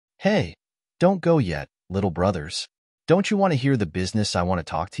Hey, don't go yet, little brothers. Don't you want to hear the business I want to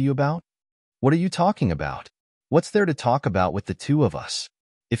talk to you about? What are you talking about? What's there to talk about with the two of us?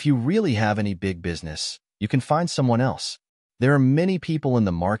 If you really have any big business, you can find someone else. There are many people in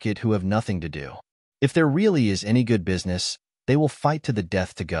the market who have nothing to do. If there really is any good business, they will fight to the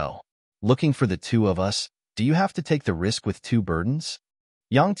death to go. Looking for the two of us, do you have to take the risk with two burdens?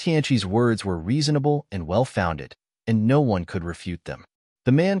 Yang Tianqi's words were reasonable and well-founded, and no one could refute them.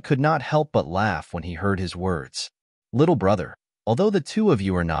 The man could not help but laugh when he heard his words. Little brother, although the two of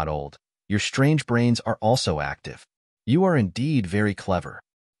you are not old, your strange brains are also active. You are indeed very clever.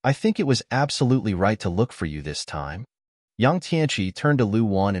 I think it was absolutely right to look for you this time. Yang Tianqi turned to Lu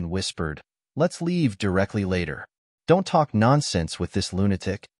Wan and whispered, "Let's leave directly later. Don't talk nonsense with this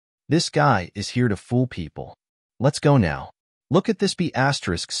lunatic. This guy is here to fool people. Let's go now. Look at this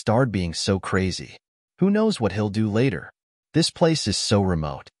B***starred being so crazy. Who knows what he'll do later? This place is so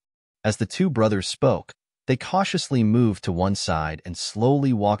remote." As the two brothers spoke, they cautiously moved to one side and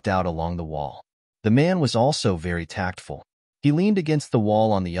slowly walked out along the wall. The man was also very tactful. He leaned against the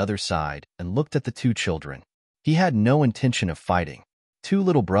wall on the other side and looked at the two children. He had no intention of fighting. "Two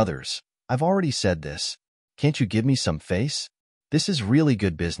little brothers, I've already said this. Can't you give me some face? This is really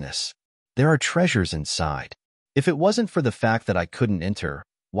good business. There are treasures inside. If it wasn't for the fact that I couldn't enter,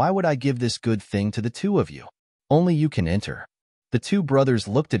 why would I give this good thing to the two of you? Only you can enter." The two brothers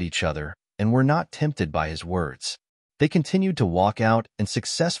looked at each other and were not tempted by his words. They continued to walk out and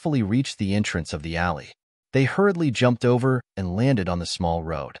successfully reached the entrance of the alley. They hurriedly jumped over and landed on the small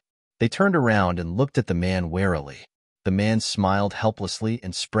road. They turned around and looked at the man warily. The man smiled helplessly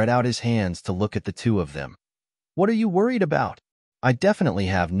and spread out his hands to look at the two of them. "What are you worried about? I definitely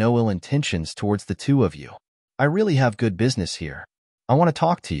have no ill intentions towards the two of you. I really have good business here. I want to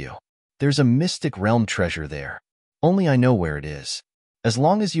talk to you. There's a mystic realm treasure there. Only I know where it is. As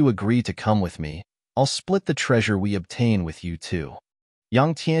long as you agree to come with me, I'll split the treasure we obtain with you too."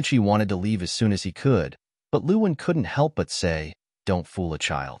 Yang Tianqi wanted to leave as soon as he could, but Lu Wan couldn't help but say, "Don't fool a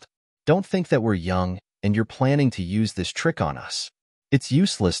child. Don't think that we're young and you're planning to use this trick on us. It's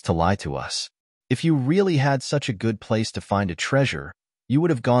useless to lie to us. If you really had such a good place to find a treasure, you would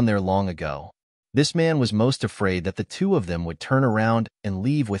have gone there long ago." This man was most afraid that the two of them would turn around and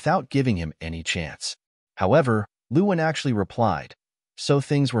leave without giving him any chance. However, Lu Wan actually replied, "So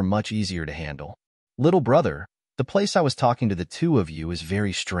things were much easier to handle. Little brother, the place I was talking to the two of you is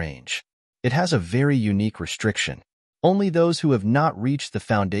very strange. It has a very unique restriction. Only those who have not reached the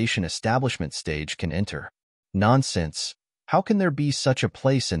foundation establishment stage can enter." "Nonsense. How can there be such a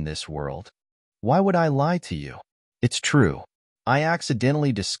place in this world? Why would I lie to you? It's true. I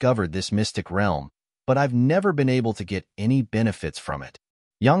accidentally discovered this mystic realm, but I've never been able to get any benefits from it."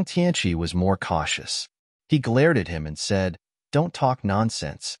 Yang Tianqi was more cautious. He glared at him and said, "Don't talk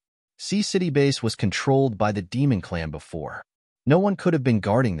nonsense. Sea City Base was controlled by the Demon Clan before. No one could have been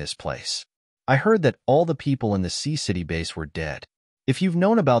guarding this place. I heard that all the people in the Sea City Base were dead. If you've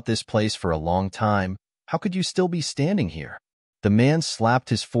known about this place for a long time, how could you still be standing here?" The man slapped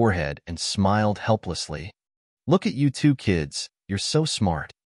his forehead and smiled helplessly. "Look at you two kids. You're so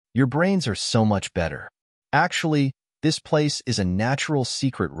smart. Your brains are so much better. Actually, this place is a natural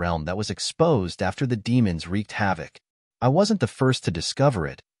secret realm that was exposed after the demons wreaked havoc. I wasn't the first to discover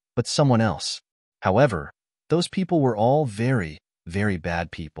it, but someone else. However, those people were all very, very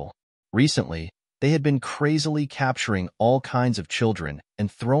bad people. Recently, they had been crazily capturing all kinds of children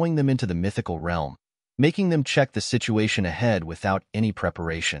and throwing them into the mythical realm, making them check the situation ahead without any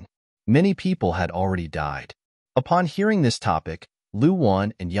preparation. Many people had already died." Upon hearing this topic, Lu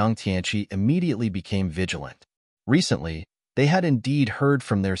Wan and Yang Tianqi immediately became vigilant. Recently, they had indeed heard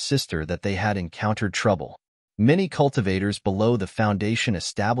from their sister that they had encountered trouble. Many cultivators below the foundation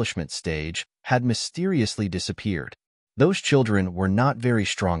establishment stage had mysteriously disappeared. Those children were not very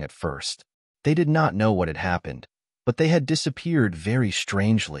strong at first. They did not know what had happened, but they had disappeared very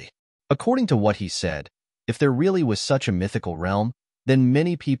strangely. According to what he said, if there really was such a mythical realm, then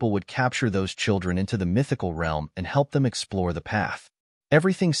many people would capture those children into the mythical realm and help them explore the path.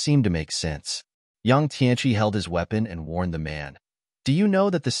 Everything seemed to make sense. Yang Tianqi held his weapon and warned the man, "Do you know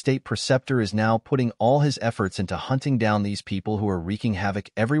that the state preceptor is now putting all his efforts into hunting down these people who are wreaking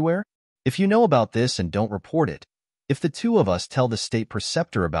havoc everywhere? If you know about this and don't report it, if the two of us tell the state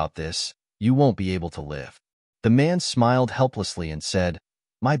preceptor about this, you won't be able to live." The man smiled helplessly and said,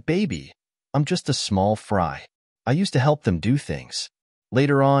 "My baby, I'm just a small fry. I used to help them do things.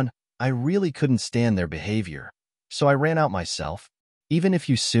 Later on, I really couldn't stand their behavior, so I ran out myself. Even if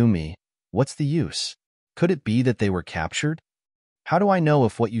you sue me, what's the use? Could it be that they were captured? How do I know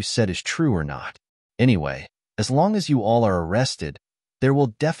if what you said is true or not? Anyway, as long as you all are arrested, There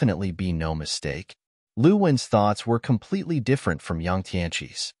will definitely be no mistake. Lu Wen's thoughts were completely different from Yang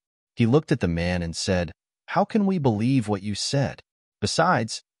Tianqi's. He looked at the man and said, "How can we believe what you said?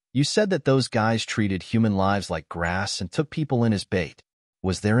 Besides, you said that those guys treated human lives like grass and took people in as bait.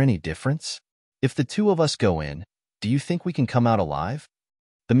 Was there any difference? If the two of us go in, do you think we can come out alive?"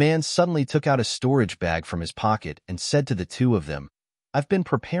 The man suddenly took out a storage bag from his pocket and said to the two of them, "I've been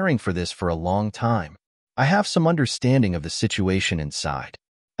preparing for this for a long time. I have some understanding of the situation inside.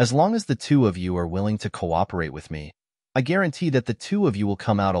 As long as the two of you are willing to cooperate with me, I guarantee that the two of you will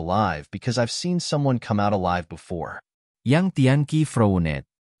come out alive because I've seen someone come out alive before." Yang Tianqi frowned.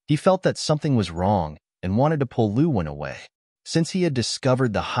 He felt that something was wrong and wanted to pull Lu Wen away. Since he had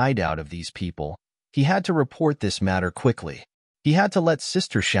discovered the hideout of these people, he had to report this matter quickly. He had to let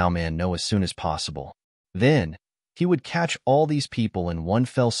Sister Xiaoman know as soon as possible. Then, he would catch all these people in one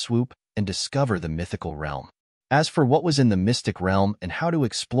fell swoop and discover the mythical realm. As for what was in the mystic realm and how to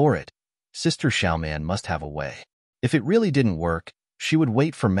explore it, Sister Xiaoman must have a way. If it really didn't work, she would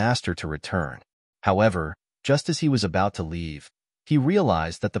wait for Master to return. However, just as he was about to leave, he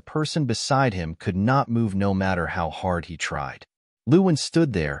realized that the person beside him could not move no matter how hard he tried. Lu Wen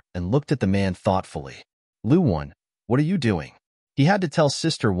stood there and looked at the man thoughtfully. "Lu Wen, what are you doing?" He had to tell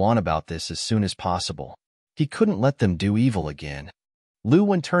Sister Wan about this as soon as possible. He couldn't let them do evil again. Lu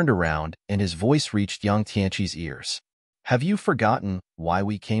Wen turned around and his voice reached Yang Tianqi's ears. "Have you forgotten why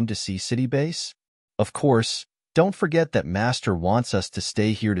we came to see City Base? Of course, don't forget that Master wants us to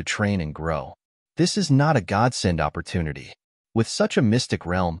stay here to train and grow. This is not a godsend opportunity. With such a mystic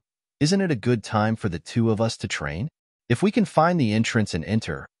realm, isn't it a good time for the two of us to train? If we can find the entrance and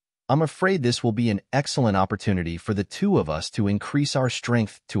enter, I'm afraid this will be an excellent opportunity for the two of us to increase our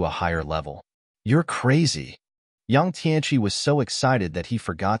strength to a higher level." "You're crazy." Yang Tianqi was so excited that he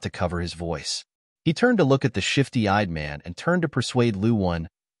forgot to cover his voice. He turned to look at the shifty-eyed man and turned to persuade Lu Wen,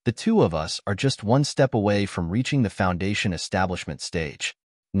 "The two of us are just one step away from reaching the foundation establishment stage.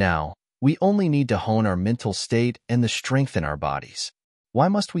 Now, we only need to hone our mental state and the strength in our bodies. Why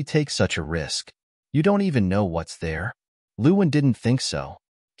must we take such a risk? You don't even know what's there." Lu Wen didn't think so.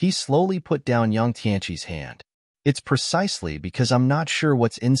 He slowly put down Yang Tianqi's hand. "It's precisely because I'm not sure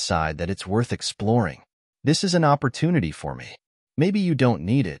what's inside that it's worth exploring. This is an opportunity for me. Maybe you don't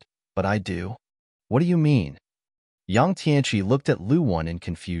need it, but I do." "What do you mean?" Yang Tianqi looked at Lu Wen in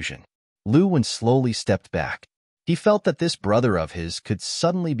confusion. Lu Wen slowly stepped back. He felt that this brother of his could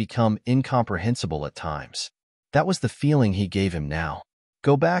suddenly become incomprehensible at times. That was the feeling he gave him now.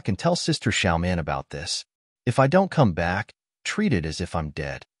 "Go back and tell Sister Xiaoman about this. If I don't come back, treat it as if I'm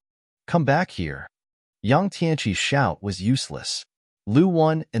dead. Come back here." Yang Tianqi's shout was useless. Lu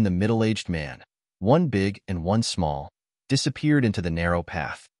Wen and the middle-aged man, one big and one small, disappeared into the narrow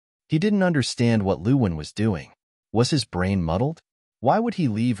path. He didn't understand what Lu Wen was doing. Was his brain muddled? Why would he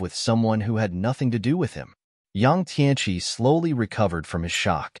leave with someone who had nothing to do with him? Yang Tianqi slowly recovered from his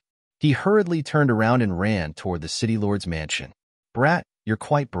shock. He hurriedly turned around and ran toward the city lord's mansion. "Brat, you're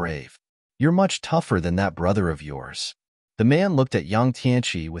quite brave. You're much tougher than that brother of yours." The man looked at Yang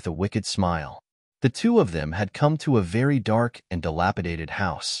Tianqi with a wicked smile. The two of them had come to a very dark and dilapidated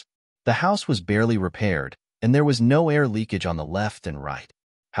house. The house was barely repaired, and there was no air leakage on the left and right.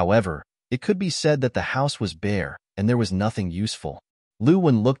 However, it could be said that the house was bare, and there was nothing useful. Lu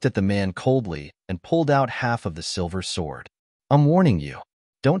Wen looked at the man coldly and pulled out half of the silver sword. "I'm warning you.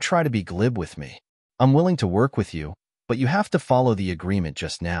 Don't try to be glib with me. I'm willing to work with you, but you have to follow the agreement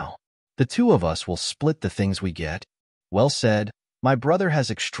just now. The two of us will split the things we get." "Well said. My brother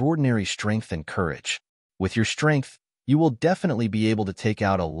has extraordinary strength and courage. With your strength, you will definitely be able to take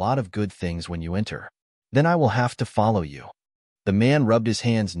out a lot of good things when you enter. Then I will have to follow you." The man rubbed his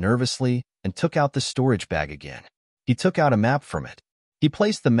hands nervously and took out the storage bag again. He took out a map from it. He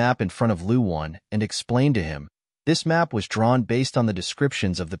placed the map in front of Lu Wen and explained to him, "This map was drawn based on the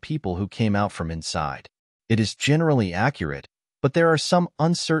descriptions of the people who came out from inside. It is generally accurate, but there are some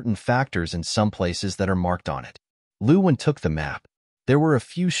uncertain factors in some places that are marked on it." Lu Wen took the map. There were a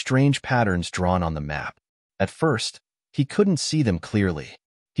few strange patterns drawn on the map. At first, he couldn't see them clearly.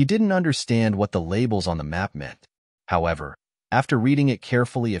 He didn't understand what the labels on the map meant. However, after reading it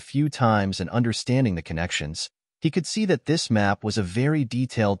carefully a few times and understanding the connections, he could see that this map was a very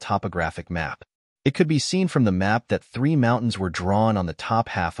detailed topographic map. It could be seen from the map that 3 mountains were drawn on the top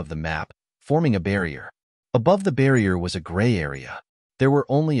half of the map, forming a barrier. Above the barrier was a gray area. There were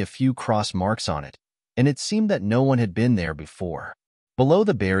only a few cross marks on it, and it seemed that no one had been there before. Below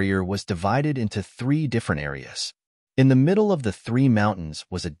the barrier was divided into 3 different areas. In the middle of the 3 mountains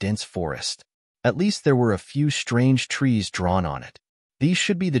was a dense forest. At least there were a few strange trees drawn on it. These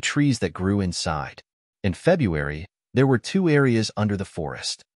should be the trees that grew inside. In February, There were two areas under the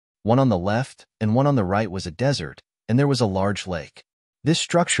forest. One on the left and one on the right was a desert, and there was a large lake. This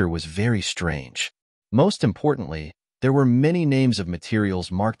structure was very strange. Most importantly, there were many names of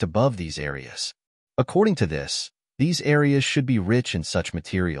materials marked above these areas. According to this, these areas should be rich in such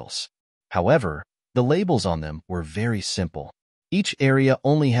materials. However, the labels on them were very simple. Each area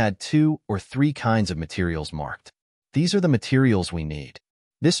only had 2 or 3 kinds of materials marked. These are the materials we need.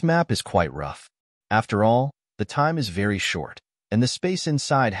 This map is quite rough. After all, the time is very short, and the space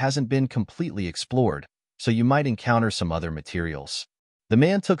inside hasn't been completely explored, so you might encounter some other materials. The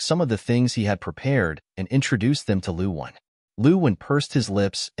man took some of the things he had prepared and introduced them to Li Yuanqing. Li Yuanqing pursed his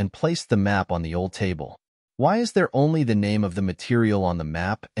lips and placed the map on the old table. Why is there only the name of the material on the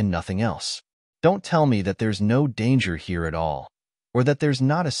map and nothing else? Don't tell me that there's no danger here at all, or that there's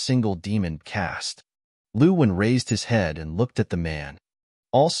not a single demon cast. Li Yuanqing raised his head and looked at the man.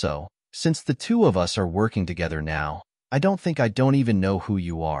 Also, since the two of us are working together now, I don't even know who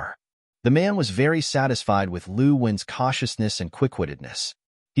you are. The man was very satisfied with Li Yuanqing's cautiousness and quick-wittedness.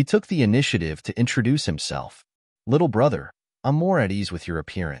 He took the initiative to introduce himself. Little brother, I'm more at ease with your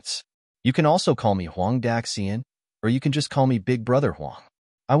appearance. You can also call me Huang Daxian, or you can just call me Big Brother Huang.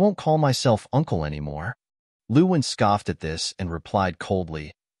 I won't call myself uncle anymore. Li Yuanqing scoffed at this and replied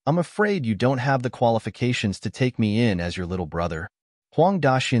coldly, I'm afraid you don't have the qualifications to take me in as your little brother. Huang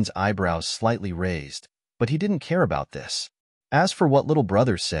Daxian's eyebrows slightly raised, but he didn't care about this. As for what little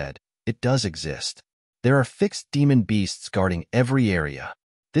brother said, it does exist. There are fixed demon beasts guarding every area.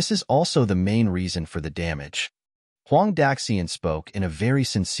 This is also the main reason for the damage. Huang Daxian spoke in a very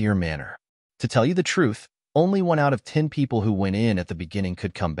sincere manner. To tell you the truth, only 1 out of 10 people who went in at the beginning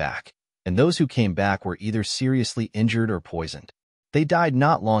could come back, and those who came back were either seriously injured or poisoned. They died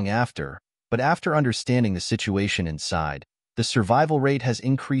not long after, but after understanding the situation inside, the survival rate has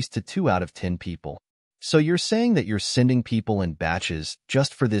increased to 2 out of 10 people. So you're saying that you're sending people in batches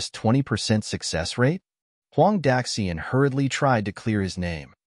just for this 20% success rate? Huang Daxian hurriedly tried to clear his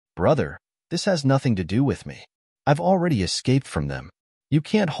name. Brother, this has nothing to do with me. I've already escaped from them. You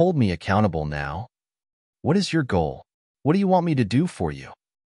can't hold me accountable now. What is your goal? What do you want me to do for you?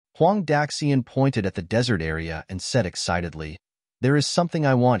 Huang Daxian pointed at the desert area and said excitedly, There is something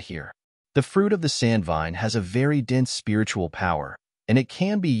I want here. The fruit of the sand vine has a very dense spiritual power, and it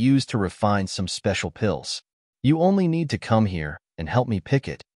can be used to refine some special pills. You only need to come here and help me pick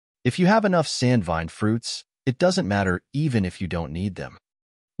it. If you have enough sand vine fruits, it doesn't matter even if you don't need them.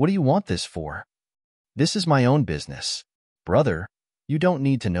 What do you want this for? This is my own business. Brother, you don't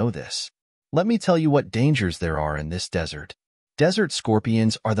need to know this. Let me tell you what dangers there are in this desert. Desert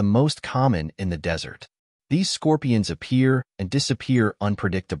scorpions are the most common in the desert. These scorpions appear and disappear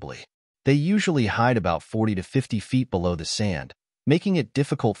unpredictably. They usually hide about 40 to 50 feet below the sand, making it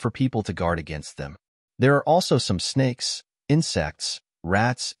difficult for people to guard against them. There are also some snakes, insects,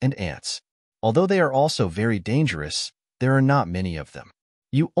 rats, and ants. Although they are also very dangerous, there are not many of them.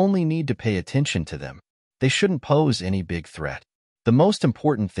 You only need to pay attention to them. They shouldn't pose any big threat. The most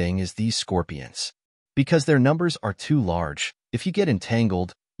important thing is these scorpions. Because their numbers are too large, if you get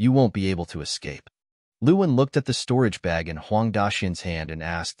entangled, you won't be able to escape. Li Yuanqing looked at the storage bag in Huang Daxian's hand and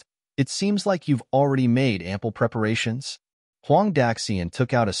asked, It seems like you've already made ample preparations? Huang Daxian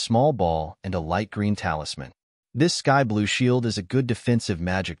took out a small ball and a light green talisman. This sky blue shield is a good defensive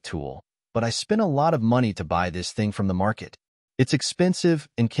magic tool, but I spent a lot of money to buy this thing from the market. It's expensive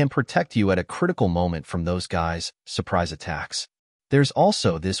and can protect you at a critical moment from those guys' surprise attacks. There's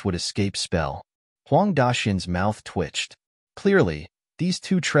also this would escape spell. Huang Daxian's mouth twitched. Clearly, these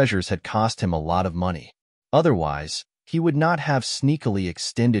 2 treasures had cost him a lot of money. Otherwise, he would not have sneakily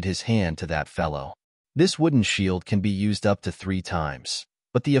extended his hand to that fellow. This wooden shield can be used up to 3 times,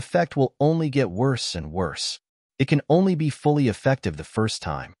 but the effect will only get worse and worse. It can only be fully effective the first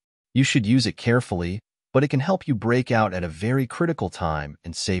time. You should use it carefully, but it can help you break out at a very critical time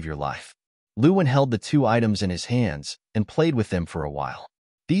and save your life. Li Yuanqing held the 2 items in his hands and played with them for a while.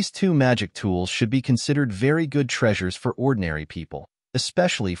 These 2 magic tools should be considered very good treasures for ordinary people,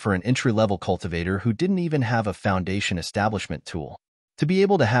 especially for an entry-level cultivator who didn't even have a foundation establishment tool. To be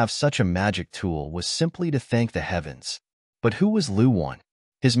able to have such a magic tool was simply to thank the heavens. But who was Li Yuanqing?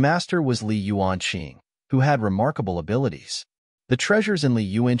 His master was Li Yuanqing, who had remarkable abilities. The treasures in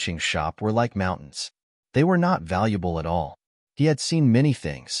Li Yuanqing's shop were like mountains. They were not valuable at all. He had seen many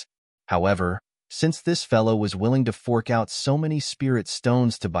things. However, since this fellow was willing to fork out so many spirit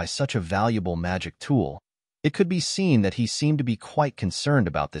stones to buy such a valuable magic tool, it could be seen that he seemed to be quite concerned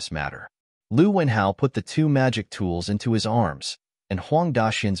about this matter. Li Yuanqing put the 2 magic tools into his arms, and Huang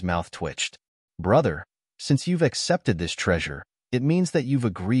Daxian's mouth twitched. Brother, since you've accepted this treasure, it means that you've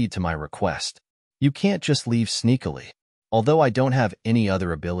agreed to my request. You can't just leave sneakily. Although I don't have any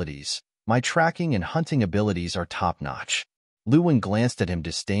other abilities, my tracking and hunting abilities are top-notch. Lu Wen glanced at him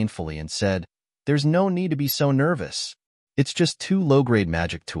disdainfully and said, "There's no need to be so nervous. It's just 2 low-grade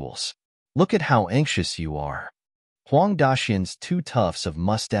magic tools. Look at how anxious you are." Huang Daxian's 2 tufts of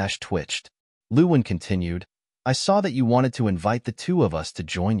mustache twitched. Lu Wen continued, "I saw that you wanted to invite the 2 of us to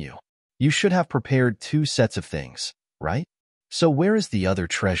join you. You should have prepared 2 sets of things, right? So where is the other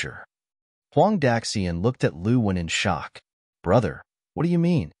treasure?" Huang Daxian looked at Lu Wen in shock. "Brother, what do you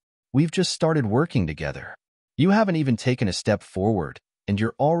mean? We've just started working together. You haven't even taken a step forward, and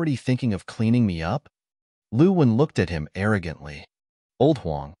you're already thinking of cleaning me up?" Lu Wen looked at him arrogantly. "Old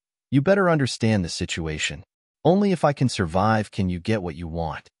Huang, you better understand the situation. Only if I can survive can you get what you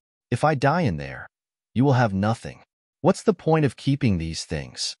want. If I die in there, you will have nothing. What's the point of keeping these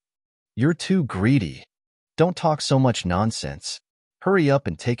things? You're too greedy. Don't talk so much nonsense. Hurry up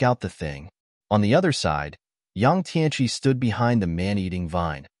and take out the thing." On the other side, Yang Tianqi stood behind the man-eating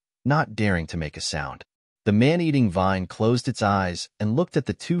vine, not daring to make a sound. The man-eating vine closed its eyes and looked at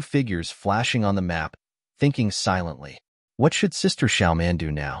the 2 figures flashing on the map, thinking silently. What should Sister Xiaoman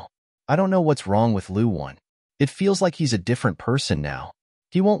do now? I don't know what's wrong with Lu Wen. It feels like he's a different person now.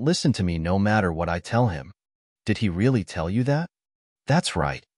 He won't listen to me no matter what I tell him. Did he really tell you that? That's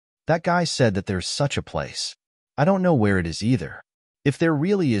right. That guy said that there's such a place. I don't know where it is either. If there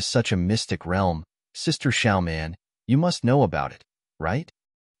really is such a mystic realm, Sister Xiaoman, you must know about it, right?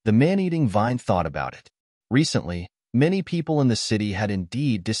 The man-eating vine thought about it. Recently, many people in the city had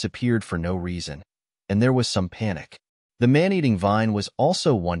indeed disappeared for no reason, and there was some panic. The man-eating vine was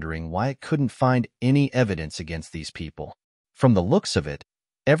also wondering why it couldn't find any evidence against these people. From the looks of it,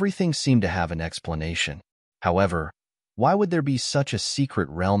 everything seemed to have an explanation. However, why would there be such a secret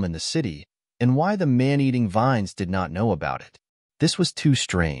realm in the city, and why the man-eating vines did not know about it? This was too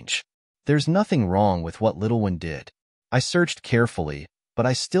strange. There's nothing wrong with what Little One did. I searched carefully, but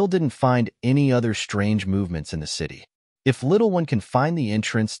I still didn't find any other strange movements in the city. If Little One can find the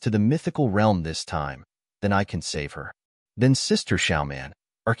entrance to the mythical realm this time, then I can save her. Then Sister Xiaoman,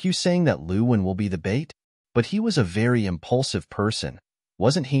 are you saying that Lu Wen will be the bait? But he was a very impulsive person,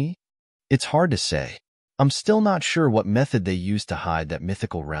 wasn't he? It's hard to say. I'm still not sure what method they used to hide that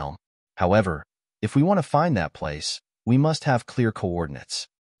mythical realm. However, if we want to find that place, we must have clear coordinates.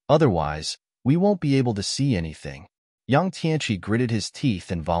 Otherwise, we won't be able to see anything. Yang Tianqi gritted his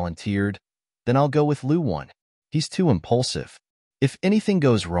teeth and volunteered, "Then I'll go with Lu Wen. He's too impulsive. If anything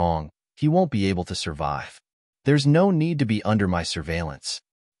goes wrong, he won't be able to survive. There's no need to be under my surveillance.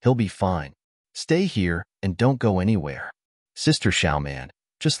 He'll be fine. Stay here and don't go anywhere. Sister Xiaoman,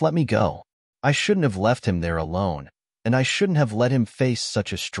 just let me go. I shouldn't have left him there alone, and I shouldn't have let him face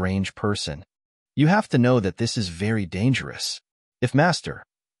such a strange person. You have to know that this is very dangerous.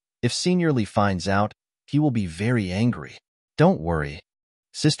 If Senior Li finds out, he will be very angry. Don't worry.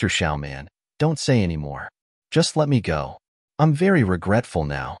 Sister Xiaoman, don't say any more. Just let me go. I'm very regretful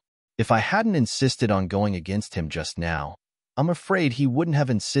now. If I hadn't insisted on going against him just now, I'm afraid he wouldn't have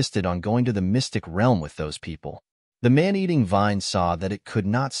insisted on going to the mystic realm with those people." The man-eating vine saw that it could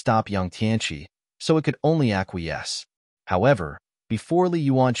not stop Yang Tianqi, so it could only acquiesce. However, before Li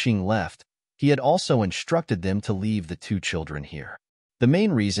Yuanqing left, he had also instructed them to leave the 2 children here. The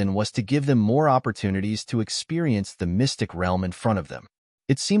main reason was to give them more opportunities to experience the mystic realm in front of them.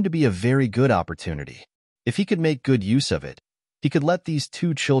 It seemed to be a very good opportunity. If he could make good use of it, he could let these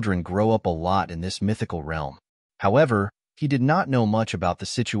 2 children grow up a lot in this mythical realm. However, he did not know much about the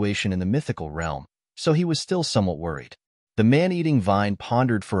situation in the mythical realm, so he was still somewhat worried. The man-eating vine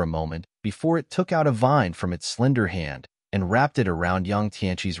pondered for a moment before it took out a vine from its slender hand and wrapped it around Yang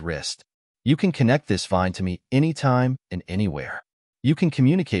Tianqi's wrist. "You can connect this vine to me anytime and anywhere. You can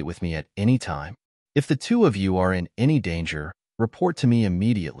communicate with me at any time. If the 2 of you are in any danger, report to me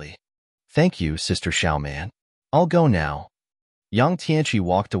immediately." "Thank you, Sister Xiaoman. I'll go now." Yang Tianqi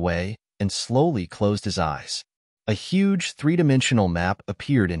walked away and slowly closed his eyes. A huge 3-dimensional map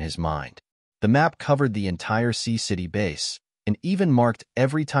appeared in his mind. The map covered the entire Sea City base and even marked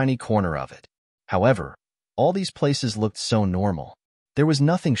every tiny corner of it. However, all these places looked so normal. There was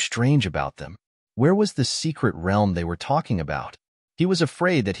nothing strange about them. Where was the secret realm they were talking about? He was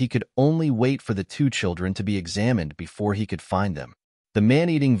afraid that he could only wait for the 2 children to be examined before he could find them. The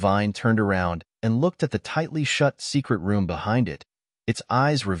man-eating vine turned around and looked at the tightly shut secret room behind it, its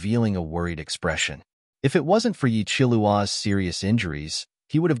eyes revealing a worried expression. If it wasn't for Yi Qilua's serious injuries,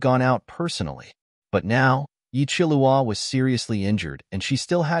 he would have gone out personally. But now, Yi Qilua was seriously injured and she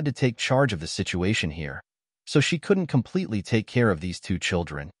still had to take charge of the situation here, so she couldn't completely take care of these 2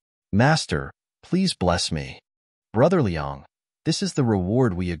 children. "Master, please bless me." "Brother Liang, this is the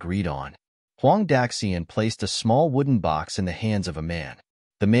reward we agreed on." Huang Daxian placed a small wooden box in the hands of a man.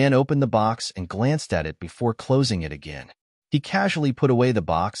 The man opened the box and glanced at it before closing it again. He casually put away the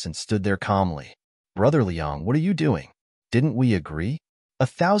box and stood there calmly. Brother Liang, what are you doing? Didn't we agree?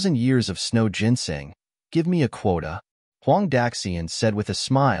 1,000 years of snow ginseng. Give me a quota. Huang Daxian said with a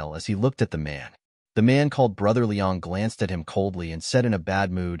smile as he looked at the man. The man called Brother Liang glanced at him coldly and said in a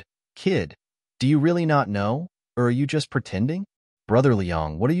bad mood, Kid, do you really not know, or are you just pretending? Brother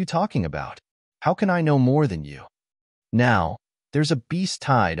Liang, what are you talking about? How can I know more than you? Now, there's a beast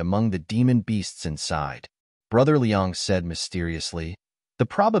tied among the demon beasts inside. Brother Liang said mysteriously. The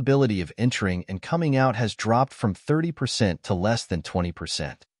probability of entering and coming out has dropped from 30% to less than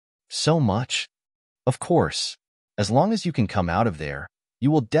 20%. So much? Of course. As long as you can come out of there, you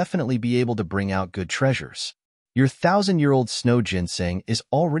will definitely be able to bring out good treasures. Your 1,000-year-old snow ginseng is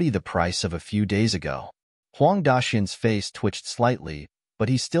already the price of a few days ago. Huang Daxian's face twitched slightly, but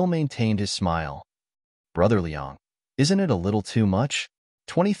he still maintained his smile. Brother Liang, isn't it a little too much?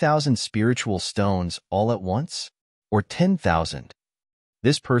 20,000 spiritual stones all at once? Or 10,000?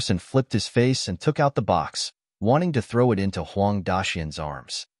 This person flipped his face and took out the box, wanting to throw it into Huang Daxian's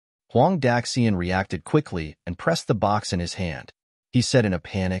arms. Huang Daxian reacted quickly and pressed the box in his hand. He said in a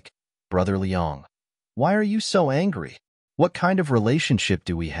panic, Brother Liang, why are you so angry? What kind of relationship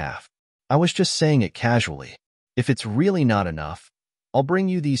do we have? I was just saying it casually. If it's really not enough, I'll bring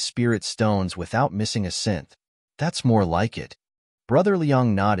you these spirit stones without missing a cent. That's more like it. Brother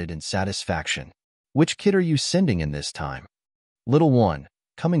Liang nodded in satisfaction. Which kid are you sending in this time? Little one,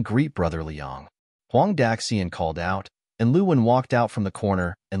 come and greet Brother Liang. Huang Daxian called out, and Lu Wan walked out from the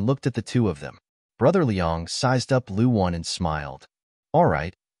corner and looked at the two of them. Brother Liang sized up Lu Wan and smiled. All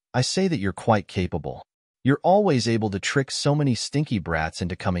right, I say that you're quite capable. You're always able to trick so many stinky brats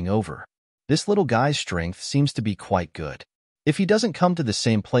into coming over. This little guy's strength seems to be quite good. If he doesn't come to the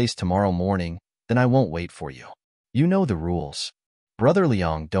same place tomorrow morning, then I won't wait for you. You know the rules. Brother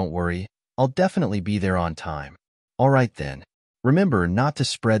Liang, don't worry. I'll definitely be there on time. All right then. Remember not to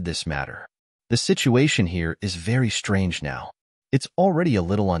spread this matter. The situation here is very strange now. It's already a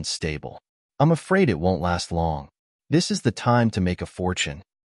little unstable. I'm afraid it won't last long. This is the time to make a fortune.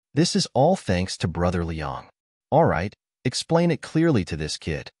 This is all thanks to Brother Liang. All right, explain it clearly to this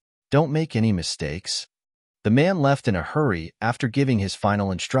kid. Don't make any mistakes. The man left in a hurry after giving his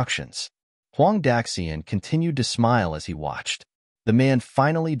final instructions. Huang Daxian continued to smile as he watched. The man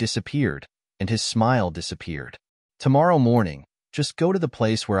finally disappeared, and his smile disappeared. Tomorrow morning, just go to the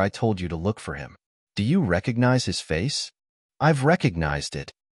place where I told you to look for him. Do you recognize his face? I've recognized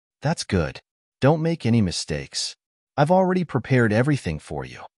it. That's good. Don't make any mistakes. I've already prepared everything for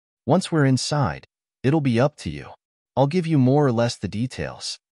you. Once we're inside, it'll be up to you. I'll give you more or less the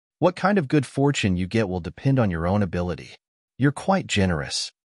details. What kind of good fortune you get will depend on your own ability. You're quite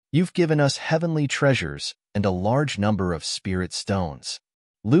generous. You've given us heavenly treasures and a large number of spirit stones.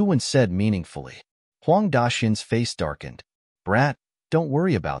 Lu Wan said meaningfully. Huang Daxian's face darkened. Brat, don't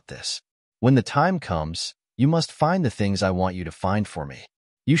worry about this. When the time comes, you must find the things I want you to find for me.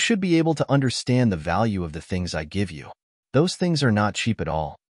 You should be able to understand the value of the things I give you. Those things are not cheap at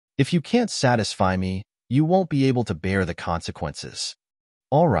all. If you can't satisfy me, you won't be able to bear the consequences.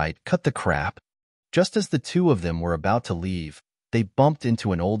 All right, cut the crap. Just as the two of them were about to leave, they bumped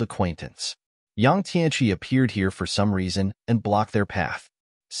into an old acquaintance. Yang Tianqi appeared here for some reason and blocked their path.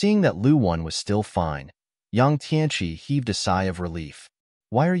 Seeing that Lu Wan was still fine, Yang Tianqi heaved a sigh of relief.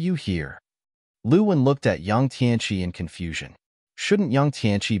 Why are you here? Lu Wan looked at Yang Tianqi in confusion. Shouldn't Yang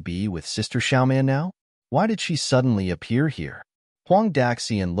Tianqi be with Sister Xiaoman now? Why did she suddenly appear here? Huang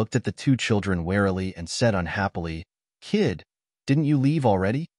Daxian looked at the two children warily and said unhappily, Kid, didn't you leave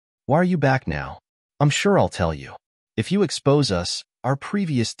already? Why are you back now? I'm sure I'll tell you. If you expose us, our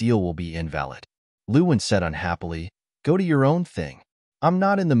previous deal will be invalid. Lu Wan said unhappily, Go to your own thing. I'm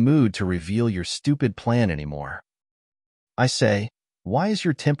not in the mood to reveal your stupid plan anymore. I say, why is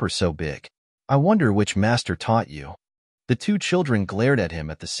your temper so big? I wonder which master taught you. The two children glared at him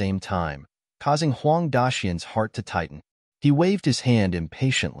at the same time, causing Huang Daxian's heart to tighten. He waved his hand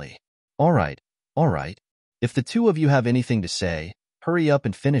impatiently. All right. If the two of you have anything to say, hurry up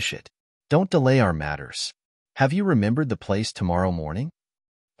and finish it. Don't delay our matters. Have you remembered the place tomorrow morning?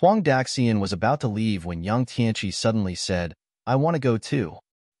 Huang Daxian was about to leave when Yang Tianqi suddenly said, I want to go too.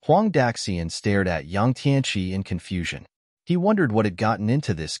 Huang Daxian stared at Yang Tianqi in confusion. He wondered what had gotten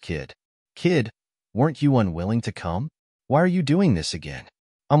into this kid. Kid, weren't you unwilling to come? Why are you doing this again?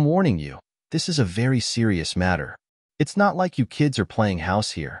 I'm warning you, this is a very serious matter. It's not like you kids are playing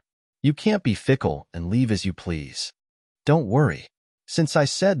house here. You can't be fickle and leave as you please. Don't worry. Since I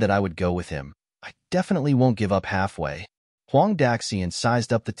said that I would go with him, I definitely won't give up halfway. Huang Daxian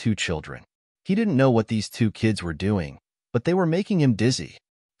sized up the two children. He didn't know what these two kids were doing, but they were making him dizzy.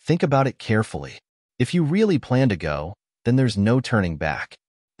 Think about it carefully. If you really plan to go, then there's no turning back.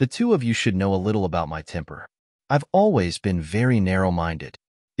 The two of you should know a little about my temper. I've always been very narrow-minded.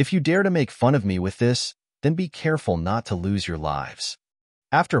 If you dare to make fun of me with this, then be careful not to lose your lives.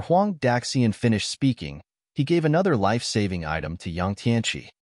 After Huang Daxian finished speaking, he gave another life-saving item to Yang Tianqi.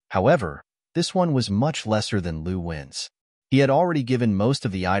 However, this one was much lesser than Lu Wen's. He had already given most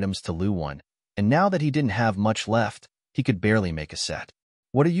of the items to Lu Wen, and now that he didn't have much left, he could barely make a set.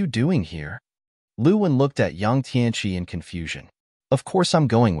 What are you doing here? Lu Wen looked at Yang Tianqi in confusion. Of course I'm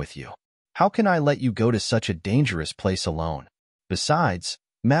going with you. How can I let you go to such a dangerous place alone? Besides,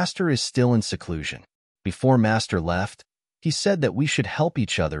 Master is still in seclusion. Before Master left, he said that we should help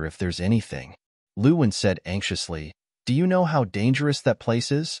each other if there's anything. Lu Wen said anxiously, do you know how dangerous that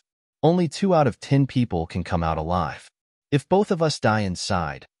place is? Only 2 out of 10 people can come out alive. If both of us die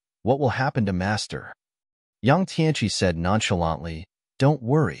inside, what will happen to Master? Yang Tianqi said nonchalantly, don't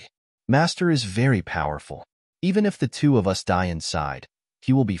worry. Master is very powerful. Even if the 2 of us die inside,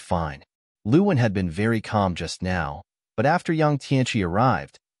 he will be fine. Lu Wen had been very calm just now, but after Yang Tianqi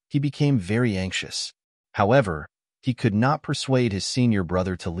arrived, he became very anxious. However, he could not persuade his senior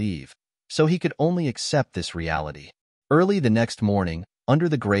brother to leave, so he could only accept this reality. Early the next morning, under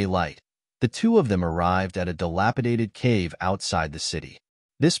the gray light, the 2 of them arrived at a dilapidated cave outside the city.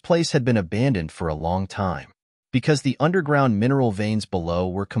 This place had been abandoned for a long time. Because the underground mineral veins below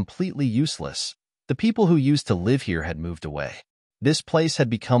were completely useless, the people who used to live here had moved away. This place had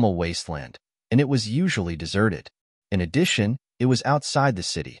become a wasteland, and it was usually deserted. In addition, it was outside the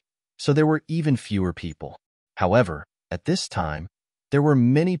city, so there were even fewer people. However, at this time, there were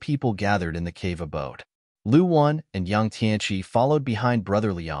many people gathered in the cave abode. Lu Wen and Yang Tianqi followed behind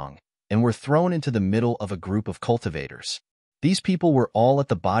Brother Liang and were thrown into the middle of a group of cultivators. These people were all at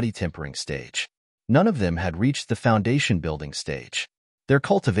the body tempering stage. None of them had reached the foundation building stage. Their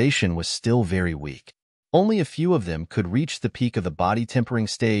cultivation was still very weak. Only a few of them could reach the peak of the body tempering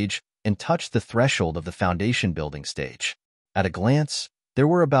stage and touch the threshold of the foundation building stage. At a glance, there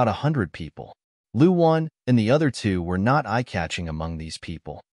were about 100 people. Lu Wen and the other 2 were not eye-catching among these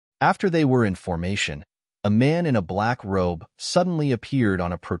people. After they were in formation, a man in a black robe suddenly appeared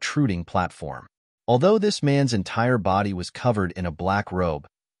on a protruding platform. Although this man's entire body was covered in a black robe,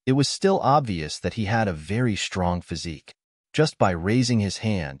 it was still obvious that he had a very strong physique. Just by raising his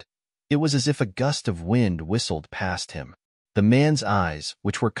hand, it was as if a gust of wind whistled past him. The man's eyes,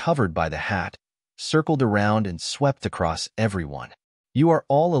 which were covered by the hat, circled around and swept across everyone. You are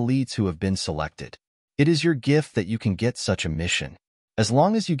all elites who have been selected. It is your gift that you can get such a mission. As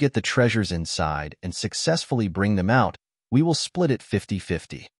long as you get the treasures inside and successfully bring them out, we will split it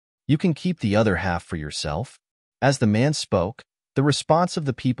 50-50. You can keep the other half for yourself. As the man spoke, the response of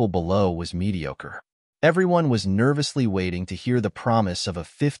the people below was mediocre. Everyone was nervously waiting to hear the promise of a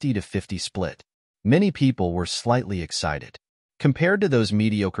 50-50 split. Many people were slightly excited. Compared to those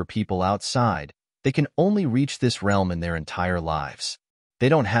mediocre people outside, they can only reach this realm in their entire lives. They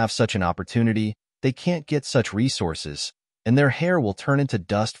don't have such an opportunity, they can't get such resources, and their hair will turn into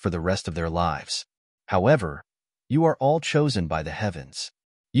dust for the rest of their lives. However, you are all chosen by the heavens.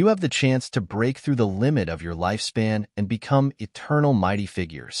 You have the chance to break through the limit of your lifespan and become eternal mighty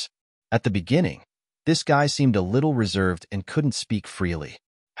figures. At the beginning, this guy seemed a little reserved and couldn't speak freely.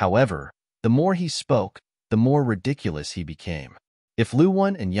 However, the more he spoke, the more ridiculous he became. If Lu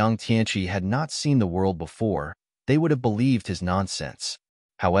Wen and Yang Tianqi had not seen the world before, they would have believed his nonsense.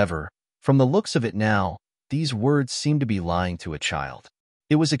 However, from the looks of it now, these words seemed to be lying to a child.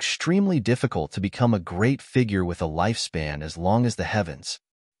 It was extremely difficult to become a great figure with a lifespan as long as the heavens.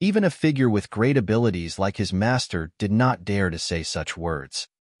 Even a figure with great abilities like his master did not dare to say such words.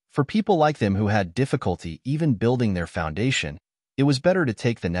 For people like them who had difficulty even building their foundation, it was better to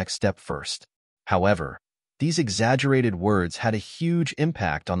take the next step first. However, these exaggerated words had a huge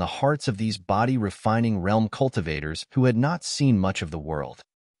impact on the hearts of these body-refining realm cultivators who had not seen much of the world.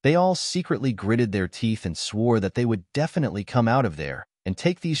 They all secretly gritted their teeth and swore that they would definitely come out of there and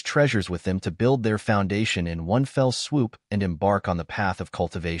take these treasures with them to build their foundation in one fell swoop and embark on the path of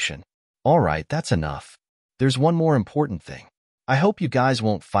cultivation. All right, that's enough. There's one more important thing. I hope you guys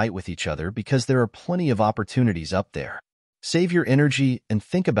won't fight with each other because there are plenty of opportunities up there. Save your energy and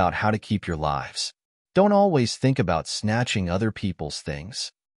think about how to keep your lives. Don't always think about snatching other people's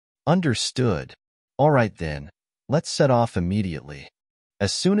things. Understood. All right then, let's set off immediately.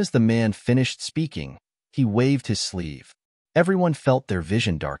 As soon as the man finished speaking, he waved his sleeve. Everyone felt their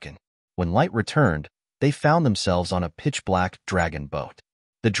vision darken. When light returned, they found themselves on a pitch-black dragon boat.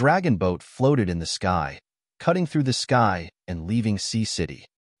 The dragon boat floated in the sky, cutting through the sky and leaving Sea City.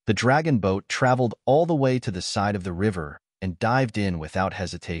 The dragon boat traveled all the way to the side of the river and dived in without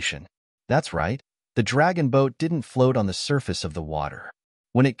hesitation. That's right, the dragon boat didn't float on the surface of the water.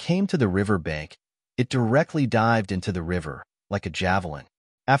 When it came to the river bank, it directly dived into the river, like a javelin.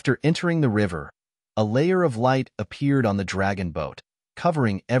 After entering the river, a layer of light appeared on the dragon boat,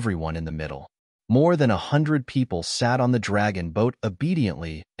 covering everyone in the middle. More than 100 people sat on the dragon boat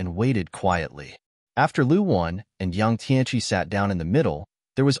obediently and waited quietly. After Li Yuanqing and Yang Tianqi sat down in the middle,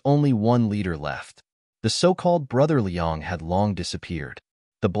 there was only one leader left. The so-called brother Liang had long disappeared.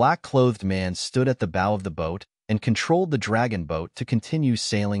 The black-clothed man stood at the bow of the boat and controlled the dragon boat to continue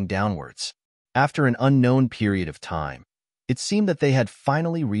sailing downwards. After an unknown period of time, it seemed that they had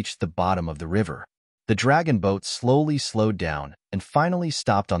finally reached the bottom of the river. The dragon boat slowly slowed down and finally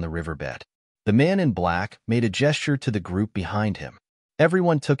stopped on the riverbed. The man in black made a gesture to the group behind him.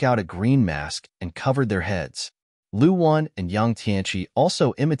 Everyone took out a green mask and covered their heads. Li Yuanqing and Yang Tianqi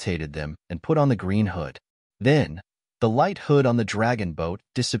also imitated them and put on the green hood. Then, the light hood on the dragon boat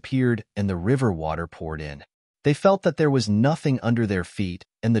disappeared and the river water poured in. They felt that there was nothing under their feet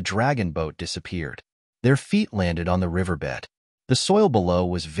and the dragon boat disappeared. Their feet landed on the riverbed. The soil below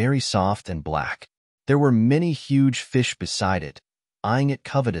was very soft and black. There were many huge fish beside it, eyeing it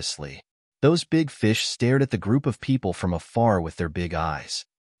covetously. Those big fish stared at the group of people from afar with their big eyes.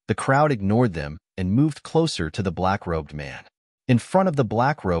 The crowd ignored them and moved closer to the black-robed man. In front of the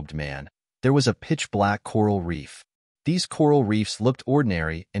black-robed man, there was a pitch-black coral reef. These coral reefs looked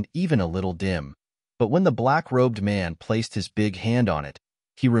ordinary and even a little dim, but when the black-robed man placed his big hand on it,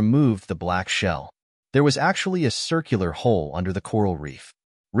 he removed the black shell. There was actually a circular hole under the coral reef.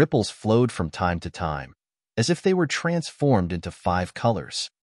 Ripples flowed from time to time, as if they were transformed into 5 colors.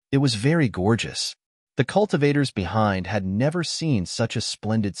 It was very gorgeous. The cultivators behind had never seen such a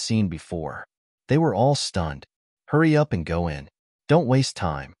splendid scene before. They were all stunned. Hurry up and go in. Don't waste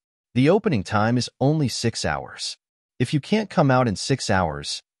time. The opening time is only 6 hours. If you can't come out in 6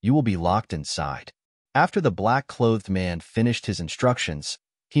 hours, you will be locked inside. After the black-clothed man finished his instructions,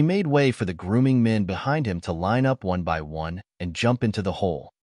 he made way for the grooming men behind him to line up one by one and jump into the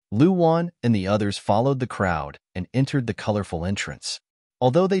hole. Li Yuanqing and the others followed the crowd and entered the colorful entrance.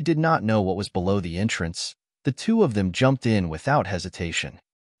 Although they did not know what was below the entrance, the two of them jumped in without hesitation.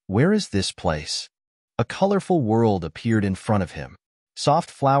 Where is this place? A colorful world appeared in front of him. Soft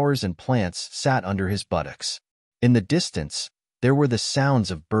flowers and plants sat under his buttocks. In the distance, there were the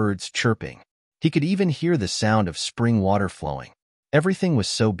sounds of birds chirping. He could even hear the sound of spring water flowing. Everything was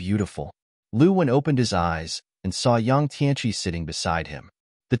so beautiful. Li Yuanqing opened his eyes and saw Yang Tianqi sitting beside him.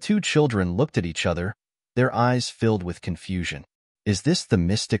 The two children looked at each other, their eyes filled with confusion. Is this the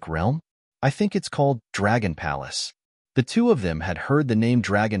mystic realm? I think it's called Dragon Palace. The two of them had heard the name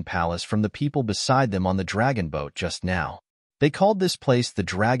Dragon Palace from the people beside them on the dragon boat just now. They called this place the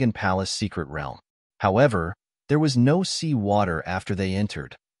Dragon Palace Secret Realm. However, there was no sea water after they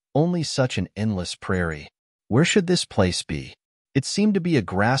entered, only such an endless prairie. Where should this place be? It seemed to be a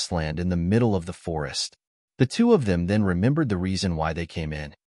grassland in the middle of the forest. The two of them then remembered the reason why they came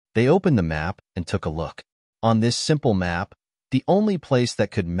in. They opened the map and took a look. On this simple map, the only place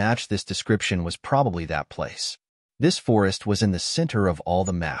that could match this description was probably that place. This forest was in the center of all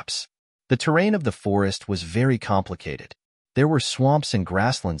the maps. The terrain of the forest was very complicated. There were swamps and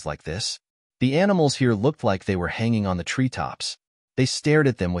grasslands like this. The animals here looked like they were hanging on the treetops. They stared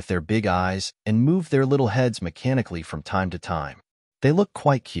at them with their big eyes and moved their little heads mechanically from time to time. They looked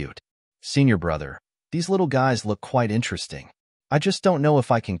quite cute. Senior brother, these little guys look quite interesting. I just don't know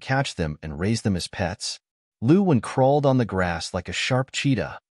if I can catch them and raise them as pets. Li Yuanqing crawled on the grass like a sharp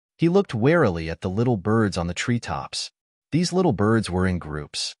cheetah. He looked warily at the little birds on the treetops. These little birds were in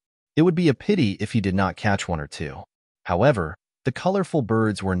groups. It would be a pity if he did not catch one or two. However, the colorful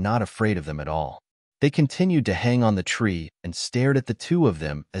birds were not afraid of them at all. They continued to hang on the tree and stared at the two of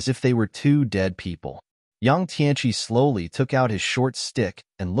them as if they were two dead people. Yang Tianqi slowly took out his short stick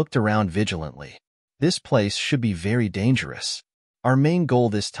and looked around vigilantly. This place should be very dangerous. Our main goal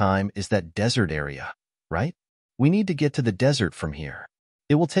this time is that desert area, right? We need to get to the desert from here.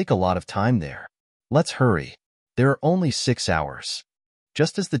 It will take a lot of time there. Let's hurry. There are only 6 hours.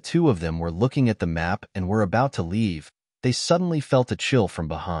 Just as the two of them were looking at the map and were about to leave, they suddenly felt a chill from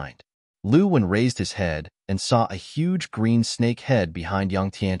behind. Li Yuanqing raised his head and saw a huge green snake head behind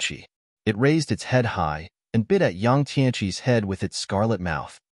Yang Tianqi. It raised its head high and bit at Yang Tianqi's head with its scarlet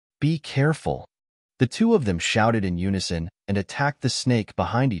mouth. Be careful. The two of them shouted in unison and attacked the snake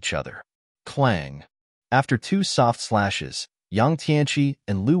behind each other. Clang. After 2 soft slashes, Yang Tianqi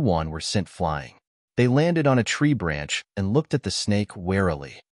and Li Yuanqing were sent flying. They landed on a tree branch and looked at the snake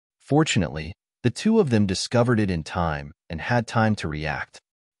warily. Fortunately, the two of them discovered it in time and had time to react.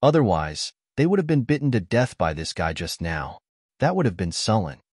 Otherwise, they would have been bitten to death by this guy just now. That would have been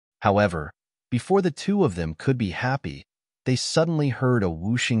sullen. However, before the two of them could be happy, they suddenly heard a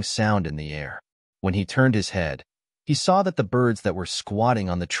whooshing sound in the air. When he turned his head, he saw that the birds that were squatting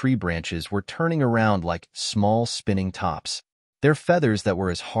on the tree branches were turning around like small spinning tops. Their feathers that were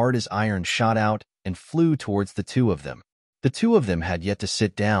as hard as iron shot out and flew towards the two of them. The two of them had yet to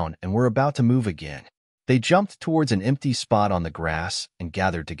sit down and were about to move again. They jumped towards an empty spot on the grass and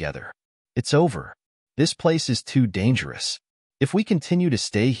gathered together. It's over. This place is too dangerous. If we continue to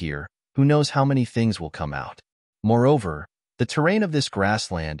stay here, who knows how many things will come out. Moreover, the terrain of this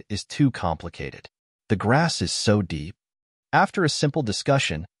grassland is too complicated. The grass is so deep. After a simple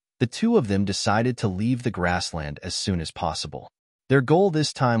discussion, the two of them decided to leave the grassland as soon as possible. Their goal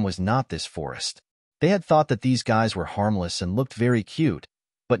this time was not this forest. They had thought that these guys were harmless and looked very cute,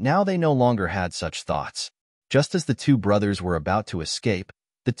 but now they no longer had such thoughts. Just as the two brothers were about to escape,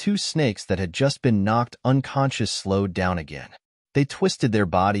 the two snakes that had just been knocked unconscious slowed down again. They twisted their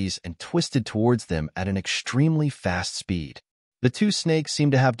bodies and twisted towards them at an extremely fast speed. The two snakes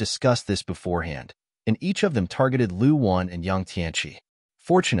seemed to have discussed this beforehand, and each of them targeted Li Yuanqing and Tianqi.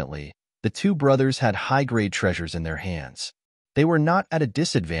 Fortunately, the two brothers had high-grade treasures in their hands. They were not at a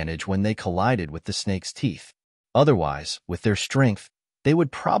disadvantage when they collided with the snake's teeth. Otherwise, with their strength, they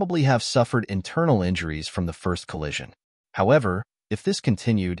would probably have suffered internal injuries from the first collision. However, if this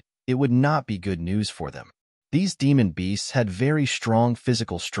continued, it would not be good news for them. These demon beasts had very strong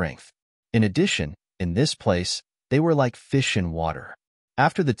physical strength. In addition, in this place, they were like fish in water.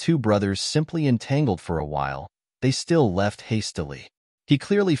 After the two brothers simply entangled for a while, they still left hastily. He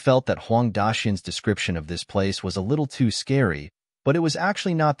clearly felt that Huang Daxian's description of this place was a little too scary, but it was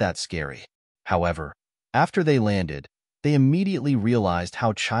actually not that scary. However, after they landed, they immediately realized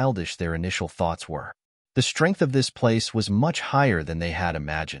how childish their initial thoughts were. The strength of this place was much higher than they had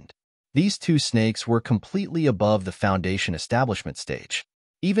imagined. These two snakes were completely above the foundation establishment stage.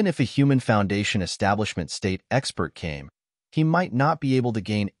 Even if a human foundation establishment state expert came, he might not be able to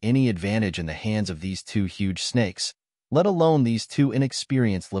gain any advantage in the hands of these two huge snakes, let alone these two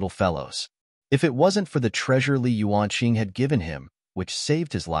inexperienced little fellows. If it wasn't for the treasure Li Yuanqing had given him, which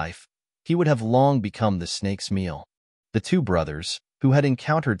saved his life, he would have long become the snake's meal. The two brothers, who had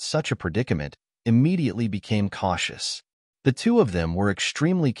encountered such a predicament, immediately became cautious. The two of them were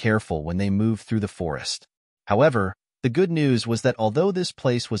extremely careful when they moved through the forest. However, the good news was that although this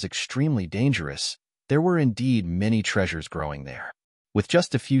place was extremely dangerous, there were indeed many treasures growing there. With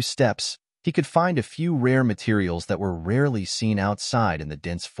just a few steps, he could find a few rare materials that were rarely seen outside in the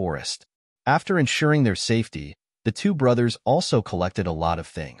dense forest. After ensuring their safety, the two brothers also collected a lot of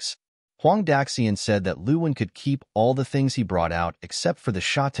things. Huang Daxian said that Li Yuanqing could keep all the things he brought out except for the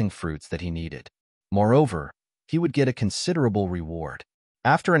shating fruits that he needed. Moreover, he would get a considerable reward.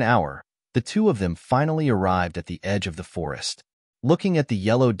 After an hour, the two of them finally arrived at the edge of the forest. Looking at the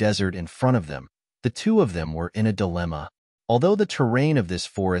yellow desert in front of them, the two of them were in a dilemma. Although the terrain of this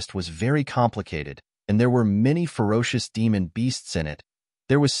forest was very complicated and there were many ferocious demon beasts in it,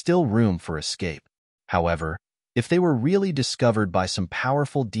 there was still room for escape. However, if they were really discovered by some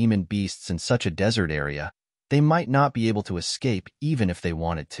powerful demon beasts in such a desert area, they might not be able to escape even if they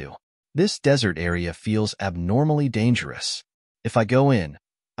wanted to. This desert area feels abnormally dangerous. If I go in,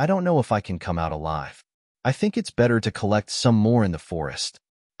 I don't know if I can come out alive. I think it's better to collect some more in the forest.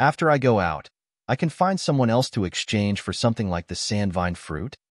 After I go out, I can find someone else to exchange for something like the sandvine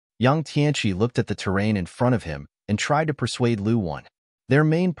fruit. Tianqi looked at the terrain in front of him and tried to persuade Li Yuanqing. Their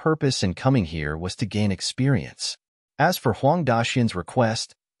main purpose in coming here was to gain experience. As for Huang Daxian's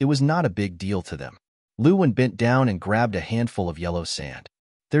request, it was not a big deal to them. Li Yuanqing bent down and grabbed a handful of yellow sand.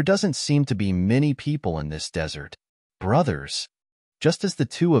 There doesn't seem to be many people in this desert. Brothers. Just as the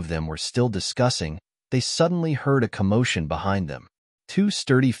two of them were still discussing, they suddenly heard a commotion behind them. Two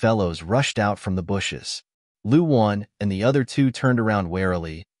sturdy fellows rushed out from the bushes. Li Yuanqing and the other two turned around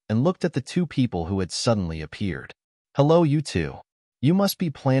warily and looked at the two people who had suddenly appeared. "Hello, you two. You must be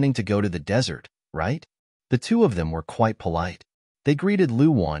planning to go to the desert, right?" The two of them were quite polite. They greeted Li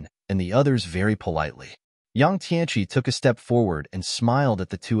Yuanqing and the others very politely. Tianqi took a step forward and smiled at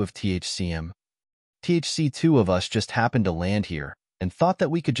the two of THCM. "Two of us just happened to land here and thought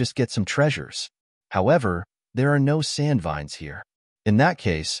that we could just get some treasures. However, there are no sand vines here. In that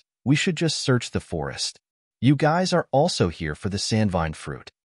case, we should just search the forest. You guys are also here for the sandvine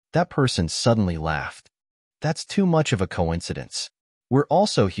fruit." That person suddenly laughed. "That's too much of a coincidence. We're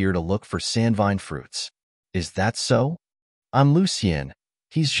also here to look for sandvine fruits." "Is that so? I'm Lucien.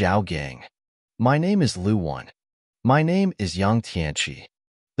 He's Zhao Gang. My name is Li Yuanqing. My name is Tianqi."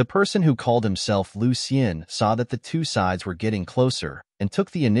 The person who called himself Lu Xian saw that the two sides were getting closer and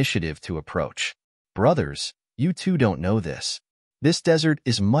took the initiative to approach. Brothers, you two don't know this. This desert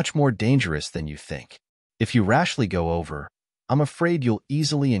is much more dangerous than you think. If you rashly go over, I'm afraid you'll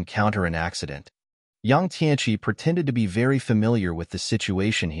easily encounter an accident. Yang Tianqi pretended to be very familiar with the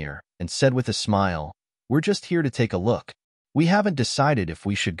situation here and said with a smile, "We're just here to take a look. We haven't decided if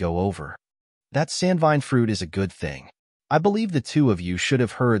we should go over. That sandvine fruit is a good thing. I believe the two of you should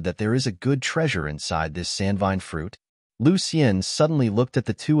have heard that there is a good treasure inside this sandvine fruit." Lu Xian suddenly looked at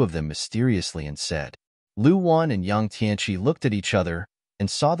the two of them mysteriously and said. Lu Wan and Yang Tianqi looked at each other and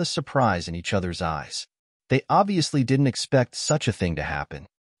saw the surprise in each other's eyes. They obviously didn't expect such a thing to happen.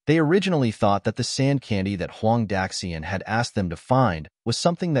 They originally thought that the sand candy that Huang Daxian had asked them to find was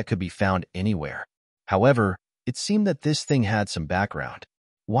something that could be found anywhere. However, it seemed that this thing had some background.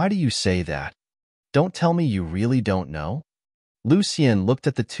 Why do you say that? Don't tell me you really don't know? Lu Xian looked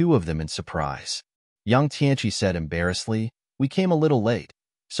at the two of them in surprise. Yang Tianqi said embarrassedly, "We came a little late,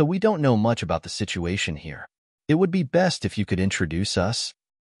 so we don't know much about the situation here. It would be best if you could introduce us."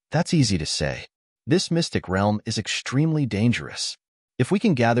 That's easy to say. This mystic realm is extremely dangerous. If we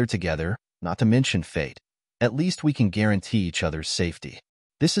can gather together, not to mention fate, at least we can guarantee each other's safety.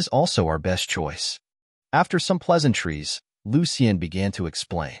 This is also our best choice. After some pleasantries, Lu Xian began to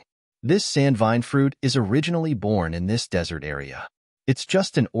explain. This sandvine fruit is originally born in this desert area. It's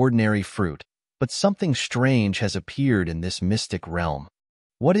just an ordinary fruit, but something strange has appeared in this mystic realm.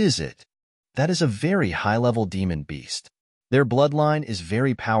 What is it? That is a very high-level demon beast. Their bloodline is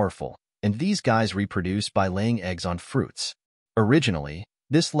very powerful, and these guys reproduce by laying eggs on fruits. Originally,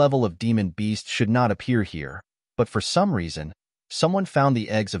 this level of demon beast should not appear here, but for some reason, someone found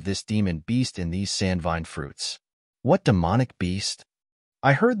the eggs of this demon beast in these sandvine fruits. What demonic beast?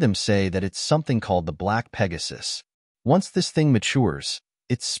 I heard them say that it's something called the Black Pegasus. Once this thing matures,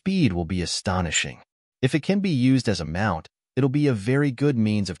 its speed will be astonishing. If it can be used as a mount, it'll be a very good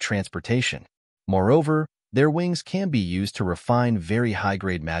means of transportation. Moreover, their wings can be used to refine very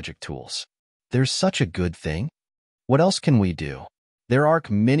high-grade magic tools. There's such a good thing. What else can we do? There are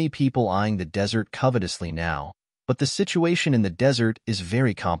many people eyeing the desert covetously now, but the situation in the desert is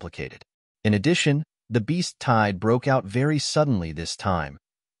very complicated. In addition, the beast tide broke out very suddenly this time,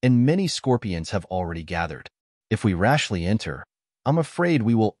 and many scorpions have already gathered. If we rashly enter, I'm afraid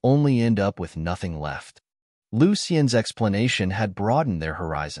we will only end up with nothing left. Lu Xian's explanation had broadened their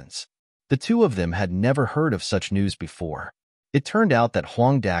horizons. The two of them had never heard of such news before. It turned out that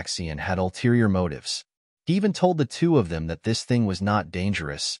Huang Daxian had ulterior motives. He even told the two of them that this thing was not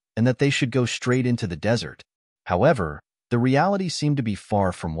dangerous and that they should go straight into the desert. However, the reality seemed to be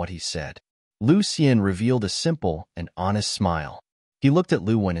far from what he said. Lu Xian revealed a simple and honest smile. He looked at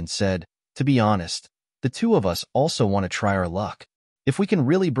Lu Wan and said, "To be honest, the two of us also want to try our luck. If we can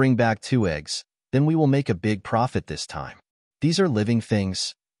really bring back 2 eggs, then we will make a big profit this time. These are living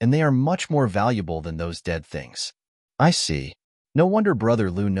things, and they are much more valuable than those dead things." I see. No wonder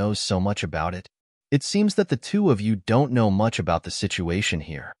Brother Lu knows so much about it. It seems that the two of you don't know much about the situation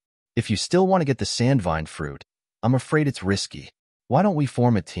here. If you still want to get the sandvine fruit, I'm afraid it's risky. Why don't we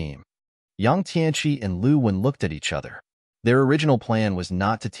form a team? Yang Tianqi and Lu Wan looked at each other. Their original plan was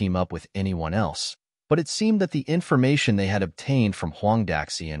not to team up with anyone else, but it seemed that the information they had obtained from Huang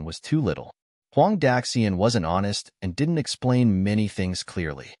Daxian was too little. Huang Daxian wasn't honest and didn't explain many things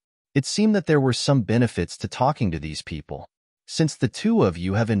clearly. It seemed that there were some benefits to talking to these people. Since the two of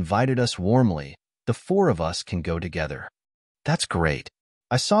you have invited us warmly, the 4 of us can go together. That's great.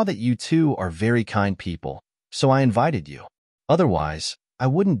 I saw that you two are very kind people, so I invited you. Otherwise, I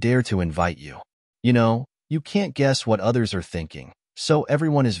wouldn't dare to invite you. You know, you can't guess what others are thinking, so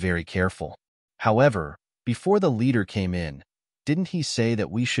everyone is very careful. However, before the leader came in, didn't he say that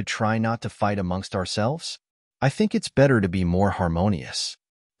we should try not to fight amongst ourselves? I think it's better to be more harmonious.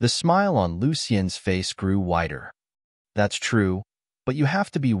 The smile on Lu Xian's face grew wider. That's true, but you have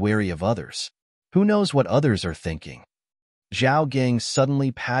to be wary of others. Who knows what others are thinking? Zhao Gang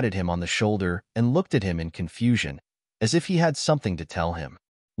suddenly patted him on the shoulder and looked at him in confusion, as if he had something to tell him.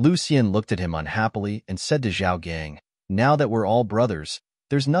 Lu Xian looked at him unhappily and said to Zhao Gang, "Now that we're all brothers,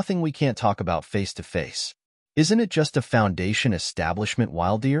 there's nothing we can't talk about face to face. Isn't it just a foundation establishment,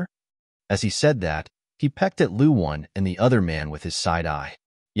 wild dear?" As he said that, he pecked at Lu Wan and the other man with his side eye.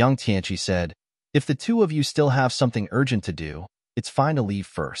 Yang Tianqi said, "If the two of you still have something urgent to do, it's fine to leave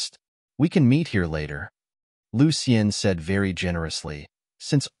first. We can meet here later." Lu Xian said very generously,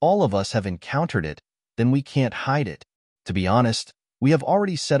 "Since all of us have encountered it, then we can't hide it. To be honest, we have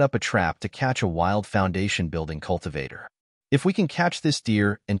already set up a trap to catch a wild foundation-building cultivator. If we can catch this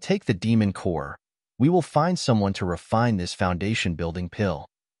deer and take the demon core, we will find someone to refine this foundation-building pill.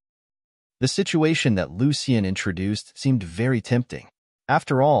 The situation that Lu Xian introduced seemed very tempting.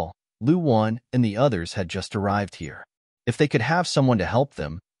 After all, Lu Wan and the others had just arrived here. If they could have someone to help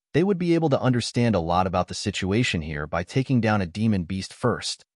them, they would be able to understand a lot about the situation here by taking down a demon beast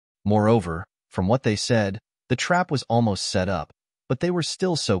first. Moreover, from what they said, the trap was almost set up, but they were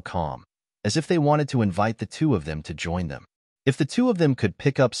still so calm, as if they wanted to invite the two of them to join them. If the two of them could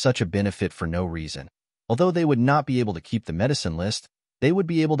pick up such a benefit for no reason, although they would not be able to keep the medicine list, they would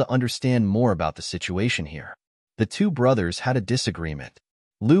be able to understand more about the situation here. The two brothers had a disagreement.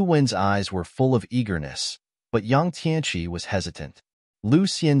 Lu Wen's eyes were full of eagerness, but Yang Tianqi was hesitant. Lu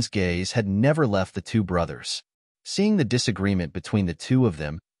Xian's gaze had never left the two brothers. Seeing the disagreement between the two of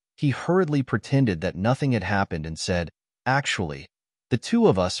them, he hurriedly pretended that nothing had happened and said, "Actually, the two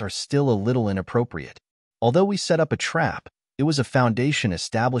of us are still a little inappropriate. Although we set up a trap, it was a Foundation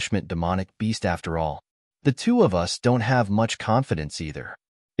establishment demonic beast after all. The two of us don't have much confidence either.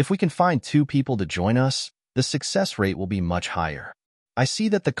 If we can find two people to join us, the success rate will be much higher. I see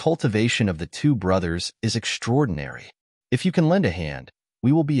that the cultivation of the two brothers is extraordinary. If you can lend a hand,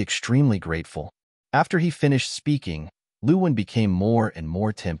 we will be extremely grateful." After he finished speaking, Lu Wen became more and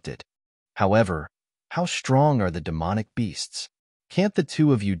more tempted. However, how strong are the demonic beasts? Can't the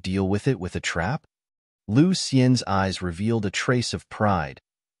two of you deal with it with a trap? Lu Xian's eyes revealed a trace of pride,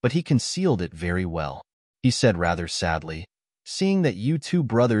 but he concealed it very well. He said rather sadly, "Seeing that you two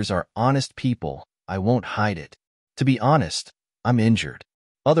brothers are honest people, I won't hide it. To be honest, I'm injured.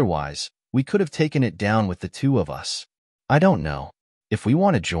 Otherwise, we could have taken it down with the two of us. I don't know. If we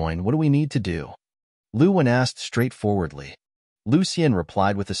want to join, what do we need to do?" Lu Wen asked straightforwardly. Lu Xian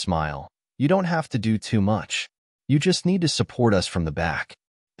replied with a smile, "You don't have to do too much. You just need to support us from the back.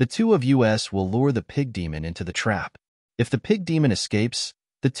 The two of us will lure the pig demon into the trap. If the pig demon escapes,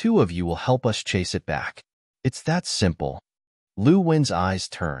 the two of you will help us chase it back. It's that simple." Lu Wen's eyes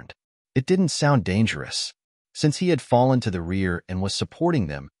turned. It didn't sound dangerous. Since he had fallen to the rear and was supporting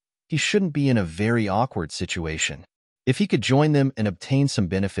them, he shouldn't be in a very awkward situation. If he could join them and obtain some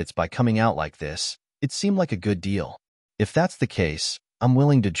benefits by coming out like this, it seemed like a good deal. If that's the case, I'm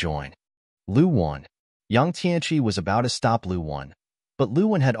willing to join. Lu Wan. Yang Tianqi was about to stop Lu Wan, but Lu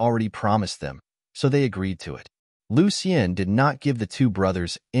Wan had already promised them, so they agreed to it. Lu Xian did not give the two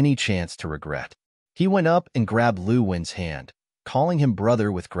brothers any chance to regret. He went up and grabbed Lu Wen's hand, calling him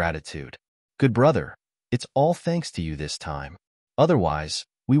brother with gratitude. "Good brother, it's all thanks to you this time. Otherwise,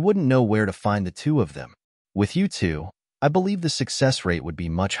 we wouldn't know where to find the two of them. With you two, I believe the success rate would be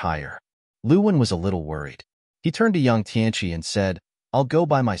much higher." Lu Wen was a little worried. He turned to Yang Tianqi and said, "I'll go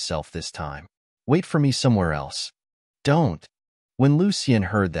by myself this time. Wait for me somewhere else." "Don't." When Lu Xian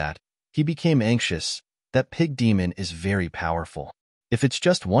heard that, he became anxious. That pig demon is very powerful. If it's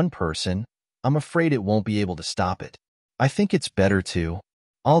just one person, I'm afraid it won't be able to stop it. I think it's better to.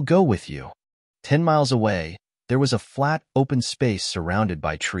 I'll go with you. 10 miles away, there was a flat, open space surrounded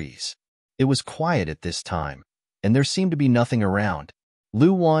by trees. It was quiet at this time, and there seemed to be nothing around.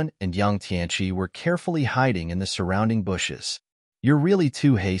 Lu Wan and Yang Tianqi were carefully hiding in the surrounding bushes. "You're really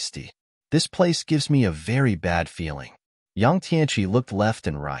too hasty. This place gives me a very bad feeling." Yang Tianqi looked left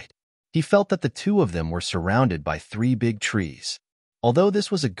and right. He felt that the two of them were surrounded by 3 big trees. Although this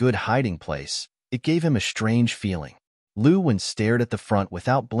was a good hiding place, it gave him a strange feeling. Lu Wan stared at the front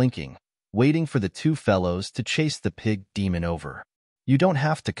without blinking, waiting for the two fellows to chase the pig demon over. "You don't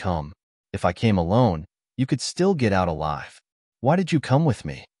have to come. If I came alone, you could still get out alive. Why did you come with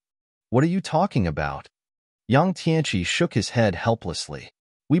me?" "What are you talking about?" Yang Tianqi shook his head helplessly.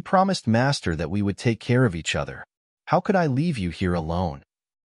 "We promised Master that we would take care of each other. How could I leave you here alone?"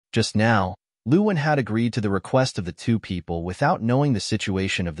 Just now, Lu Wan had agreed to the request of the two people without knowing the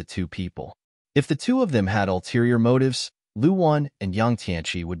situation of the two people. If the two of them had ulterior motives, Lu Wan and Yang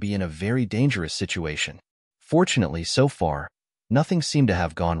Tianqi would be in a very dangerous situation. Fortunately, so far, nothing seemed to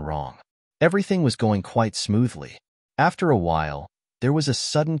have gone wrong. Everything was going quite smoothly. After a while, there was a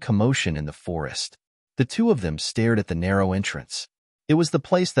sudden commotion in the forest. The two of them stared at the narrow entrance. It was the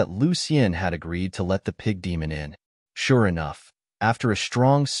place that Lu Xian had agreed to let the pig demon in. Sure enough, after a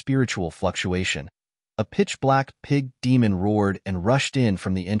strong spiritual fluctuation, a pitch-black pig demon roared and rushed in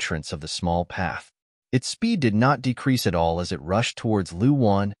from the entrance of the small path. Its speed did not decrease at all as it rushed towards Lu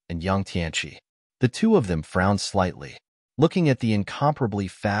Wan and Yang Tianqi. The two of them frowned slightly. Looking at the incomparably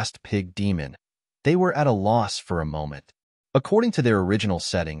fast pig demon, they were at a loss for a moment. According to their original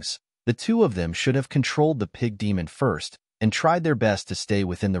settings, the two of them should have controlled the pig demon first and tried their best to stay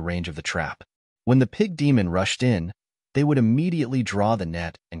within the range of the trap. When the pig demon rushed in, they would immediately draw the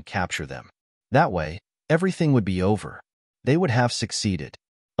net and capture them. That way, everything would be over. They would have succeeded.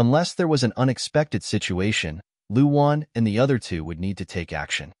 Unless there was an unexpected situation, Lu Wan and the other two would need to take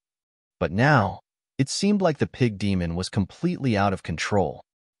action. But now, it seemed like the pig demon was completely out of control.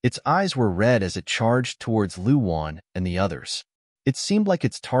 Its eyes were red as it charged towards Li Yuan and the others. It seemed like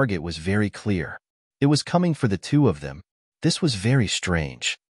its target was very clear. It was coming for the two of them. This was very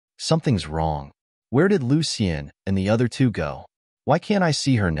strange. Something's wrong. Where did Lucien and the other two go? Why can't I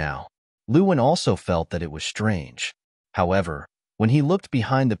see her now? Li Yuan also felt that it was strange. However, when he looked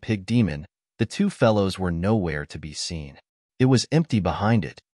behind the pig demon, the two fellows were nowhere to be seen. It was empty behind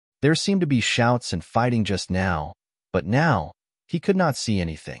it. There seemed to be shouts and fighting just now, but now, he could not see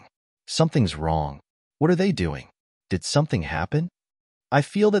anything. Something's wrong. What are they doing? Did something happen? I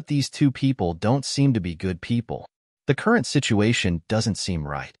feel that these two people don't seem to be good people. The current situation doesn't seem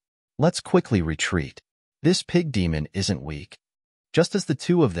right. Let's quickly retreat. This pig demon isn't weak. Just as the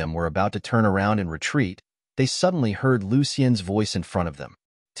two of them were about to turn around and retreat, they suddenly heard Lucien's voice in front of them.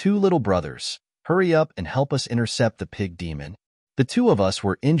 Two little brothers, hurry up and help us intercept the pig demon. The two of us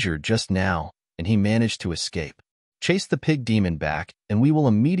were injured just now, and he managed to escape. Chase the pig demon back, and we will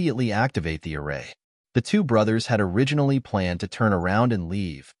immediately activate the array. The two brothers had originally planned to turn around and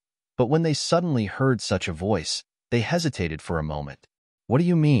leave, but when they suddenly heard such a voice, they hesitated for a moment. What do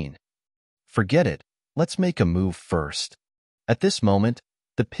you mean? Forget it. Let's make a move first. At this moment,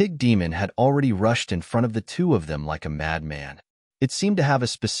 the pig demon had already rushed in front of the two of them like a madman. It seemed to have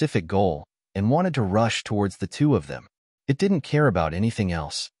a specific goal and wanted to rush towards the two of them. It didn't care about anything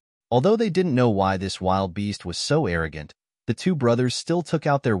else. Although they didn't know why this wild beast was so arrogant, the two brothers still took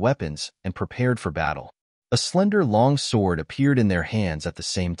out their weapons and prepared for battle. A slender long sword appeared in their hands at the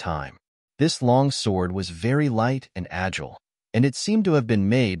same time. This long sword was very light and agile, and it seemed to have been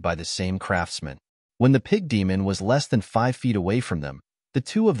made by the same craftsman. When the pig demon was less than 5 feet away from them, the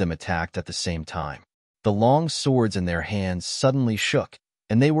two of them attacked at the same time. The long swords in their hands suddenly shook,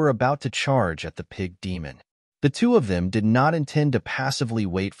 and they were about to charge at the pig demon. The two of them did not intend to passively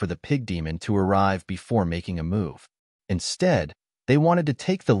wait for the pig demon to arrive before making a move. Instead, they wanted to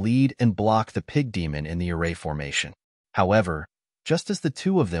take the lead and block the pig demon in the array formation. However, just as the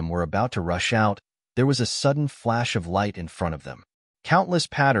two of them were about to rush out, there was a sudden flash of light in front of them. Countless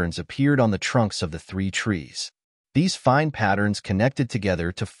patterns appeared on the trunks of the 3 trees. These fine patterns connected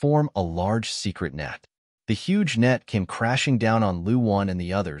together to form a large secret net. The huge net came crashing down on Li Yuan and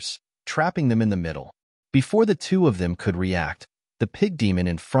the others, trapping them in the middle. Before the two of them could react, the pig demon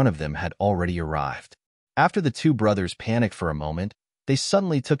in front of them had already arrived. After the two brothers panicked for a moment, they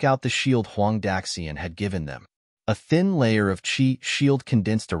suddenly took out the shield Huang Daxian had given them. A thin layer of qi shield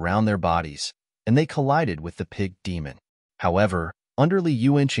condensed around their bodies, and they collided with the pig demon. However, under Li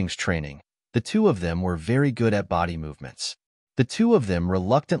Yuanqing's training, the two of them were very good at body movements. The two of them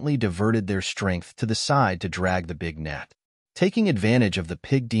reluctantly diverted their strength to the side to drag the big net. Taking advantage of the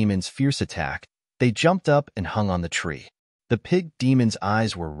pig demon's fierce attack, they jumped up and hung on the tree. The pig demon's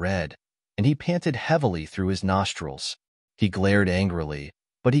eyes were red, and he panted heavily through his nostrils. He glared angrily,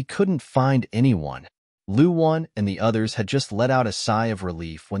 but he couldn't find anyone. Li Yuan and the others had just let out a sigh of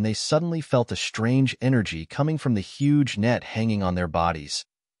relief when they suddenly felt a strange energy coming from the huge net hanging on their bodies,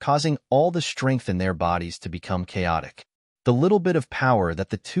 causing all the strength in their bodies to become chaotic. The little bit of power that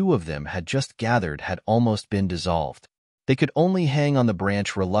the two of them had just gathered had almost been dissolved. They could only hang on the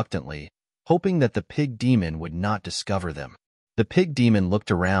branch reluctantly, hoping that the pig demon would not discover them. The pig demon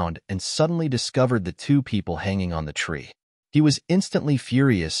looked around and suddenly discovered the two people hanging on the tree. He was instantly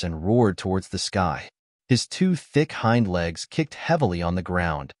furious and roared towards the sky. His 2 thick hind legs kicked heavily on the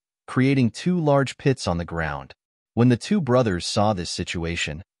ground, creating 2 large pits on the ground. When the two brothers saw this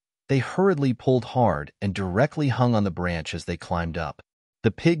situation, they hurriedly pulled hard and directly hung on the branch as they climbed up.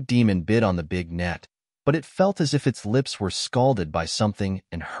 The pig demon bit on the big net, but it felt as if its lips were scalded by something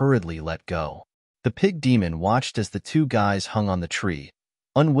and hurriedly let go. The pig demon watched as the two guys hung on the tree,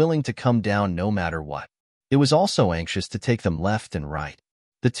 unwilling to come down no matter what. It was also anxious to take them left and right.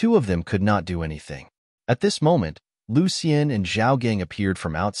 The two of them could not do anything. At this moment, Lucien and Zhao Gang appeared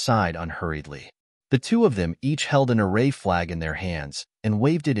from outside unhurriedly. The two of them each held an array flag in their hands and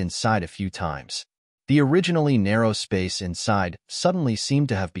waved it inside a few times. The originally narrow space inside suddenly seemed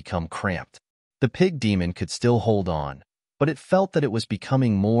to have become cramped. The pig demon could still hold on, but it felt that it was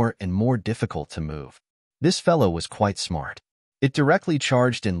becoming more and more difficult to move. This fellow was quite smart. It directly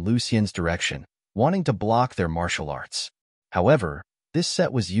charged in Lucien's direction, wanting to block their martial arts. However, this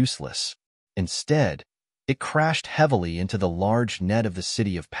set was useless. Instead, it crashed heavily into the large net of the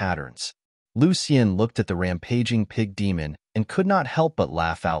City of Patterns. Lucien looked at the rampaging pig demon and could not help but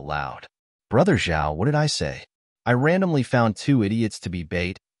laugh out loud. "Brother Zhao, what did I say? I randomly found 2 idiots to be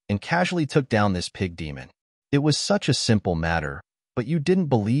bait and casually took down this pig demon. It was such a simple matter, but you didn't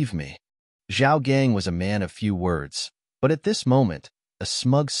believe me." Zhao Gang was a man of few words, but at this moment, a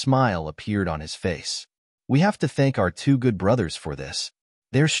smug smile appeared on his face. We have to thank our two good brothers for this.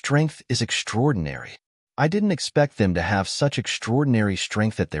 Their strength is extraordinary. I didn't expect them to have such extraordinary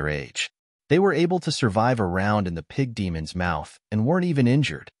strength at their age. They were able to survive a round in the pig demon's mouth and weren't even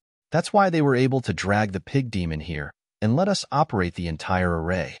injured. That's why they were able to drag the pig demon here and let us operate the entire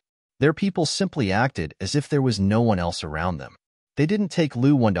array. Their people simply acted as if there was no one else around them. They didn't take Li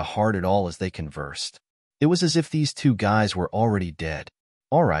Yuanqing to heart at all as they conversed. It was as if these two guys were already dead.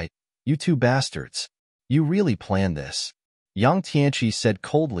 All right, you two bastards. You really planned this. Yang Tianqi said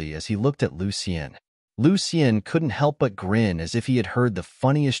coldly as he looked at Li Yuanqing. Li Yuanqing couldn't help but grin as if he had heard the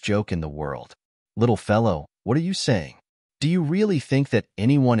funniest joke in the world. Little fellow, what are you saying? Do you really think that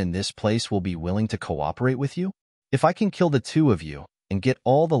anyone in this place will be willing to cooperate with you? If I can kill the two of you and get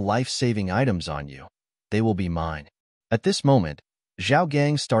all the life-saving items on you, they will be mine. At this moment, Zhao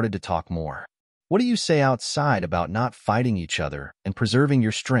Gang started to talk more. What do you say outside about not fighting each other and preserving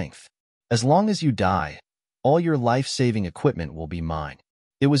your strength? As long as you die, all your life-saving equipment will be mine.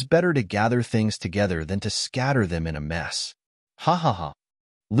 It was better to gather things together than to scatter them in a mess. Ha ha ha.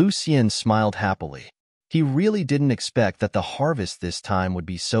 Li Yuanqing smiled happily. He really didn't expect that the harvest this time would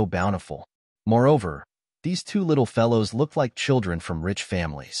be so bountiful. Moreover, these two little fellows looked like children from rich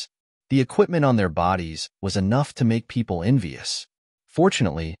families. The equipment on their bodies was enough to make people envious.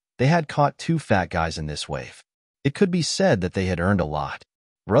 Fortunately, they had caught two fat guys in this wave. It could be said that they had earned a lot.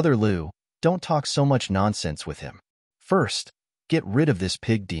 Brother Liu, don't talk so much nonsense with him. First, get rid of this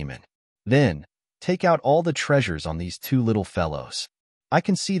pig demon. Then, take out all the treasures on these two little fellows. I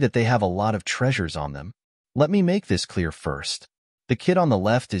can see that they have a lot of treasures on them. Let me make this clear first. The kid on the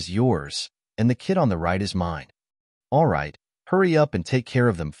left is yours, and the kid on the right is mine. All right, hurry up and take care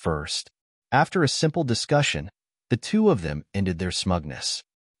of them first. After a simple discussion, the two of them ended their smugness.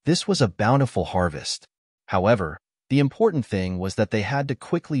 This was a bountiful harvest. However, the important thing was that they had to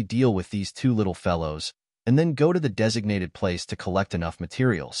quickly deal with these two little fellows and then go to the designated place to collect enough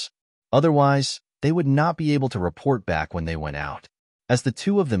materials. Otherwise, they would not be able to report back when they went out. As the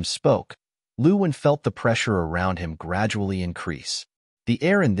two of them spoke, Li Yuanqing felt the pressure around him gradually increase. The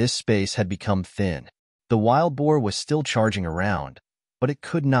air in this space had become thin. The wild boar was still charging around, but it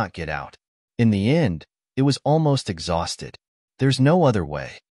could not get out. In the end, it was almost exhausted. There's no other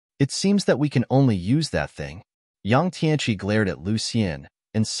way. It seems that we can only use that thing. Yang Tianqi glared at Li Yuanqing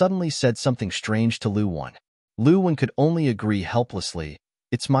and suddenly said something strange to Li Yuanqing. Li Yuanqing could only agree helplessly.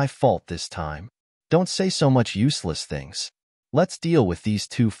 It's my fault this time. Don't say so much useless things. Let's deal with these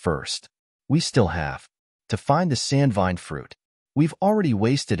two first. We still have to find the sandvine fruit. We've already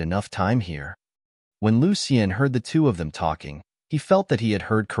wasted enough time here. When Li Yuanqing heard the two of them talking, he felt that he had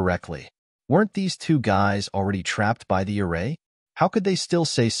heard correctly. Weren't these two guys already trapped by the array? How could they still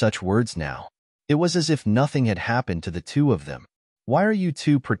say such words now? It was as if nothing had happened to the two of them. Why are you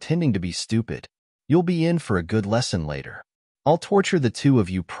two pretending to be stupid? You'll be in for a good lesson later. I'll torture the two of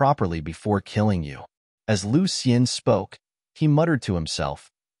you properly before killing you. As Li Yuanqing spoke, he muttered to himself,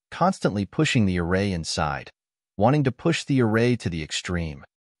 constantly pushing the array inside, wanting to push the array to the extreme.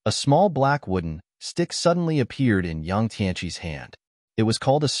 A small black wooden stick suddenly appeared in Yang Tianqi's hand. It was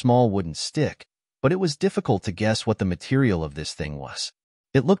called a small wooden stick, but it was difficult to guess what the material of this thing was.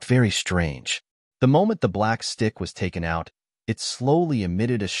 It looked very strange. The moment the black stick was taken out, it slowly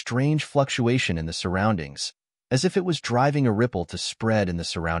emitted a strange fluctuation in the surroundings, as if it was driving a ripple to spread in the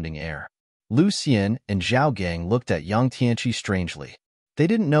surrounding air. Li Yuanqing and Zhao Gang looked at Yang Tianqi strangely. They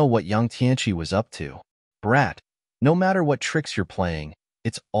didn't know what Yang Tianqi was up to. Brat, no matter what tricks you're playing,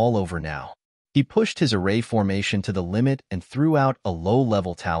 it's all over now. He pushed his array formation to the limit and threw out a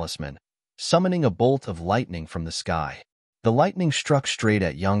low-level talisman, summoning a bolt of lightning from the sky. The lightning struck straight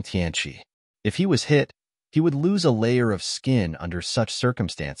at Yang Tianqi. If he was hit, he would lose a layer of skin under such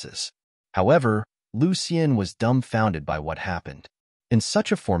circumstances. However, Li Yuanqing was dumbfounded by what happened. In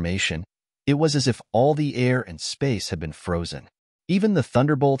such a formation, it was as if all the air and space had been frozen. Even the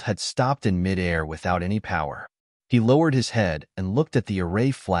thunderbolt had stopped in mid-air without any power. He lowered his head and looked at the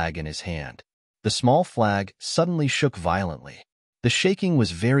array flag in his hand. The small flag suddenly shook violently. The shaking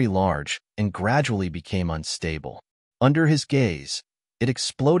was very large and gradually became unstable. Under his gaze, it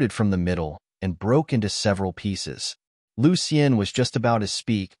exploded from the middle and broke into several pieces. Li Yuanqing was just about to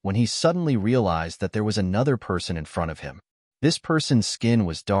speak when he suddenly realized that there was another person in front of him. This person's skin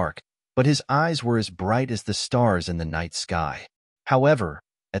was dark, but his eyes were as bright as the stars in the night sky. However,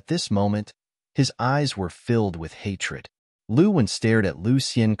 at this moment, his eyes were filled with hatred. Li Yuanqing stared at Li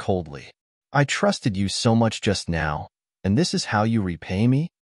Yuanqing coldly. I trusted you so much just now, and this is how you repay me?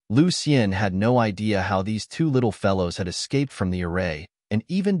 Li Yuanqing had no idea how these two little fellows had escaped from the array and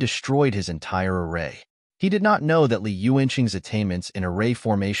even destroyed his entire array. He did not know that Li Yuanqing's attainments in array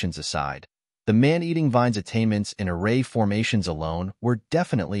formations aside, the man-eating vine's attainments in array formations alone were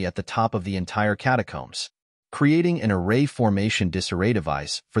definitely at the top of the entire catacombs. Creating an array formation disarray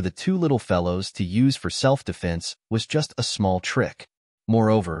device for the two little fellows to use for self-defense was just a small trick.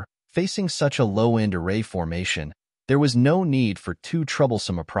 Moreover, facing such a low-end array formation, there was no need for too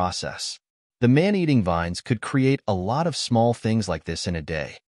troublesome a process. The man-eating vines could create a lot of small things like this in a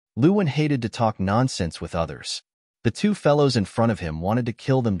day. Luwen hated to talk nonsense with others. The two fellows in front of him wanted to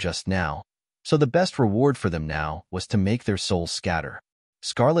kill them just now, so the best reward for them now was to make their souls scatter.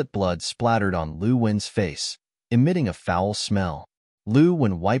 Scarlet blood splattered on Lu Wen's face, emitting a foul smell. Lu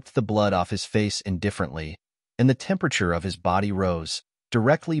Wen wiped the blood off his face indifferently, and the temperature of his body rose,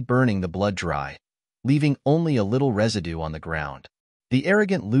 directly burning the blood dry, leaving only a little residue on the ground. The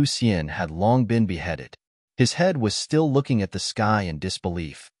arrogant Lu Xian had long been beheaded. His head was still looking at the sky in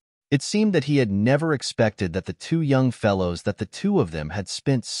disbelief. It seemed that he had never expected that the two young fellows that the two of them had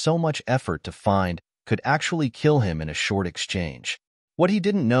spent so much effort to find could actually kill him in a short exchange. What he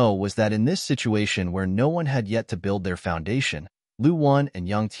didn't know was that in this situation where no one had yet to build their foundation, Lu Wan and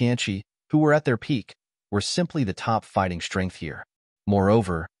Yang Tianqi, who were at their peak, were simply the top fighting strength here.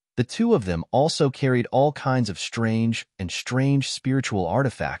 Moreover, the two of them also carried all kinds of strange spiritual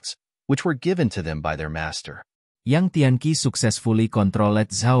artifacts, which were given to them by their master. Yang Tianqi successfully controlled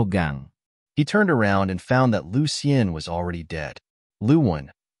Zhao Gang. He turned around and found that Lu Xian was already dead. Lu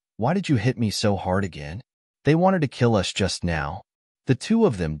Wen, why did you hit me so hard again? They wanted to kill us just now. The two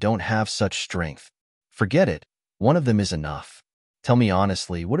of them don't have such strength. Forget it, one of them is enough. Tell me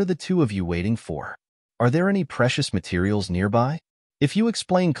honestly, what are the two of you waiting for? Are there any precious materials nearby? If you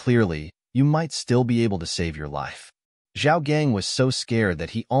explain clearly, you might still be able to save your life. Zhao Gang was so scared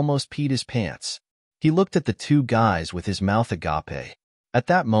that he almost peed his pants. He looked at the two guys with his mouth agape. At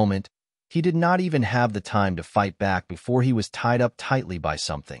that moment, he did not even have the time to fight back before he was tied up tightly by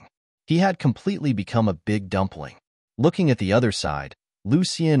something. He had completely become a big dumpling. Looking at the other side, Lu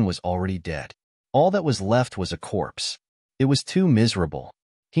Xian was already dead. All that was left was a corpse. It was too miserable.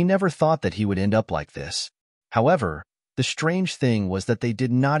 He never thought that he would end up like this. However, the strange thing was that they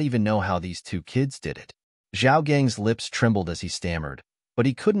did not even know how these two kids did it. Zhao Gang's lips trembled as he stammered, but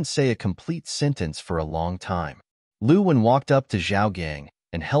he couldn't say a complete sentence for a long time. Lu Wen walked up to Zhao Gang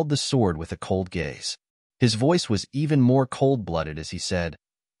and held the sword with a cold gaze. His voice was even more cold-blooded as he said,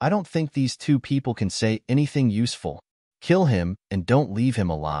 I don't think these two people can say anything useful. Kill him and don't leave him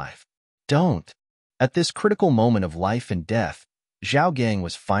alive. Don't. At this critical moment of life and death, Zhao Gang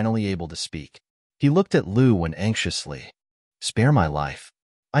was finally able to speak. He looked at Lu Wen anxiously. Spare my life.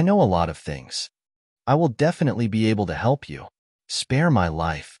 I know a lot of things. I will definitely be able to help you. Spare my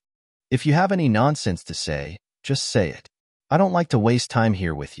life. If you have any nonsense to say, just say it. I don't like to waste time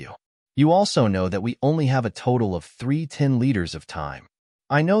here with you. You also know that we only have a total of 310 liters of time.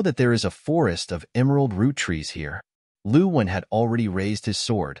 I know that there is a forest of emerald root trees here. Lu Wen had already raised his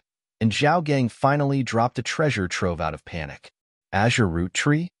sword, and Zhao Gang finally dropped a treasure trove out of panic. Azure root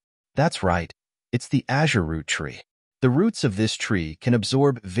tree? That's right. It's the azure root tree. The roots of this tree can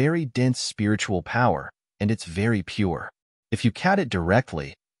absorb very dense spiritual power, and it's very pure. If you cut it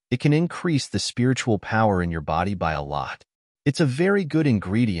directly, it can increase the spiritual power in your body by a lot. It's a very good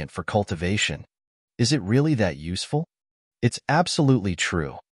ingredient for cultivation. Is it really that useful? It's absolutely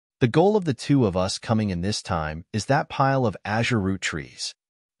true. The goal of the two of us coming in this time is that pile of azure root trees.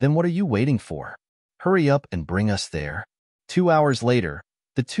 Then what are you waiting for? Hurry up and bring us there. 2 hours later,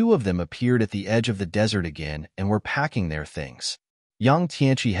 the two of them appeared at the edge of the desert again and were packing their things. Yang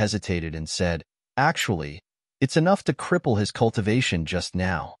Tianqi hesitated and said, Actually, it's enough to cripple his cultivation just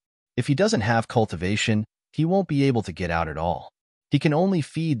now. If he doesn't have cultivation, he won't be able to get out at all. He can only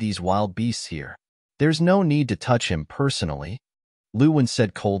feed these wild beasts here. There's no need to touch him personally. Lu Wen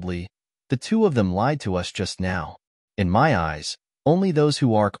said coldly, The two of them lied to us just now. In my eyes, only those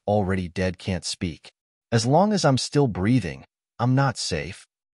who are already dead can't speak. As long as I'm still breathing, I'm not safe.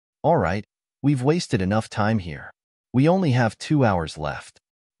 All right, we've wasted enough time here. We only have 2 hours left.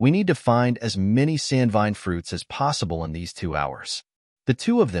 We need to find as many sandvine fruits as possible in these 2 hours. The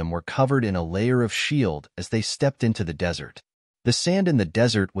two of them were covered in a layer of shield as they stepped into the desert. The sand in the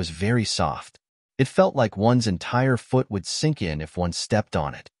desert was very soft. It felt like one's entire foot would sink in if one stepped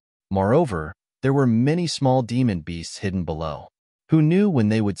on it. Moreover, there were many small demon beasts hidden below. Who knew when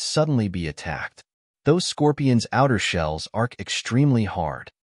they would suddenly be attacked? Those scorpions' outer shells are extremely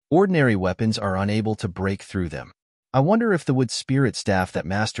hard. Ordinary weapons are unable to break through them. I wonder if the wood spirit staff that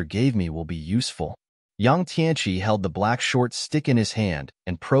Master gave me will be useful. Yang Tianqi held the black short stick in his hand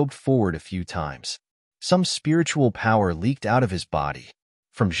and probed forward a few times. Some spiritual power leaked out of his body.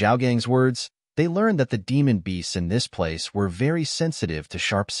 From Zhao Gang's words, They learned that the demon beasts in this place were very sensitive to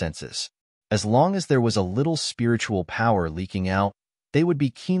sharp senses. As long as there was a little spiritual power leaking out, they would be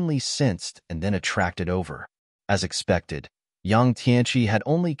keenly sensed and then attracted over. As expected, Yang Tianqi had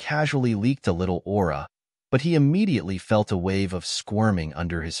only casually leaked a little aura, but he immediately felt a wave of squirming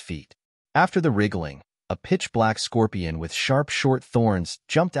under his feet. After the wriggling, a pitch-black scorpion with sharp short thorns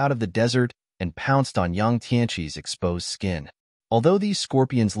jumped out of the desert and pounced on Yang Tianqi's exposed skin. Although these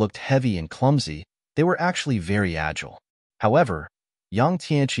scorpions looked heavy and clumsy, they were actually very agile. However, Yang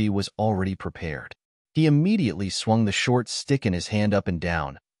Tianqi was already prepared. He immediately swung the short stick in his hand up and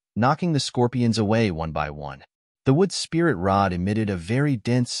down, knocking the scorpions away one by one. The wood spirit rod emitted a very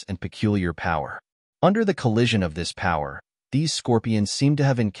dense and peculiar power. Under the collision of this power, these scorpions seemed to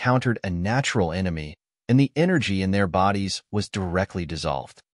have encountered a natural enemy, and the energy in their bodies was directly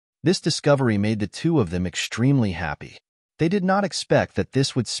dissolved. This discovery made the two of them extremely happy. They did not expect that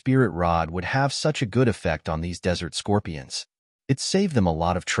this wood spirit rod would have such a good effect on these desert scorpions. It saved them a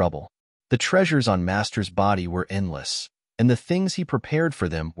lot of trouble. The treasures on Master's body were endless, and the things he prepared for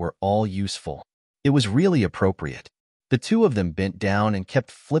them were all useful. It was really appropriate. The two of them bent down and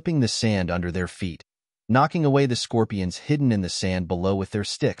kept flipping the sand under their feet, knocking away the scorpions hidden in the sand below with their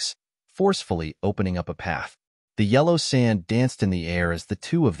sticks, forcefully opening up a path. The yellow sand danced in the air as the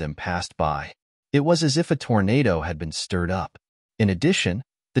two of them passed by. It was as if a tornado had been stirred up. In addition,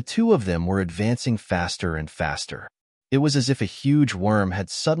 the two of them were advancing faster and faster. It was as if a huge worm had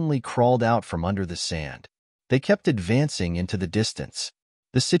suddenly crawled out from under the sand. They kept advancing into the distance.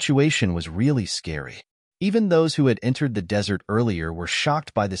 The situation was really scary. Even those who had entered the desert earlier were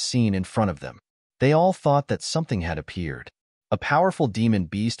shocked by the scene in front of them. They all thought that something had appeared. A powerful demon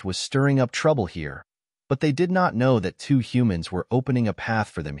beast was stirring up trouble here, but they did not know that two humans were opening a path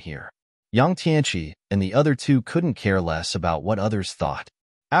for them here. Yang Tianqi and the other two couldn't care less about what others thought.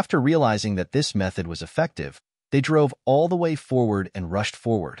 After realizing that this method was effective, they drove all the way forward and rushed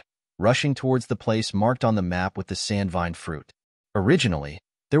forward, rushing towards the place marked on the map with the sandvine fruit. Originally,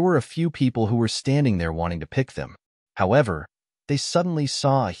 there were a few people who were standing there wanting to pick them. However, they suddenly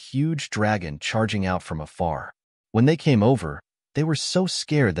saw a huge dragon charging out from afar. When they came over, they were so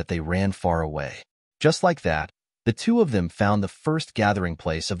scared that they ran far away. Just like that, the two of them found the first gathering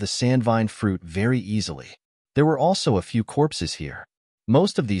place of the sandvine fruit very easily. There were also a few corpses here.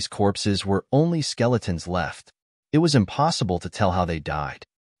 Most of these corpses were only skeletons left. It was impossible to tell how they died.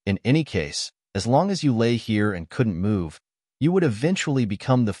 In any case, as long as you lay here and couldn't move, you would eventually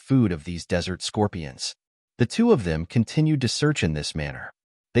become the food of these desert scorpions. The two of them continued to search in this manner.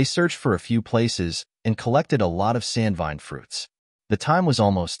 They searched for a few places and collected a lot of sandvine fruits. The time was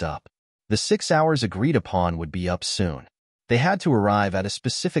almost up. The 6 hours agreed upon would be up soon. They had to arrive at a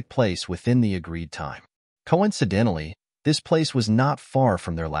specific place within the agreed time. Coincidentally, this place was not far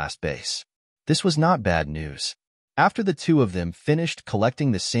from their last base. This was not bad news. After the two of them finished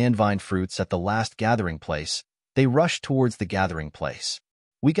collecting the sandvine fruits at the last gathering place, they rushed towards the gathering place.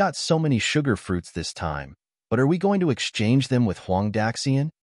 We got so many sugar fruits this time, but are we going to exchange them with Huang Daxian?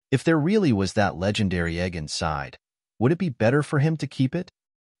 If there really was that legendary egg inside, would it be better for him to keep it?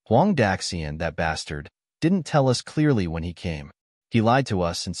 Huang Daxian, that bastard, didn't tell us clearly when he came. He lied to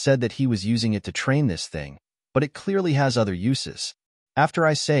us and said that he was using it to train this thing, but it clearly has other uses. After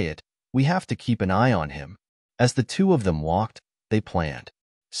I say it, we have to keep an eye on him. As the two of them walked, they planned.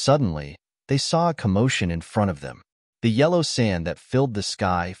 Suddenly, they saw a commotion in front of them. The yellow sand that filled the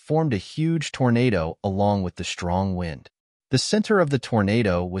sky formed a huge tornado along with the strong wind. The center of the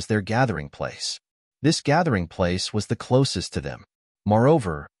tornado was their gathering place. This gathering place was the closest to them.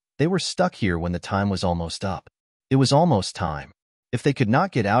 Moreover, they were stuck here when the time was almost up. It was almost time. If they could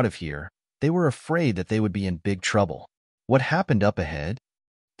not get out of here, they were afraid that they would be in big trouble. What happened up ahead?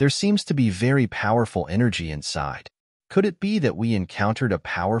 There seems to be very powerful energy inside. Could it be that we encountered a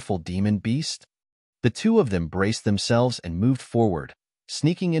powerful demon beast? The two of them braced themselves and moved forward,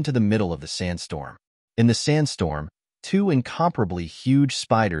 sneaking into the middle of the sandstorm. In the sandstorm, two incomparably huge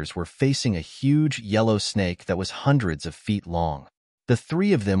spiders were facing a huge yellow snake that was hundreds of feet long. The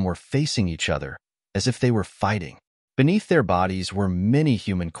three of them were facing each other, as if they were fighting. Beneath their bodies were many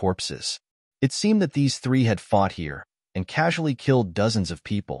human corpses. It seemed that these three had fought here and casually killed dozens of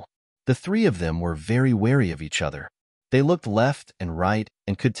people. The three of them were very wary of each other. They looked left and right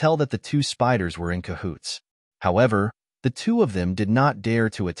and could tell that the two spiders were in cahoots. However, the two of them did not dare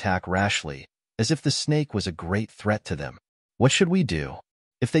to attack rashly, as if the snake was a great threat to them. What should we do?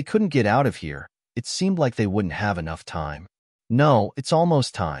 If they couldn't get out of here, it seemed like they wouldn't have enough time. No, it's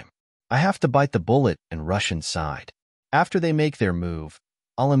almost time. I have to bite the bullet and rush inside. After they make their move,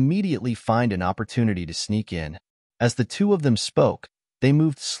 I'll immediately find an opportunity to sneak in. As the two of them spoke, They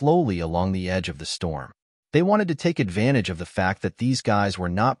moved slowly along the edge of the storm. They wanted to take advantage of the fact that these guys were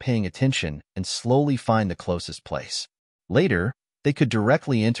not paying attention and slowly find the closest place. Later, they could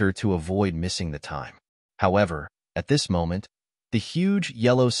directly enter to avoid missing the time. However, at this moment, the huge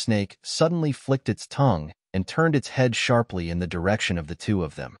yellow snake suddenly flicked its tongue and turned its head sharply in the direction of the two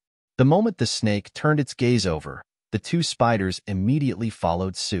of them. The moment the snake turned its gaze over, the two spiders immediately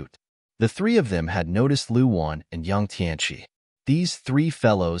followed suit. The three of them had noticed Li Yuanqing and Yang Tianqi. These three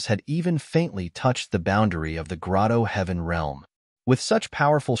fellows had even faintly touched the boundary of the grotto heaven realm. With such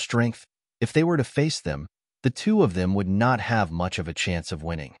powerful strength, if they were to face them, the two of them would not have much of a chance of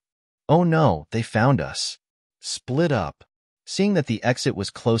winning. Oh no, they found us. Split up. Seeing that the exit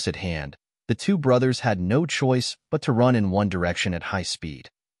was close at hand, the two brothers had no choice but to run in one direction at high speed,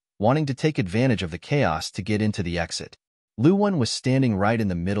 wanting to take advantage of the chaos to get into the exit. Li Yuanqing was standing right in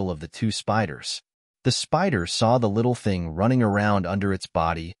the middle of the two spiders. The spider saw the little thing running around under its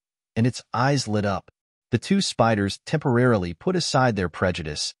body, and its eyes lit up. The two spiders temporarily put aside their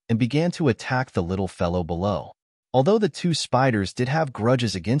prejudice and began to attack the little fellow below. Although the two spiders did have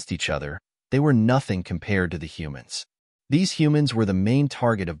grudges against each other, they were nothing compared to the humans. These humans were the main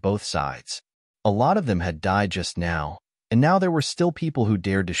target of both sides. A lot of them had died just now, and now there were still people who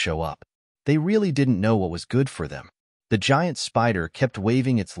dared to show up. They really didn't know what was good for them. The giant spider kept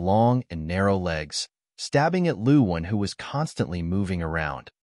waving its long and narrow legs, stabbing at Li Yuanqing, who was constantly moving around.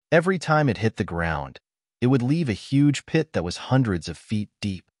 Every time it hit the ground, it would leave a huge pit that was hundreds of feet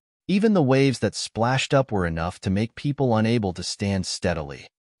deep. Even the waves that splashed up were enough to make people unable to stand steadily.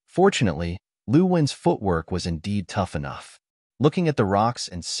 Fortunately, Li Yuanqing's footwork was indeed tough enough. Looking at the rocks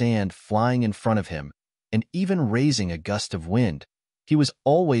and sand flying in front of him, and even raising a gust of wind, he was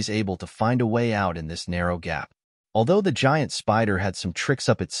always able to find a way out in this narrow gap. Although the giant spider had some tricks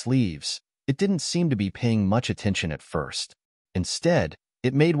up its sleeves, it didn't seem to be paying much attention at first. Instead,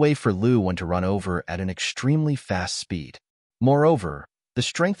 it made way for Li Yuanqing to run over at an extremely fast speed. Moreover, the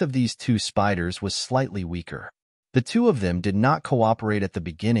strength of these two spiders was slightly weaker. The two of them did not cooperate at the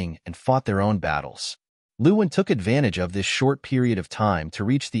beginning and fought their own battles. Li Yuanqing took advantage of this short period of time to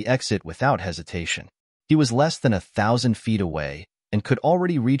reach the exit without hesitation. He was less than 1,000 feet away and could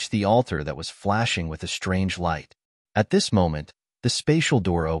already reach the altar that was flashing with a strange light. At this moment, the spatial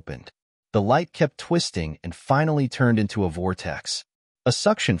door opened. The light kept twisting and finally turned into a vortex. A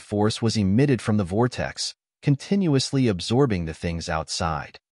suction force was emitted from the vortex, continuously absorbing the things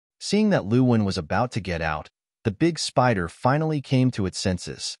outside. Seeing that Li Yuanqing was about to get out, the big spider finally came to its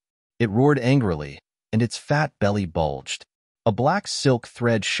senses. It roared angrily, and its fat belly bulged. A black silk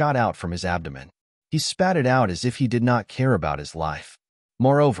thread shot out from his abdomen. He spat it out as if he did not care about his life.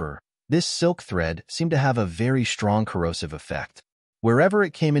 Moreover, this silk thread seemed to have a very strong corrosive effect. Wherever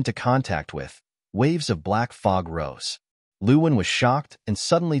it came into contact with, waves of black fog rose. Li Yuanqing was shocked and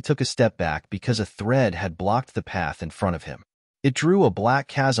suddenly took a step back because a thread had blocked the path in front of him. It drew a black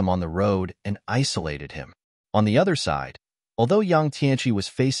chasm on the road and isolated him. On the other side, although Yang Tianqi was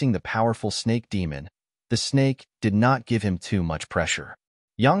facing the powerful snake demon, the snake did not give him too much pressure.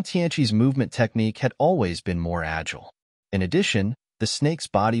 Yang Tianqi's movement technique had always been more agile. In addition, the snake's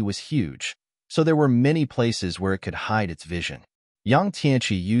body was huge, so there were many places where it could hide its vision. Yang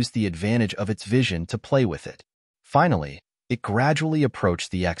Tianqi used the advantage of its vision to play with it. Finally, it gradually approached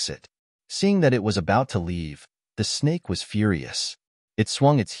the exit. Seeing that it was about to leave, the snake was furious. It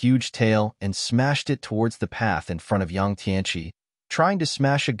swung its huge tail and smashed it towards the path in front of Yang Tianqi, trying to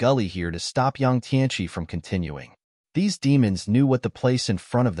smash a gully here to stop Yang Tianqi from continuing. These demons knew what the place in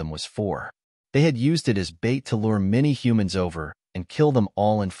front of them was for. They had used it as bait to lure many humans over and kill them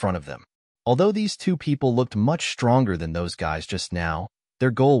all in front of them. Although these two people looked much stronger than those guys just now,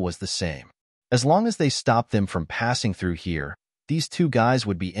 their goal was the same. As long as they stopped them from passing through here, these two guys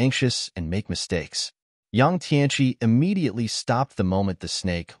would be anxious and make mistakes. Yang Tianqi immediately stopped the moment the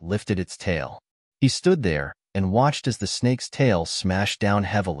snake lifted its tail. He stood there and watched as the snake's tail smashed down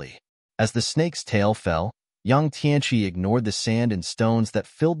heavily. As the snake's tail fell, Yang Tianqi ignored the sand and stones that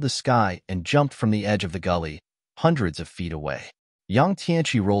filled the sky and jumped from the edge of the gully, hundreds of feet away. Yang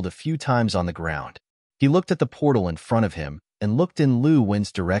Tianqi rolled a few times on the ground. He looked at the portal in front of him and looked in Li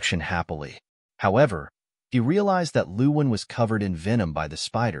Yuanqing's direction happily. However, he realized that Li Yuanqing was covered in venom by the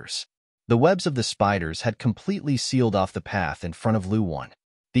spiders. The webs of the spiders had completely sealed off the path in front of Li Yuanqing.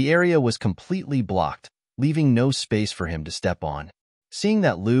 The area was completely blocked, leaving no space for him to step on. Seeing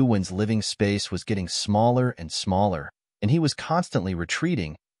that Li Yuanqing's living space was getting smaller and smaller, and he was constantly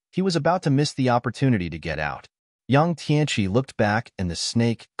retreating, he was about to miss the opportunity to get out. Yang Tianqi looked back and the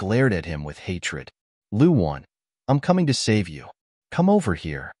snake glared at him with hatred. Li Yuanqing, I'm coming to save you. Come over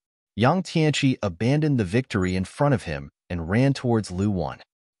here. Yang Tianqi abandoned the victory in front of him and ran towards Lu Wan.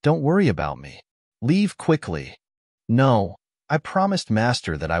 Don't worry about me. Leave quickly. No, I promised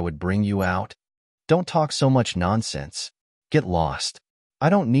Master that I would bring you out. Don't talk so much nonsense. Get lost. I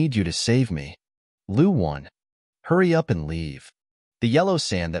don't need you to save me. Lu Wan, hurry up and leave. The yellow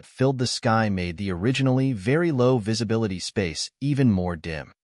sand that filled the sky made the originally very low visibility space even more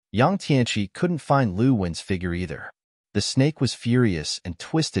dim. Yang Tianqi couldn't find Lu Wan's figure either. The snake was furious and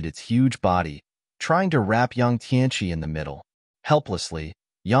twisted its huge body, trying to wrap Yang Tianqi in the middle. Helplessly,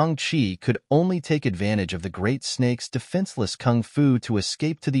 Yang Qi could only take advantage of the great snake's defenseless kung fu to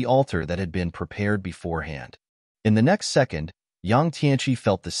escape to the altar that had been prepared beforehand. In the next second, Yang Tianqi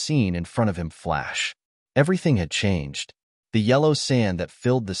felt the scene in front of him flash. Everything had changed. The yellow sand that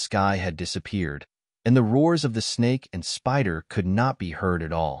filled the sky had disappeared, and the roars of the snake and spider could not be heard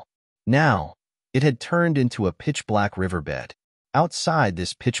at all. Now, it had turned into a pitch-black riverbed. Outside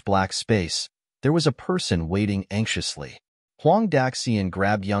this pitch-black space, there was a person waiting anxiously. Huang Daxian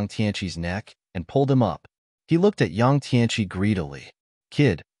grabbed Yang Tianqi's neck and pulled him up. He looked at Yang Tianqi greedily.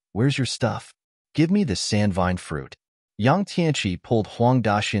 Kid, where's your stuff? Give me the sandvine fruit. Yang Tianqi pulled Huang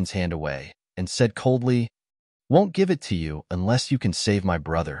Daxian's hand away and said coldly, Won't give it to you unless you can save my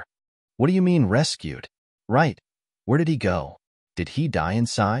brother. What do you mean rescued? Right. Where did he go? Did he die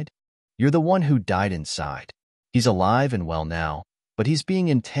inside? You're the one who died inside. He's alive and well now, but he's being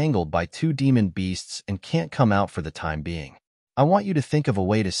entangled by two demon beasts and can't come out for the time being. I want you to think of a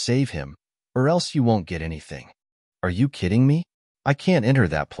way to save him, or else you won't get anything. Are you kidding me? I can't enter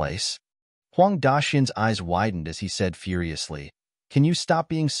that place. Huang Daxian's eyes widened as he said furiously, Can you stop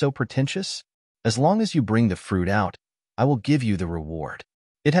being so pretentious? As long as you bring the fruit out, I will give you the reward.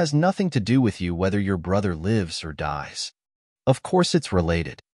 It has nothing to do with you whether your brother lives or dies. Of course it's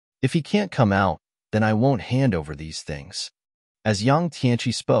related. If he can't come out, then I won't hand over these things. As Yang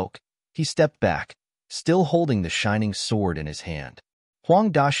Tianqi spoke, he stepped back, still holding the shining sword in his hand.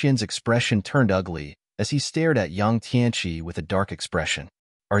 Huang Daxian's expression turned ugly as he stared at Yang Tianqi with a dark expression.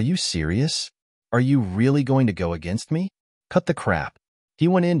 Are you serious? Are you really going to go against me? Cut the crap. He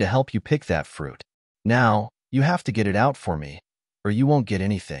went in to help you pick that fruit. Now, you have to get it out for me, or you won't get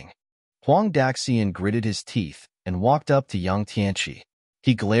anything. Huang Daxian gritted his teeth and walked up to Yang Tianqi.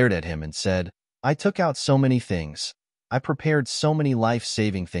 He glared at him and said, I took out so many things. I prepared so many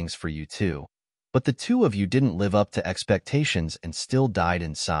life-saving things for you too. But the two of you didn't live up to expectations and still died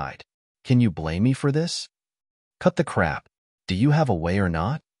inside. Can you blame me for this? Cut the crap. Do you have a way or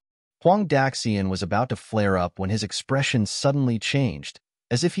not? Huang Daxian was about to flare up when his expression suddenly changed,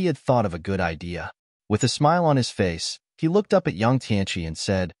 as if he had thought of a good idea. With a smile on his face, he looked up at Yang Tianqi and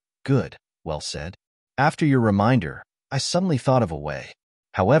said, Good, well said. After your reminder, I suddenly thought of a way.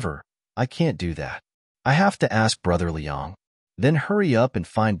 However, I can't do that. I have to ask Brother Liang. Then hurry up and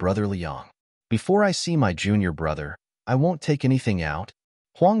find Brother Liang. Before I see my junior brother, I won't take anything out.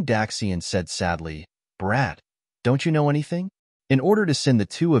 Huang Daxian said sadly, Brat, don't you know anything? In order to send the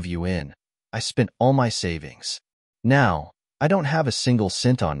two of you in, I spent all my savings. Now, I don't have a single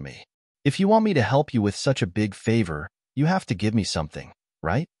cent on me. If you want me to help you with such a big favor, you have to give me something,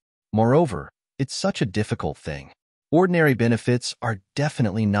 right? Moreover, it's such a difficult thing. Ordinary benefits are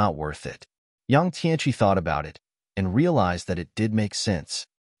definitely not worth it. Yang Tianqi thought about it and realized that it did make sense.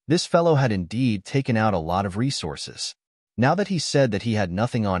 This fellow had indeed taken out a lot of resources. Now that he said that he had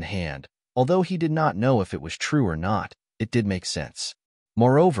nothing on hand, although he did not know if it was true or not, it did make sense.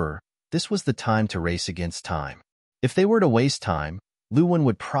 Moreover, this was the time to race against time. If they were to waste time, Lu Wan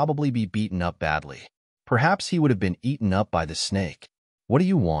would probably be beaten up badly. Perhaps he would have been eaten up by the snake. What do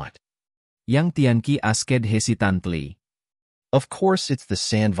you want? Yang Tianqi asked hesitantly. Of course it's the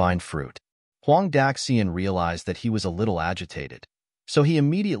sandvine fruit. Huang Daxian realized that he was a little agitated, so he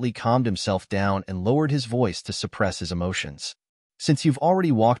immediately calmed himself down and lowered his voice to suppress his emotions. Since you've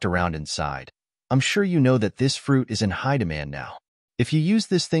already walked around inside, I'm sure you know that this fruit is in high demand now. If you use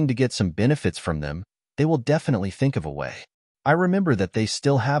this thing to get some benefits from them, they will definitely think of a way. I remember that they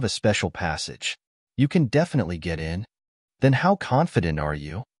still have a special passage. You can definitely get in. Then how confident are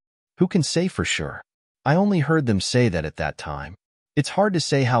you? Who can say for sure? I only heard them say that at that time. It's hard to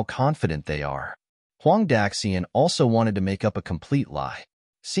say how confident they are. Huang Daxian also wanted to make up a complete lie.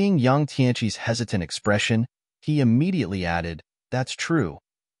 Seeing Yang Tianqi's hesitant expression, he immediately added, That's true.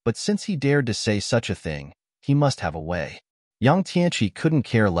 But since he dared to say such a thing, he must have a way. Yang Tianqi couldn't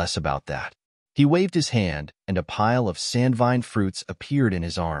care less about that. He waved his hand, and a pile of sandvine fruits appeared in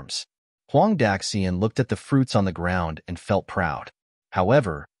his arms. Huang Daxian looked at the fruits on the ground and felt proud.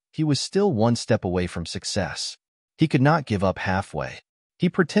 However, he was still one step away from success. He could not give up halfway. He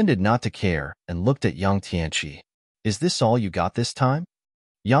pretended not to care and looked at Yang Tianqi. Is this all you got this time?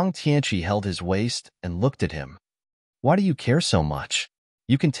 Yang Tianqi held his waist and looked at him. Why do you care so much?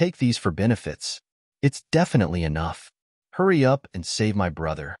 You can take these for benefits. It's definitely enough. Hurry up and save my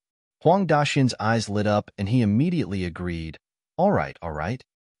brother. Huang Daxian's eyes lit up and he immediately agreed. All right.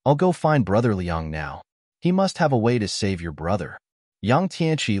 I'll go find Brother Liang now. He must have a way to save your brother. Yang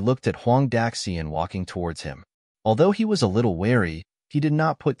Tianqi looked at Huang Daxian walking towards him. Although he was a little wary, he did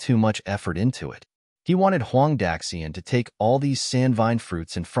not put too much effort into it. He wanted Huang Daxian to take all these sandvine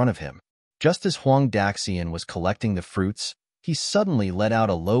fruits in front of him. Just as Huang Daxian was collecting the fruits, he suddenly let out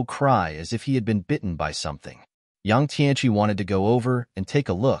a low cry as if he had been bitten by something. Yang Tianqi wanted to go over and take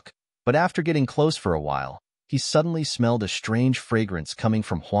a look, but after getting close for a while, he suddenly smelled a strange fragrance coming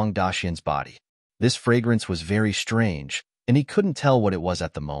from Huang Daxian's body. This fragrance was very strange, and he couldn't tell what it was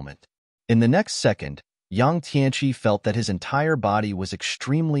at the moment. In the next second, Yang Tianqi felt that his entire body was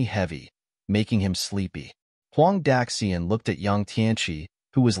extremely heavy, making him sleepy. Huang Daxian looked at Yang Tianqi,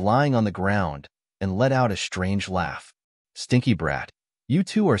 who was lying on the ground, and let out a strange laugh. Stinky brat, you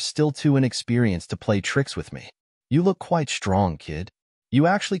two are still too inexperienced to play tricks with me. You look quite strong, kid. You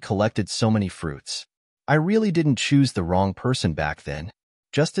actually collected so many fruits. I really didn't choose the wrong person back then.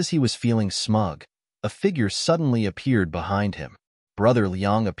 Just as he was feeling smug, a figure suddenly appeared behind him. Brother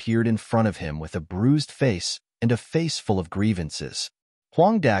Liang appeared in front of him with a bruised face and a face full of grievances.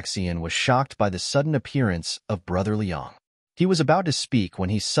 Huang Daxian was shocked by the sudden appearance of Brother Liang. He was about to speak when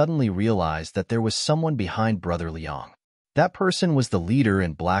he suddenly realized that there was someone behind Brother Liang. That person was the leader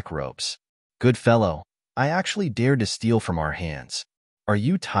in black robes. Good fellow, I actually dared to steal from our hands. Are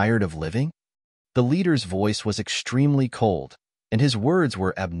you tired of living? The leader's voice was extremely cold, and his words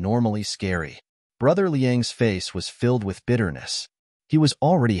were abnormally scary. Brother Liang's face was filled with bitterness. He was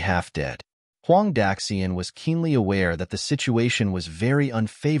already half dead. Huang Daxian was keenly aware that the situation was very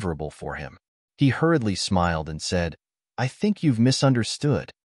unfavorable for him. He hurriedly smiled and said, I think you've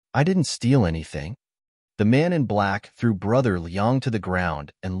misunderstood. I didn't steal anything. The man in black threw Brother Liang to the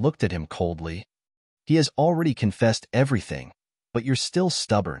ground and looked at him coldly. He has already confessed everything, but you're still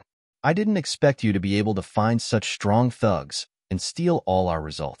stubborn. I didn't expect you to be able to find such strong thugs and steal all our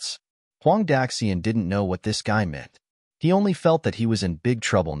results. Huang Daxian didn't know what this guy meant. He only felt that he was in big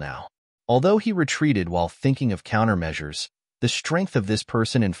trouble now. Although he retreated while thinking of countermeasures, the strength of this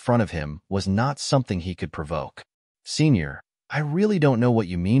person in front of him was not something he could provoke. Senior, I really don't know what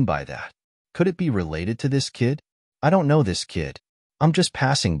you mean by that. Could it be related to this kid? I don't know this kid. I'm just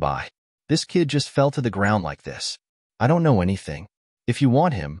passing by. This kid just fell to the ground like this. I don't know anything. If you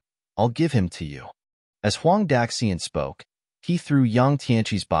want him, I'll give him to you. As Huang Daxian spoke, he threw Yang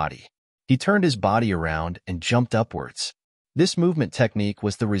Tianqi's body. He turned his body around and jumped upwards. This movement technique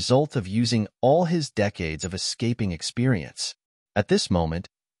was the result of using all his decades of escaping experience. At this moment,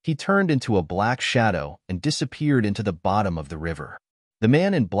 he turned into a black shadow and disappeared into the bottom of the river. The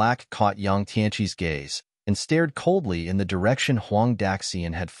man in black caught Yang Tianqi's gaze and stared coldly in the direction Huang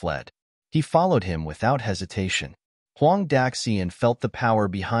Daxian had fled. He followed him without hesitation. Huang Daxian felt the power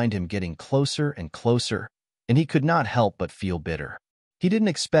behind him getting closer and closer, and he could not help but feel bitter. He didn't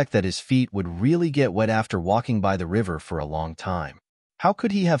expect that his feet would really get wet after walking by the river for a long time. How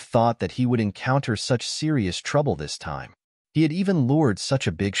could he have thought that he would encounter such serious trouble this time? He had even lured such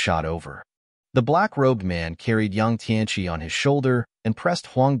a big shot over. The black-robed man carried Yang Tianqi on his shoulder and pressed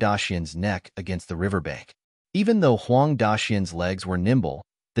Huang Daxian's neck against the riverbank. Even though Huang Daxian's legs were nimble,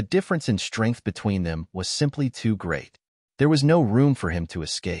 the difference in strength between them was simply too great. There was no room for him to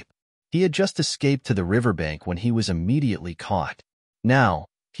escape. He had just escaped to the riverbank when he was immediately caught. Now,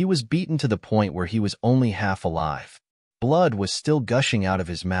 he was beaten to the point where he was only half alive. Blood was still gushing out of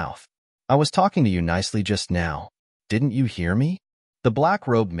his mouth. I was talking to you nicely just now. Didn't you hear me? The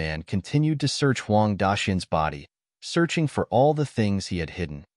black-robed man continued to search Huang Daxian's body, searching for all the things he had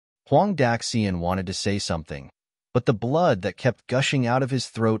hidden. Huang Daxian wanted to say something, but the blood that kept gushing out of his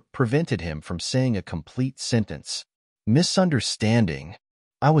throat prevented him from saying a complete sentence. Misunderstanding.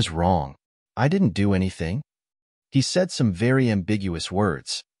 I was wrong. I didn't do anything. He said some very ambiguous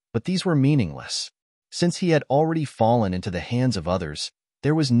words, but these were meaningless. Since he had already fallen into the hands of others,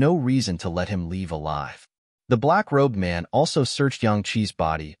 there was no reason to let him leave alive. The black-robed man also searched Yang Qi's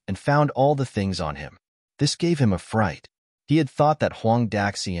body and found all the things on him. This gave him a fright. He had thought that Huang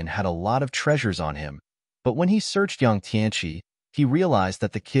Daxian had a lot of treasures on him, but when he searched Yang Tianqi, he realized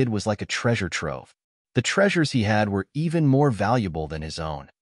that the kid was like a treasure trove. The treasures he had were even more valuable than his own.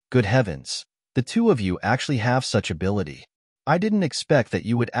 Good heavens, the two of you actually have such ability. I didn't expect that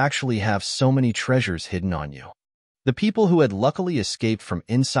you would actually have so many treasures hidden on you. The people who had luckily escaped from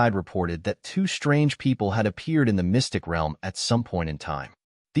inside reported that two strange people had appeared in the mystic realm at some point in time.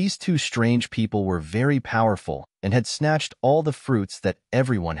 These two strange people were very powerful and had snatched all the fruits that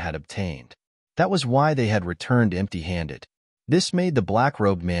everyone had obtained. That was why they had returned empty-handed. This made the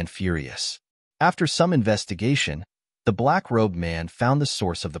black-robed man furious. After some investigation, the black-robed man found the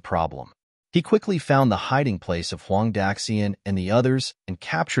source of the problem. He quickly found the hiding place of Huang Daxian and the others and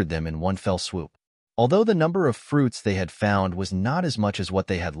captured them in one fell swoop. Although the number of fruits they had found was not as much as what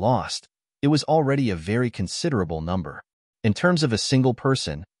they had lost, it was already a very considerable number. In terms of a single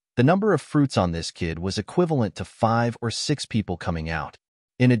person, the number of fruits on this kid was equivalent to 5 or 6 people coming out.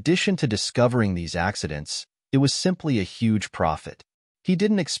 In addition to discovering these accidents, it was simply a huge profit. He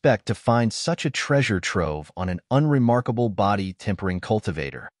didn't expect to find such a treasure trove on an unremarkable body-tempering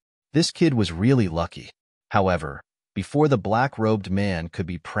cultivator. This kid was really lucky. However, before the black-robed man could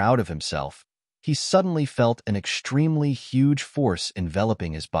be proud of himself, he suddenly felt an extremely huge force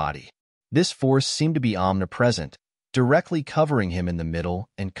enveloping his body. This force seemed to be omnipresent, directly covering him in the middle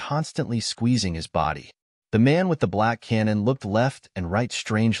and constantly squeezing his body. The man with the black cannon looked left and right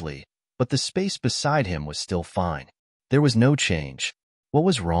strangely, but the space beside him was still fine. There was no change. What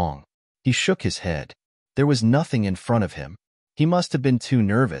was wrong? He shook his head. There was nothing in front of him. He must have been too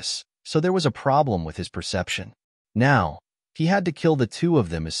nervous, so there was a problem with his perception. Now, he had to kill the 2 of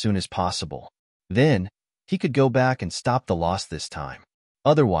them as soon as possible. Then, he could go back and stop the loss this time.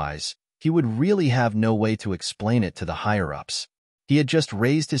 Otherwise, he would really have no way to explain it to the higher-ups. He had just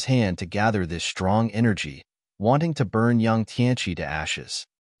raised his hand to gather this strong energy, wanting to burn Yang Tianqi to ashes.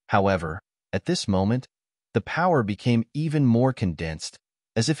 However, at this moment, the power became even more condensed,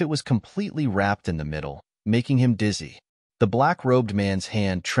 as if it was completely wrapped in the middle, making him dizzy. The black-robed man's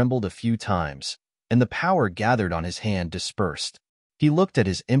hand trembled a few times, and the power gathered on his hand dispersed. He looked at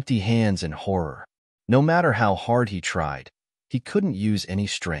his empty hands in horror. No matter how hard he tried, he couldn't use any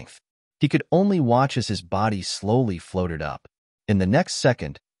strength. He could only watch as his body slowly floated up. In the next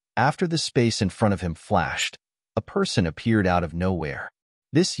second, after the space in front of him flashed, a person appeared out of nowhere.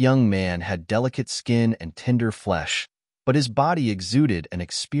 This young man had delicate skin and tender flesh, but his body exuded an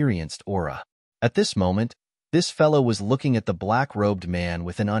experienced aura. At this moment, this fellow was looking at the black-robed man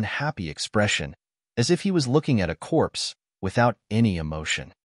with an unhappy expression, as if he was looking at a corpse, without any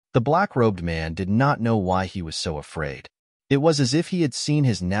emotion. The black-robed man did not know why he was so afraid. It was as if he had seen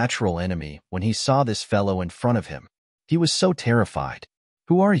his natural enemy when he saw this fellow in front of him. He was so terrified.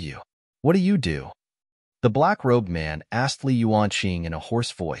 "Who are you? What do you do?" The black-robed man asked Li Yuanqing in a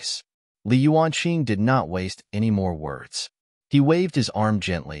hoarse voice. Li Yuanqing did not waste any more words. He waved his arm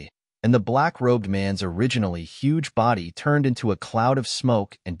gently, and the black-robed man's originally huge body turned into a cloud of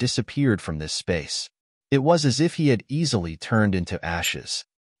smoke and disappeared from this space. It was as if he had easily turned into ashes.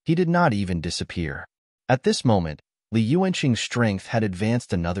 He did not even disappear. At this moment, Li Yuanqing's strength had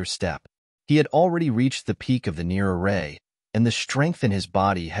advanced another step. He had already reached the peak of the near array, and the strength in his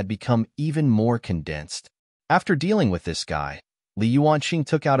body had become even more condensed. After dealing with this guy, Li Yuanqing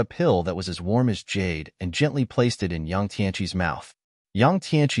took out a pill that was as warm as jade and gently placed it in Yang Tianqi's mouth. Yang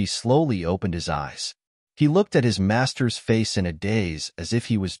Tianqi slowly opened his eyes. He looked at his master's face in a daze as if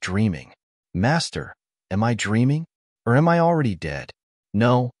he was dreaming. "Master, am I dreaming? Or am I already dead?"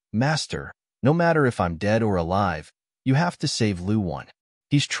 "No, Master, no matter if I'm dead or alive, you have to save Luwan.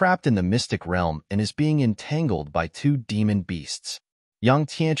 He's trapped in the mystic realm and is being entangled by 2 demon beasts." Yang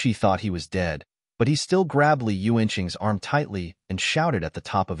Tianqi thought he was dead, but he still grabbed Li Yuanqing's arm tightly and shouted at the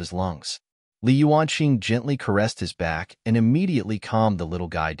top of his lungs. Li Yuanqing gently caressed his back and immediately calmed the little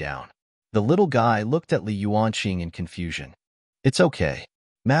guy down. The little guy looked at Li Yuanqing in confusion. "It's okay.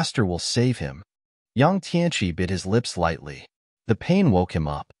 Master will save him." Yang Tianqi bit his lips lightly. The pain woke him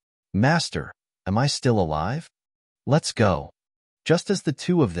up. "Master, am I still alive? Let's go." Just as the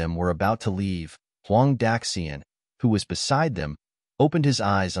 2 of them were about to leave, Huang Daxian, who was beside them, opened his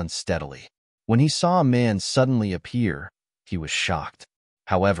eyes unsteadily. When he saw a man suddenly appear, he was shocked.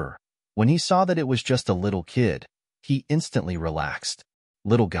 However, when he saw that it was just a little kid, he instantly relaxed.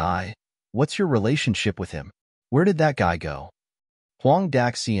 "Little guy, what's your relationship with him? Where did that guy go?" Huang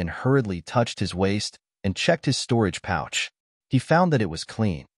Daxian hurriedly touched his waist and checked his storage pouch. He found that it was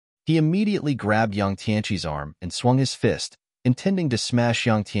clean. He immediately grabbed Yang Tianqi's arm and swung his fist, intending to smash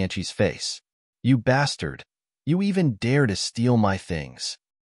Yang Tianqi's face. "You bastard! You even dare to steal my things!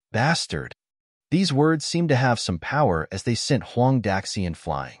 Bastard!" These words seemed to have some power as they sent Huang Daxian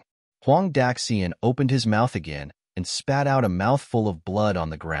flying. Huang Daxian opened his mouth again and spat out a mouthful of blood on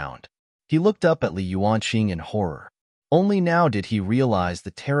the ground. He looked up at Li Yuanqing in horror. Only now did he realize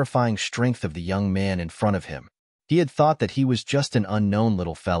the terrifying strength of the young man in front of him. He had thought that he was just an unknown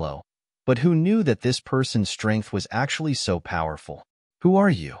little fellow, but who knew that this person's strength was actually so powerful? "Who are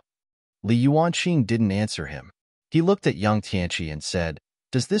you?" Li Yuanqing didn't answer him. He looked at Yang Tianqi and said,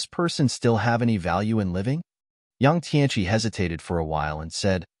 "Does this person still have any value in living?" Yang Tianqi hesitated for a while and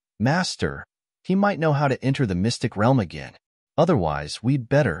said, "Master, He might know how to enter the mystic realm again. Otherwise, we'd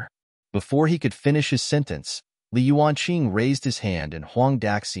better. Before he could finish his sentence, Li Yuanqing raised his hand and Huang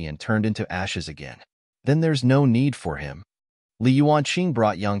Daxian turned into ashes again. Then there's no need for him. Li Yuanqing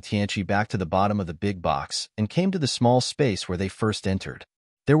brought Yang Tianqi back to the bottom of the big box and came to the small space where they first entered.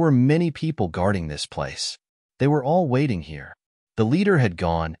 There were many people guarding this place. They were all waiting here. The leader had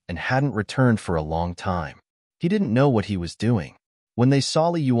gone and hadn't returned for a long time. He didn't know what he was doing. When they saw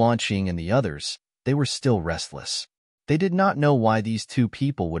Li Yuanqing and the others, they were still restless. They did not know why these two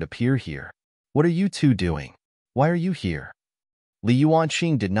people would appear here. What are you two doing? Why are you here? Li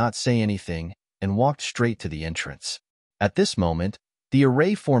Yuanqing did not say anything and walked straight to the entrance. At this moment, the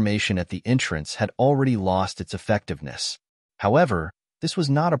array formation at the entrance had already lost its effectiveness. However, this was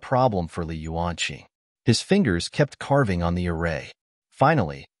not a problem for Li Yuanqing. His fingers kept carving on the array.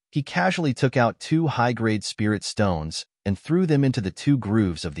 Finally, he casually took out 2 high-grade spirit stones and threw them into the 2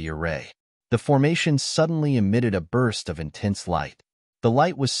 grooves of the array. The formation suddenly emitted a burst of intense light. The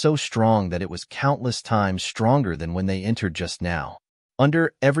light was so strong that it was countless times stronger than when they entered just now.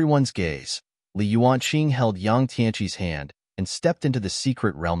 Under everyone's gaze, Li Yuanqing held Yang Tianqi's hand and stepped into the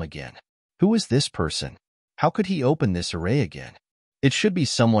secret realm again. Who is this person? How could he open this array again? It should be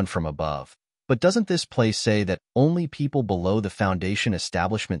someone from above. But doesn't this place say that only people below the foundation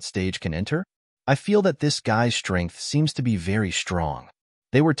establishment stage can enter? I feel that this guy's strength seems to be very strong.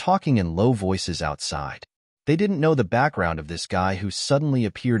 They were talking in low voices outside. They didn't know the background of this guy who suddenly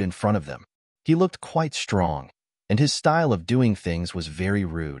appeared in front of them. He looked quite strong, and his style of doing things was very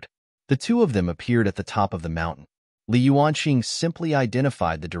rude. The 2 of them appeared at the top of the mountain. Li Yuanqing simply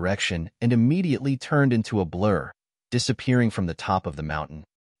identified the direction and immediately turned into a blur, disappearing from the top of the mountain.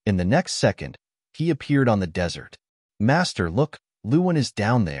 In the next second, he appeared on the desert. Master, look, Luwen is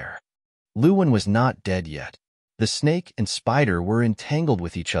down there. Luwen was not dead yet. The snake and spider were entangled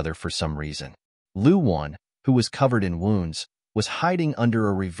with each other for some reason. Luwen, who was covered in wounds, was hiding under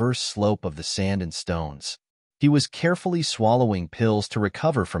a reverse slope of the sand and stones. He was carefully swallowing pills to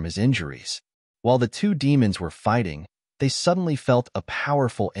recover from his injuries. While the 2 demons were fighting, they suddenly felt a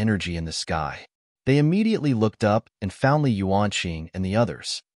powerful energy in the sky. They immediately looked up and found Li Yuanqing and the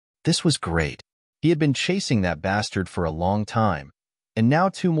others. This was great. He had been chasing that bastard for a long time, and now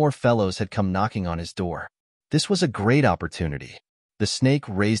 2 more fellows had come knocking on his door. This was a great opportunity. The snake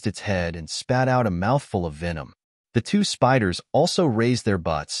raised its head and spat out a mouthful of venom. The 2 spiders also raised their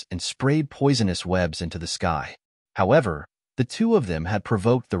butts and sprayed poisonous webs into the sky. However, the 2 of them had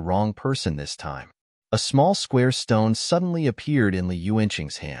provoked the wrong person this time. A small square stone suddenly appeared in Li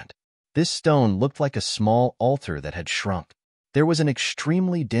Yuanqing's hand. This stone looked like a small altar that had shrunk. There was an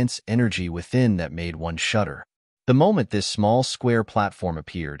extremely dense energy within that made one shudder. The moment this small square platform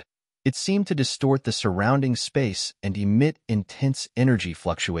appeared, it seemed to distort the surrounding space and emit intense energy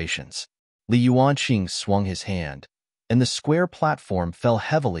fluctuations. Li Yuanqing swung his hand, and the square platform fell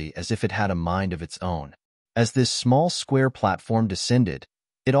heavily as if it had a mind of its own. As this small square platform descended,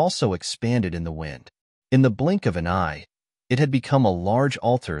 it also expanded in the wind. In the blink of an eye, it had become a large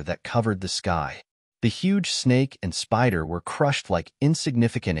altar that covered the sky. The huge snake and spider were crushed like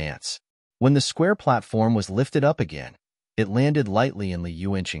insignificant ants. When the square platform was lifted up again, it landed lightly in Li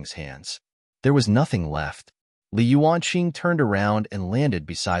Yuanqing's hands. There was nothing left. Li Yuanqing turned around and landed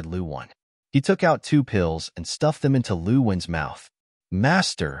beside Luwen. He took out 2 pills and stuffed them into Luwen's mouth.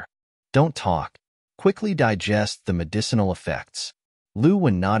 Master, don't talk. Quickly digest the medicinal effects.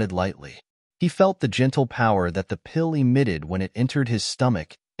 Luwen nodded lightly. He felt the gentle power that the pill emitted when it entered his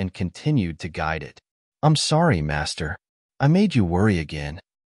stomach and continued to guide it. I'm sorry, Master. I made you worry again.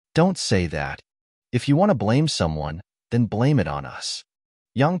 Don't say that. If you want to blame someone, then blame it on us.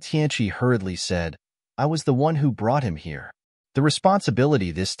 Yang Tianqi hurriedly said, I was the one who brought him here. The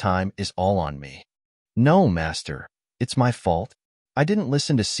responsibility this time is all on me. No, Master. It's my fault. I didn't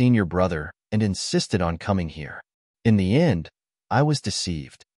listen to Senior Brother and insisted on coming here. In the end, I was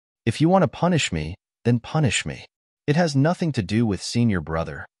deceived. If you want to punish me, then punish me. It has nothing to do with Senior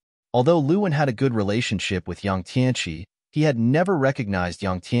Brother. Although Luwen had a good relationship with Yang Tianqi, he had never recognized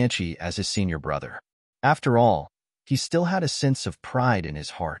Yang Tianqi as his senior brother. After all, he still had a sense of pride in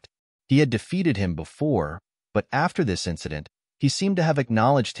his heart. He had defeated him before, but after this incident, he seemed to have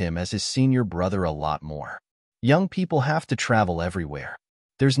acknowledged him as his senior brother a lot more. Young people have to travel everywhere.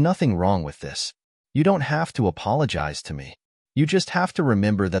 There's nothing wrong with this. You don't have to apologize to me. You just have to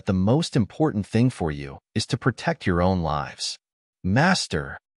remember that the most important thing for you is to protect your own lives.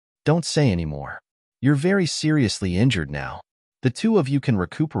 Master, don't say any more. You're very seriously injured now. The 2 of you can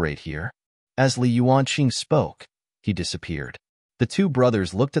recuperate here. As Li Yuanqing spoke, he disappeared. The 2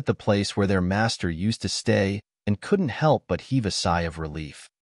 brothers looked at the place where their master used to stay and couldn't help but heave a sigh of relief.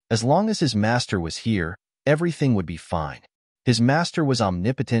 As long as his master was here, everything would be fine. His master was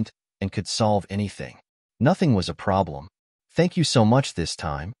omnipotent and could solve anything. Nothing was a problem. Thank you so much this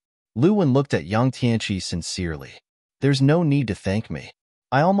time. Lu Wen looked at Yang Tianqi sincerely. There's no need to thank me.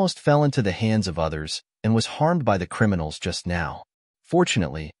 I almost fell into the hands of others and was harmed by the criminals just now.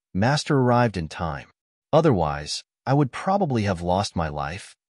 Fortunately, Master arrived in time. Otherwise, I would probably have lost my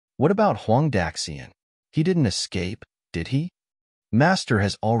life. What about Huang Daxian? He didn't escape, did he? Master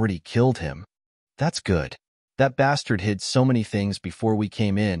has already killed him. That's good. That bastard hid so many things before we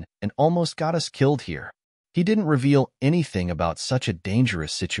came in and almost got us killed here. He didn't reveal anything about such a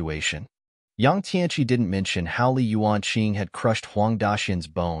dangerous situation. Yang Tianqi didn't mention how Li Yuanqing had crushed Huang Daxian's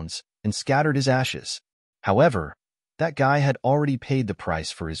bones and scattered his ashes. However, that guy had already paid the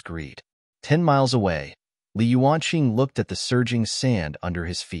price for his greed. 10 miles away, Li Yuanqing looked at the surging sand under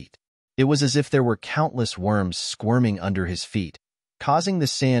his feet. It was as if there were countless worms squirming under his feet, causing the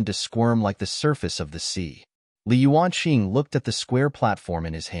sand to squirm like the surface of the sea. Li Yuanqing looked at the square platform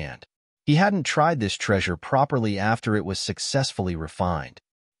in his hand. He hadn't tried this treasure properly after it was successfully refined.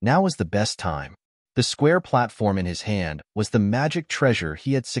 Now was the best time. The square platform in his hand was the magic treasure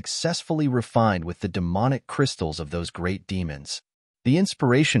he had successfully refined with the demonic crystals of those great demons. The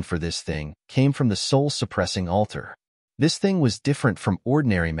inspiration for this thing came from the soul-suppressing altar. This thing was different from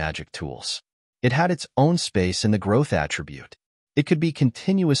ordinary magic tools. It had its own space in the growth attribute. It could be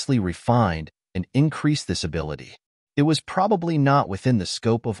continuously refined and increase this ability. It was probably not within the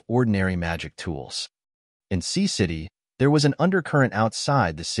scope of ordinary magic tools. In Sea City, there was an undercurrent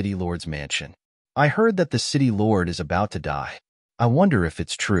outside the City Lord's mansion. I heard that the City Lord is about to die. I wonder if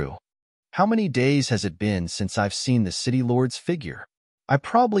it's true. How many days has it been since I've seen the City Lord's figure? I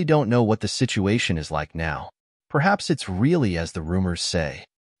probably don't know what the situation is like now. Perhaps it's really as the rumors say.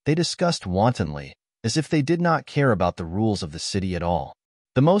 They discussed wantonly, as if they did not care about the rules of the city at all.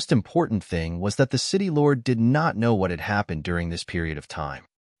 The most important thing was that the City Lord did not know what had happened during this period of time.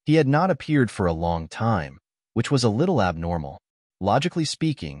 He had not appeared for a long time, which was a little abnormal. Logically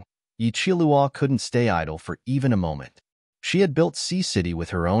speaking, Yi Qilua couldn't stay idle for even a moment. She had built Sea City with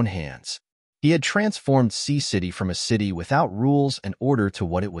her own hands. He had transformed Sea City from a city without rules and order to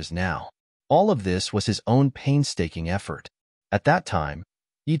what it was now. All of this was his own painstaking effort. At that time,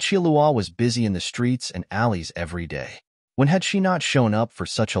 Yi Qilua was busy in the streets and alleys every day. When had she not shown up for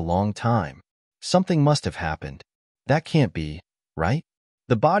such a long time? Something must have happened. That can't be, right?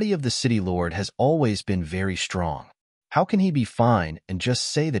 The body of the City Lord has always been very strong. How can he be fine and just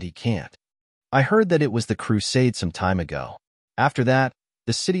say that he can't? I heard that it was the crusade some time ago. After that,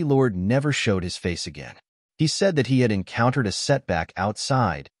 the City Lord never showed his face again. He said that he had encountered a setback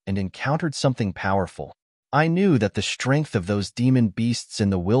outside and encountered something powerful. I knew that the strength of those demon beasts in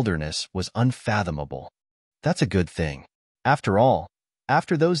the wilderness was unfathomable. That's a good thing. After all,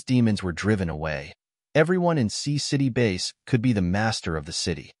 after those demons were driven away, everyone in Sea City Base could be the master of the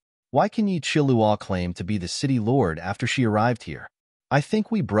city. Why can Yi Qilua claim to be the City Lord after she arrived here? I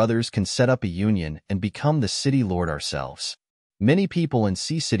think we brothers can set up a union and become the City Lord ourselves. Many people in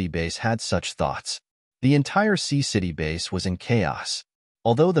Sea City Base had such thoughts. The entire Sea City Base was in chaos.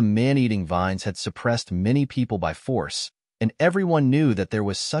 Although the man-eating vines had suppressed many people by force, and everyone knew that there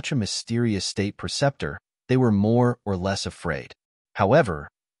was such a mysterious state preceptor, they were more or less afraid. However,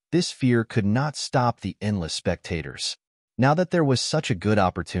 this fear could not stop the endless spectators. Now that there was such a good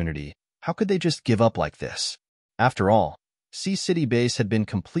opportunity, how could they just give up like this? After all, Sea City Base had been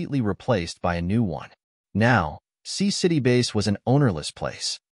completely replaced by a new one. Now, Sea City Base was an ownerless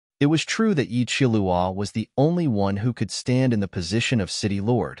place. It was true that Yi Qilua was the only one who could stand in the position of City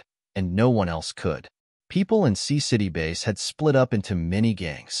Lord, and no one else could. People in Sea City Base had split up into many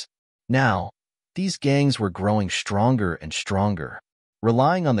gangs. Now, these gangs were growing stronger and stronger.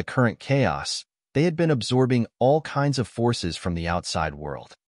 Relying on the current chaos, they had been absorbing all kinds of forces from the outside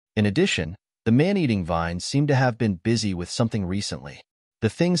world. In addition, the man-eating vines seemed to have been busy with something recently. The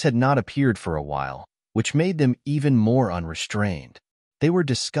things had not appeared for a while, which made them even more unrestrained. They were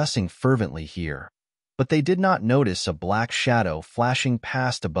discussing fervently here, but they did not notice a black shadow flashing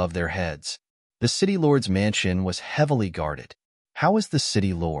past above their heads. The City Lord's mansion was heavily guarded. How is the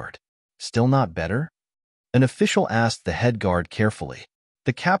City Lord? Still not better? An official asked the head guard carefully.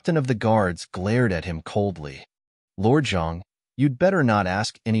 The captain of the guards glared at him coldly. Lord Zhang, you'd better not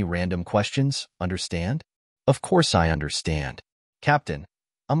ask any random questions, understand? Of course I understand. Captain,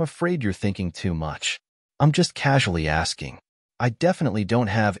 I'm afraid you're thinking too much. I'm just casually asking. I definitely don't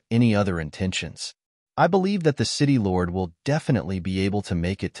have any other intentions. I believe that the City Lord will definitely be able to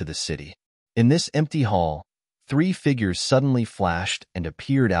make it to the city. In this empty hall, 3 figures suddenly flashed and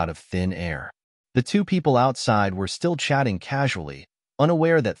appeared out of thin air. The 2 people outside were still chatting casually,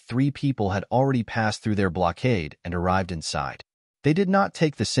 unaware that 3 people had already passed through their blockade and arrived inside. They did not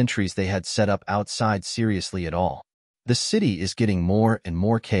take the sentries they had set up outside seriously at all. The city is getting more and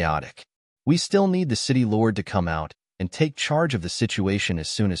more chaotic. We still need the city lord to come out and take charge of the situation as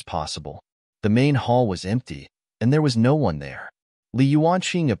soon as possible. The main hall was empty, and there was no one there. Li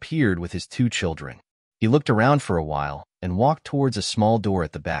Yuanqing appeared with his 2 children. He looked around for a while and walked towards a small door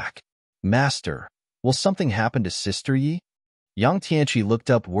at the back. "Master, will something happen to Sister Yi?" Yang Tianqi looked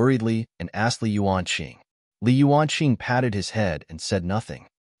up worriedly and asked Li Yuanqing. Li Yuanqing patted his head and said nothing.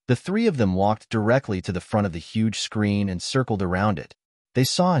 The 3 of them walked directly to the front of the huge screen and circled around it. They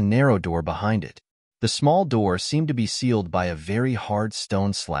saw a narrow door behind it. The small door seemed to be sealed by a very hard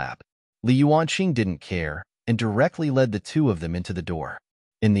stone slab. Li Yuanqing didn't care and directly led the 2 of them into the door.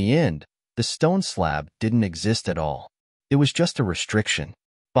 In the end, the stone slab didn't exist at all. It was just a restriction.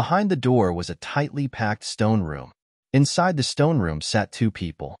 Behind the door was a tightly packed stone room. Inside the stone room sat 2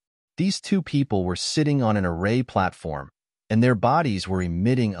 people. These 2 people were sitting on an array platform, and their bodies were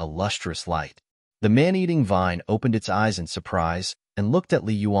emitting a lustrous light. The man-eating vine opened its eyes in surprise and looked at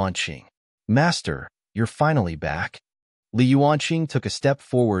Li Yuanqing. "Master, you're finally back." Li Yuanqing took a step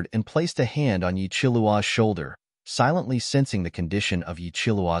forward and placed a hand on Yi Qilua's shoulder, silently sensing the condition of Yi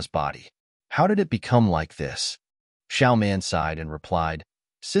Qilua's body. "How did it become like this?" Xiaoman sighed and replied,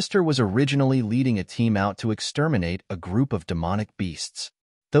 "Sister was originally leading a team out to exterminate a group of demonic beasts.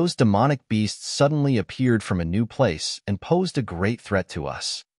 Those demonic beasts suddenly appeared from a new place and posed a great threat to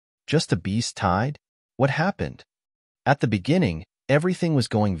us." "Just a beast tide? What happened?" "At the beginning, everything was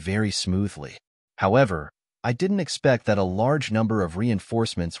going very smoothly. However, I didn't expect that a large number of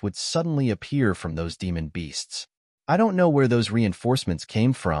reinforcements would suddenly appear from those demon beasts. I don't know where those reinforcements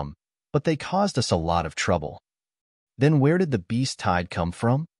came from, but they caused us a lot of trouble." "Then where did the beast tide come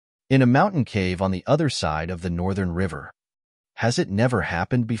from?" "In a mountain cave on the other side of the northern river." "Has it never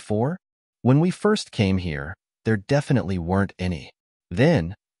happened before?" "When we first came here, there definitely weren't any.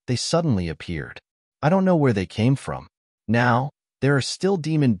 Then, they suddenly appeared. I don't know where they came from. Now, there are still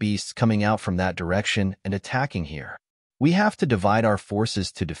demon beasts coming out from that direction and attacking here. We have to divide our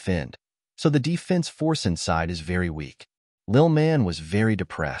forces to defend, so the defense force inside is very weak." Lil Man was very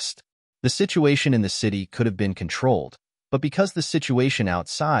depressed. The situation in the city could have been controlled, but because the situation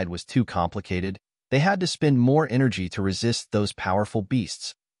outside was too complicated, they had to spend more energy to resist those powerful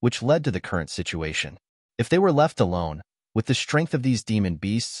beasts, which led to the current situation. If they were left alone, with the strength of these demon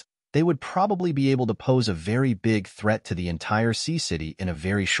beasts, they would probably be able to pose a very big threat to the entire sea city in a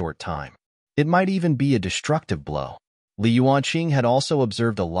very short time. It might even be a destructive blow. Li Yuanqing had also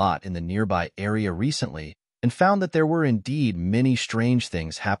observed a lot in the nearby area recently and found that there were indeed many strange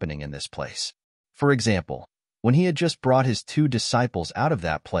things happening in this place. For example, when he had just brought his 2 disciples out of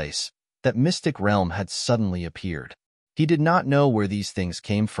that place, that mystic realm had suddenly appeared. He did not know where these things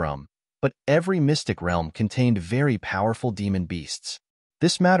came from, but every mystic realm contained very powerful demon beasts.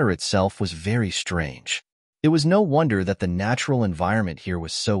 This matter itself was very strange. It was no wonder that the natural environment here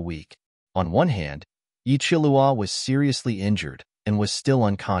was so weak. On one hand, Yi Qilua was seriously injured and was still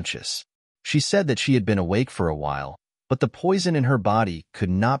unconscious. She said that she had been awake for a while, but the poison in her body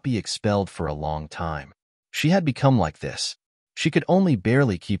could not be expelled for a long time. She had become like this. She could only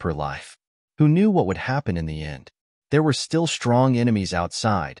barely keep her life. Who knew what would happen in the end? There were still strong enemies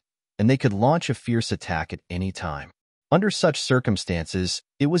outside, and they could launch a fierce attack at any time. Under such circumstances,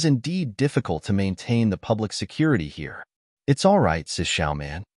 it was indeed difficult to maintain the public security here. "It's all right," says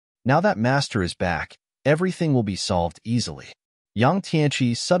Xiaoman. "Now that Master is back, everything will be solved easily." Yang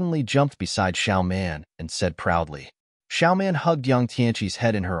Tianqi suddenly jumped beside Xiaoman and said proudly. Xiaoman hugged Yang Tianqi's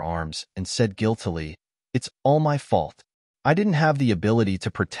head in her arms and said guiltily, "It's all my fault. I didn't have the ability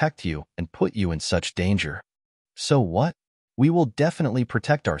to protect you and put you in such danger." "So what? We will definitely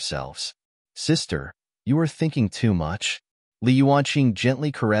protect ourselves." "Sister, you are thinking too much." Li Yuanqing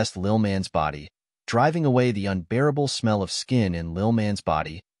gently caressed Lil Man's body, driving away the unbearable smell of skin in Lil Man's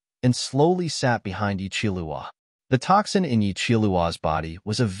body, and slowly sat behind Yi Qilua. The toxin in Yi Qilua's body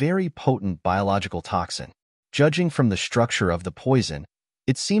was a very potent biological toxin. Judging from the structure of the poison,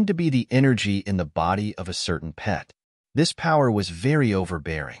 it seemed to be the energy in the body of a certain pet. This power was very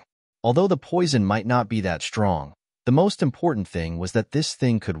overbearing. Although the poison might not be that strong, the most important thing was that this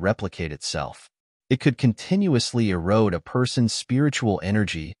thing could replicate itself. It could continuously erode a person's spiritual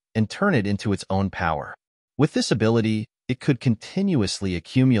energy and turn it into its own power. With this ability, it could continuously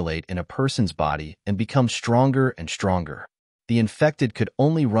accumulate in a person's body and become stronger and stronger. The infected could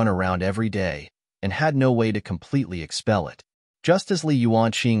only run around every day and had no way to completely expel it. Just as Li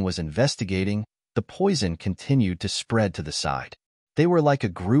Yuanqing was investigating, the poison continued to spread to the side. They were like a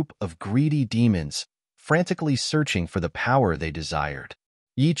group of greedy demons, frantically searching for the power they desired.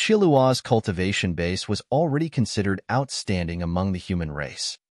 Yi Qiluo's cultivation base was already considered outstanding among the human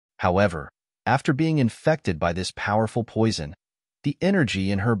race. However, after being infected by this powerful poison, the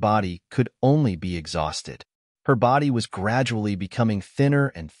energy in her body could only be exhausted. Her body was gradually becoming thinner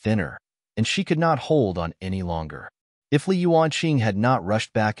and thinner, and she could not hold on any longer. If Li Yuanqing had not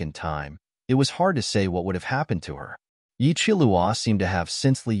rushed back in time, it was hard to say what would have happened to her. Yi Qiluo seemed to have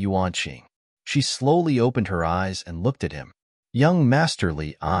sensed Li Yuanqing. She slowly opened her eyes and looked at him. "Young Master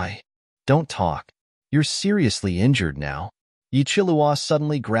Li, don't talk. You're seriously injured now." Yi Qiluo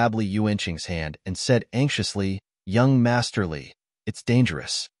suddenly grabbed Li Yuanqing's hand and said anxiously, "Young Master Li, it's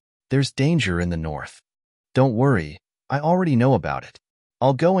dangerous. There's danger in the north. Don't worry, I already know about it.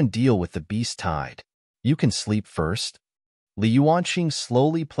 I'll go and deal with the beast tide. You can sleep first." Li Yuanqing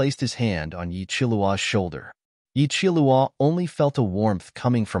slowly placed his hand on Yi Qiluo's shoulder. Yi Qiluo only felt a warmth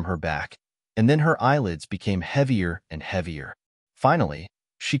coming from her back, and then her eyelids became heavier and heavier. Finally,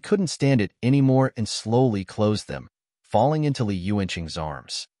 she couldn't stand it anymore and slowly closed them, falling into Li Yuanqing's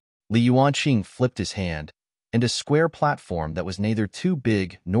arms. Li Yuanqing flipped his hand, and a square platform that was neither too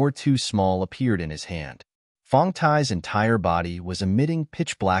big nor too small appeared in his hand. Feng Tai's entire body was emitting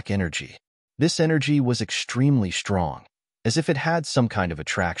pitch-black energy. This energy was extremely strong, as if it had some kind of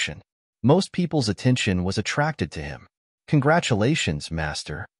attraction. Most people's attention was attracted to him. "Congratulations,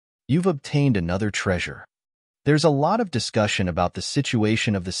 Master. You've obtained another treasure." There's a lot of discussion about the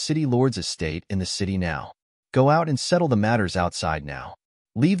situation of the city lord's estate in the city now. Go out and settle the matters outside now.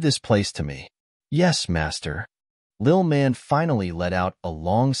 Leave this place to me. "Yes, Master." Lil Man finally let out a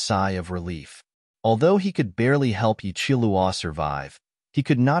long sigh of relief. Although he could barely help Yi Qiluo survive, he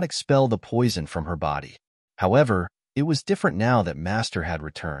could not expel the poison from her body. However, it was different now that Master had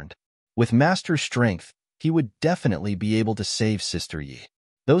returned. With Master's strength, he would definitely be able to save Sister Yi.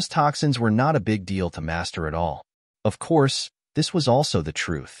 Those toxins were not a big deal to Master at all. Of course, this was also the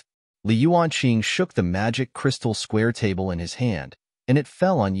truth. Li Yuanqing shook the magic crystal square table in his hand, and it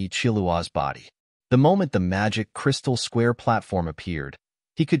fell on Yi Qiluo's body. The moment the magic crystal square platform appeared,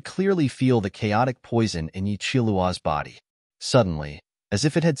 he could clearly feel the chaotic poison in Yi Qiluo's body. Suddenly, as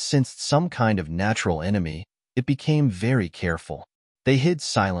if it had sensed some kind of natural enemy, it became very careful. They hid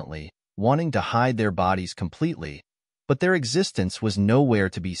silently, wanting to hide their bodies completely, but their existence was nowhere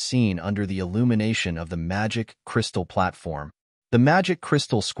to be seen under the illumination of the magic crystal platform. The magic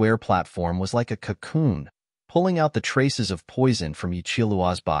crystal square platform was like a cocoon, pulling out the traces of poison from Yi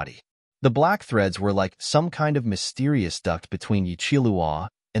Qiluo's body. The black threads were like some kind of mysterious duct between Yi Qiluo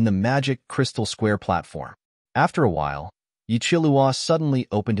and the magic crystal square platform. After a while, Yi Qiluo suddenly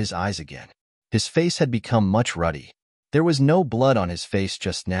opened his eyes again. His face had become much ruddy. There was no blood on his face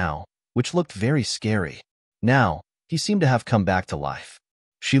just now, which looked very scary. Now, he seemed to have come back to life.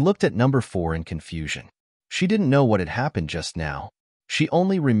 She looked at number 4 in confusion. She didn't know what had happened just now. She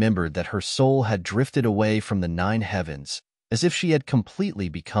only remembered that her soul had drifted away from the 9 heavens, as if she had completely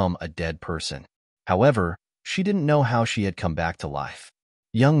become a dead person. However, she didn't know how she had come back to life.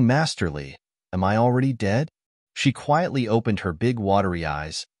 "Young Master Li, am I already dead?" She quietly opened her big watery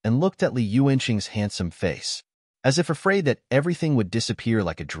eyes and looked at Li Yuanqing's handsome face. As if afraid that everything would disappear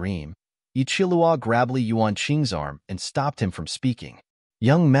like a dream, Yi Qiluo grabbed Li Yuanqing's arm and stopped him from speaking.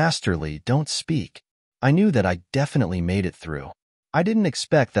 "Young Master Li, don't speak. I knew that I definitely made it through. I didn't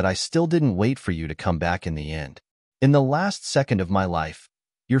expect that I still didn't wait for you to come back in the end. In the last second of my life,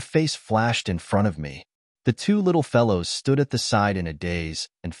 your face flashed in front of me." The 2 little fellows stood at the side in a daze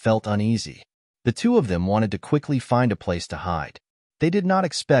and felt uneasy. The 2 of them wanted to quickly find a place to hide. They did not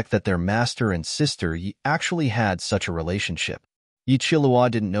expect that their master and sister Yi actually had such a relationship. Yi Qiluo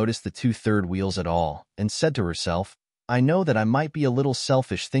didn't notice the 2 third wheels at all and said to herself, "I know that I might be a little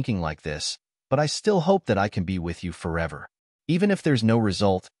selfish thinking like this, but I still hope that I can be with you forever. Even if there's no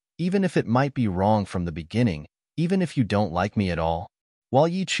result, even if it might be wrong from the beginning, even if you don't like me at all." While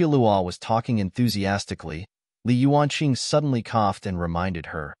Yi Qiluo was talking enthusiastically, Li Yuanqing suddenly coughed and reminded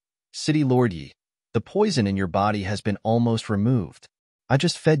her, "City Lord Yi, the poison in your body has been almost removed. I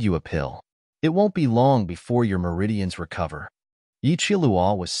just fed you a pill. It won't be long before your meridians recover." Yi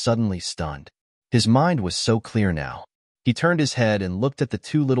Qiluo was suddenly stunned. His mind was so clear now. He turned his head and looked at the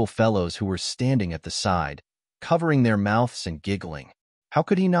 2 little fellows who were standing at the side, covering their mouths and giggling. How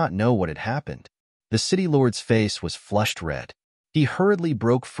could he not know what had happened? The city lord's face was flushed red. He hurriedly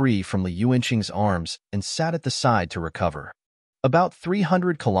broke free from Li Yuanqing's arms and sat at the side to recover. About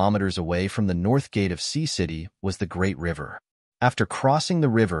 300 kilometers away from the north gate of Sea City was the Great River. After crossing the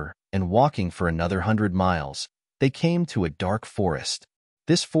river and walking for another 100 miles, they came to a dark forest.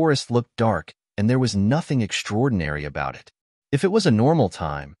 This forest looked dark, and there was nothing extraordinary about it. If it was a normal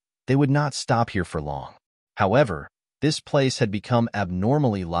time, they would not stop here for long. However, this place had become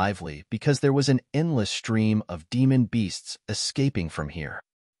abnormally lively because there was an endless stream of demon beasts escaping from here.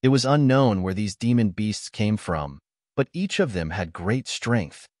 It was unknown where these demon beasts came from, but each of them had great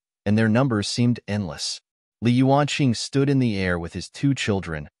strength, and their numbers seemed endless. Li Yuanqing stood in the air with his 2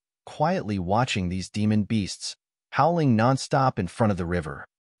 children, quietly watching these demon beasts, howling nonstop in front of the river.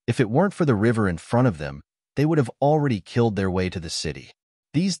 If it weren't for the river in front of them, they would have already killed their way to the city.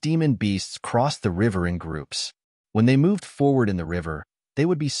 These demon beasts crossed the river in groups. When they moved forward in the river, they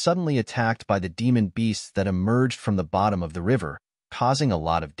would be suddenly attacked by the demon beasts that emerged from the bottom of the river, causing a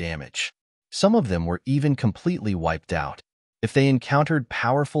lot of damage. Some of them were even completely wiped out. If they encountered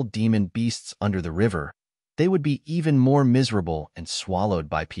powerful demon beasts under the river, they would be even more miserable and swallowed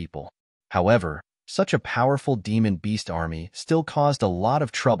by people. However, such a powerful demon beast army still caused a lot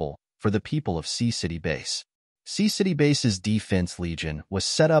of trouble for the people of Sea City Base. Sea City Base's defense legion was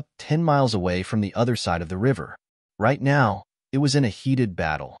set up 10 miles away from the other side of the river. Right now, it was in a heated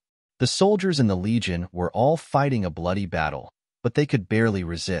battle. The soldiers in the legion were all fighting a bloody battle, but they could barely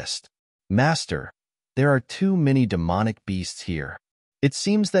resist. "Master, there are too many demonic beasts here. It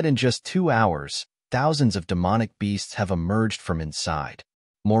seems that in just 2 hours, thousands of demonic beasts have emerged from inside.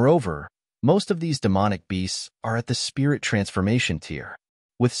 Moreover, most of these demonic beasts are at the spirit transformation tier.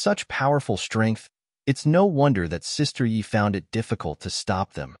 With such powerful strength, it's no wonder that Sister Yi found it difficult to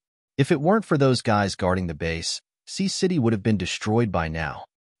stop them. If it weren't for those guys guarding the base, Sea City would have been destroyed by now."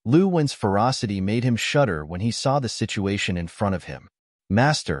 Lu Wen's ferocity made him shudder when he saw the situation in front of him.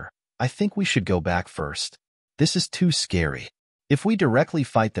 "Master, I think we should go back first. This is too scary. If we directly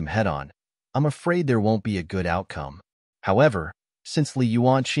fight them head-on, I'm afraid there won't be a good outcome." However, since Li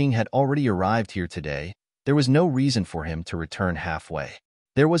Yuanqing had already arrived here today, there was no reason for him to return halfway.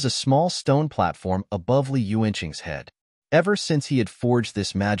 There was a small stone platform above Li Yuanqing's head. Ever since he had forged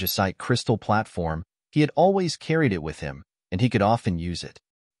this magicite crystal platform, he had always carried it with him, and he could often use it.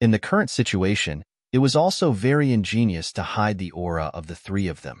 In the current situation, it was also very ingenious to hide the aura of the 3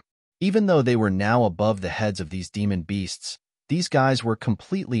 of them. Even though they were now above the heads of these demon beasts, these guys were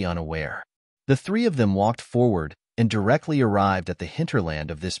completely unaware. The 3 of them walked forward and directly arrived at the hinterland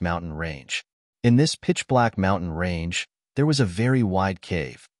of this mountain range. In this pitch-black mountain range, there was a very wide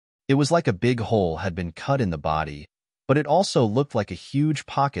cave. It was like a big hole had been cut in the body, but it also looked like a huge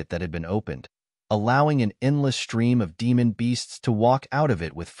pocket that had been opened, allowing an endless stream of demon beasts to walk out of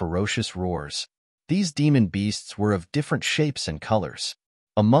it with ferocious roars. These demon beasts were of different shapes and colors.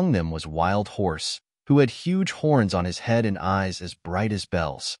 Among them was Wild Horse, who had huge horns on his head and eyes as bright as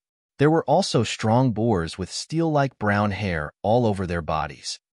bells. There were also strong boars with steel-like brown hair all over their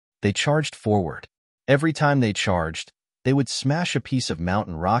bodies. They charged forward. Every time they charged, they would smash a piece of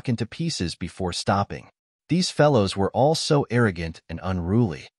mountain rock into pieces before stopping. These fellows were all so arrogant and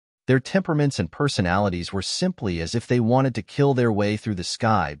unruly. Their temperaments and personalities were simply as if they wanted to kill their way through the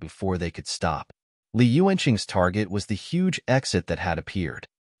sky before they could stop. Li Yuanqing's target was the huge exit that had appeared.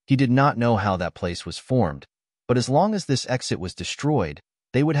 He did not know how that place was formed, but as long as this exit was destroyed,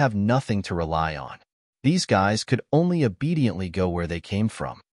 they would have nothing to rely on. These guys could only obediently go where they came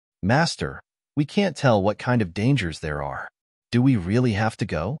from. "Master, we can't tell what kind of dangers there are. Do we really have to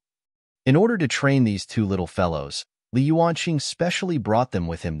go?" In order to train these 2 little fellows, Li Yuanqing specially brought them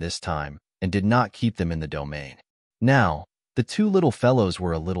with him this time and did not keep them in the domain. Now, the 2 little fellows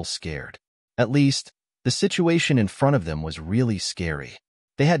were a little scared. At least, the situation in front of them was really scary.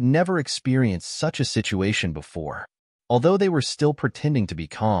 They had never experienced such a situation before. Although they were still pretending to be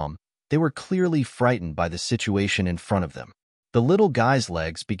calm, they were clearly frightened by the situation in front of them. The little guy's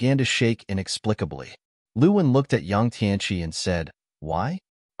legs began to shake inexplicably. Lu Wen looked at Yang Tianqi and said, "Why?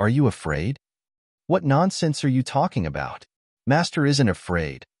 Are you afraid?" "What nonsense are you talking about? Master isn't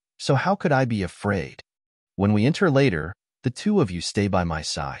afraid, so how could I be afraid? When we enter later, the 2 of you stay by my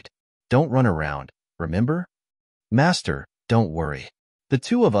side. Don't run around, remember?" "Master, don't worry. The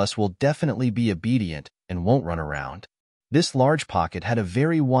 2 of us will definitely be obedient and won't run around." This large pocket had a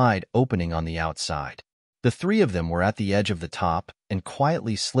very wide opening on the outside. The 3 of them were at the edge of the top and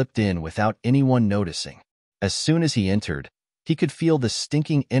quietly slipped in without anyone noticing. As soon as he entered, he could feel the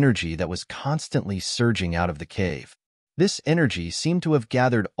stinking energy that was constantly surging out of the cave. This energy seemed to have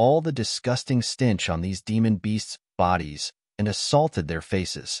gathered all the disgusting stench on these demon beasts' bodies and assaulted their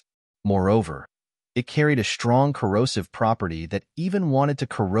faces. Moreover, it carried a strong corrosive property that even wanted to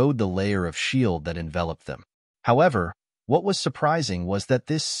corrode the layer of shield that enveloped them. However, what was surprising was that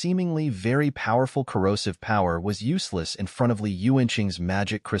this seemingly very powerful corrosive power was useless in front of Li Yuanqing's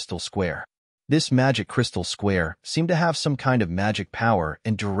magic crystal square. This magic crystal square seemed to have some kind of magic power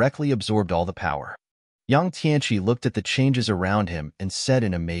and directly absorbed all the power. Yang Tianqi looked at the changes around him and said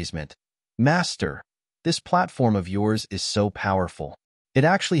in amazement, "Master, this platform of yours is so powerful. It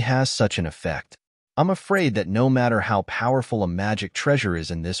actually has such an effect. I'm afraid that no matter how powerful a magic treasure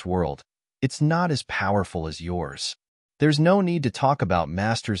is in this world, it's not as powerful as yours. There's no need to talk about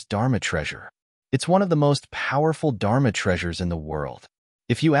Master's Dharma treasure. It's one of the most powerful Dharma treasures in the world.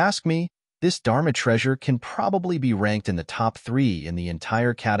 If you ask me, this Dharma treasure can probably be ranked in the top 3 in the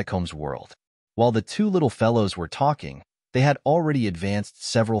entire catacombs world." While the two little fellows were talking, they had already advanced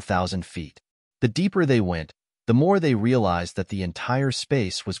several thousand feet. The deeper they went, the more they realized that the entire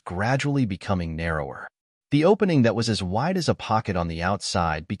space was gradually becoming narrower. The opening that was as wide as a pocket on the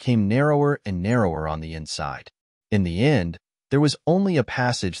outside became narrower and narrower on the inside. In the end, there was only a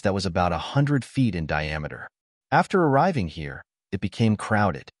passage that was about 100 feet in diameter. After arriving here, it became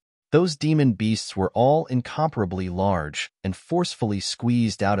crowded. Those demon beasts were all incomparably large and forcefully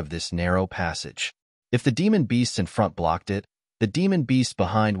squeezed out of this narrow passage. If the demon beasts in front blocked it, the demon beasts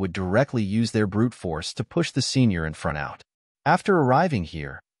behind would directly use their brute force to push the senior in front out. After arriving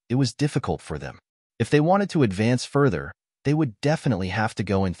here, it was difficult for them. If they wanted to advance further, they would definitely have to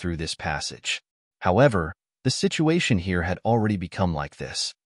go in through this passage. However, the situation here had already become like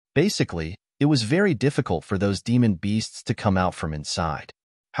this. Basically, it was very difficult for those demon beasts to come out from inside.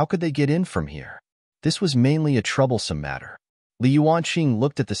 How could they get in from here? This was mainly a troublesome matter. Li Yuanqing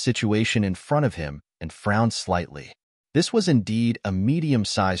looked at the situation in front of him and frowned slightly. This was indeed a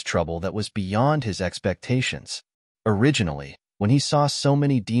medium-sized trouble that was beyond his expectations. Originally, when he saw so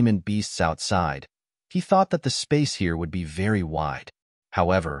many demon beasts outside, he thought that the space here would be very wide.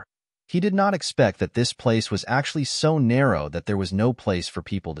 However, he did not expect that this place was actually so narrow that there was no place for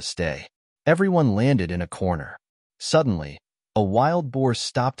people to stay. Everyone landed in a corner. Suddenly, a wild boar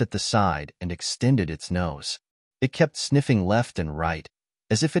stopped at the side and extended its nose. It kept sniffing left and right,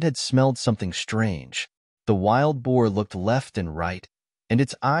 as if it had smelled something strange. The wild boar looked left and right, and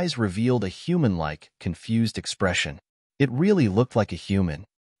its eyes revealed a human-like, confused expression. It really looked like a human.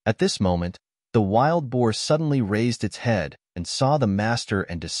 At this moment, the wild boar suddenly raised its head and saw the master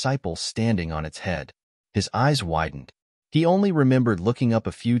and disciple standing on its head. His eyes widened. He only remembered looking up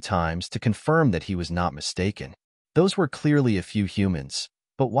a few times to confirm that he was not mistaken. Those were clearly a few humans,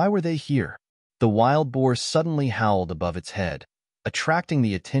 but why were they here? The wild boar suddenly howled above its head, attracting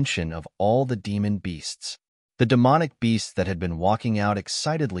the attention of all the demon beasts. The demonic beasts that had been walking out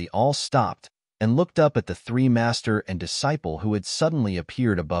excitedly all stopped and looked up at the 3 master and disciple who had suddenly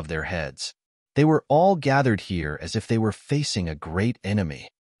appeared above their heads. They were all gathered here as if they were facing a great enemy.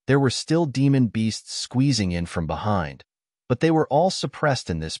 There were still demon beasts squeezing in from behind, but they were all suppressed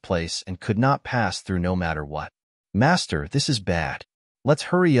in this place and could not pass through no matter what. "Master, this is bad.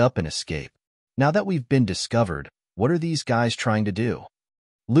 Let's hurry up and escape. Now that we've been discovered, what are these guys trying to do?"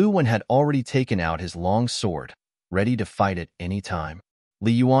 Lu Wen had already taken out his long sword, ready to fight at any time.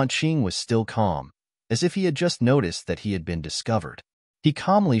 Li Yuanqing was still calm, as if he had just noticed that he had been discovered. He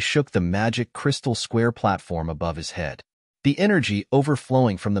calmly shook the magic crystal square platform above his head. The energy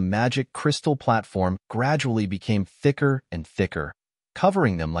overflowing from the magic crystal platform gradually became thicker and thicker,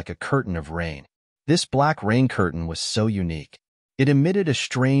 covering them like a curtain of rain. This black rain curtain was so unique. It emitted a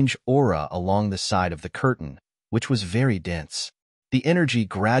strange aura along the side of the curtain, which was very dense. The energy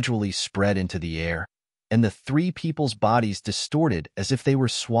gradually spread into the air, and the 3 people's bodies distorted as if they were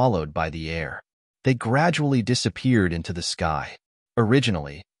swallowed by the air. They gradually disappeared into the sky.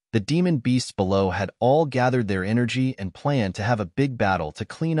 Originally, the demon beasts below had all gathered their energy and planned to have a big battle to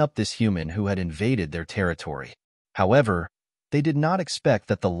clean up this human who had invaded their territory. However, they did not expect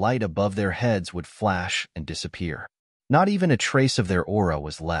that the light above their heads would flash and disappear. Not even a trace of their aura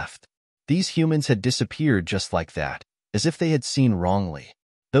was left. These humans had disappeared just like that, as if they had seen wrongly.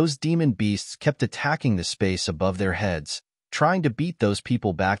 Those demon beasts kept attacking the space above their heads, trying to beat those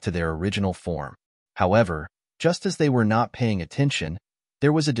people back to their original form. However, just as they were not paying attention,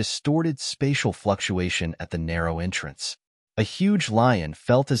 there was a distorted spatial fluctuation at the narrow entrance. A huge lion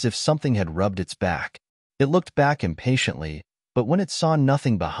felt as if something had rubbed its back. It looked back impatiently, but when it saw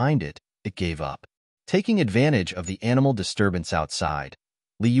nothing behind it, it gave up. Taking advantage of the animal disturbance outside,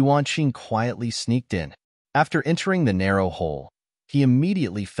 Li Yuanqing quietly sneaked in. After entering the narrow hole, he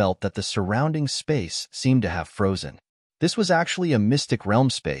immediately felt that the surrounding space seemed to have frozen. This was actually a mystic realm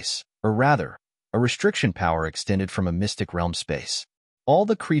space, or rather, a restriction power extended from a mystic realm space. All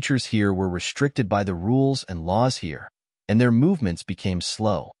the creatures here were restricted by the rules and laws here, and their movements became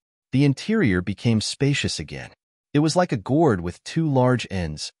slow. The interior became spacious again. It was like a gourd with 2 large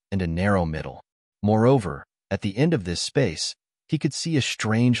ends and a narrow middle. Moreover, at the end of this space, he could see a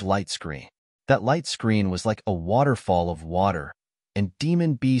strange light screen. That light screen was like a waterfall of water, and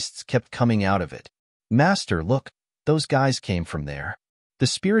demon beasts kept coming out of it. Master, look, those guys came from there. The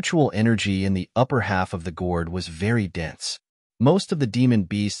spiritual energy in the upper half of the gourd was very dense. Most of the demon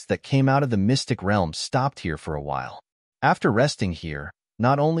beasts that came out of the mystic realm stopped here for a while. After resting here,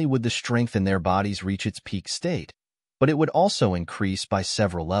 not only would the strength in their bodies reach its peak state, but it would also increase by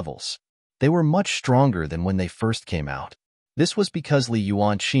several levels. They were much stronger than when they first came out. This was because Li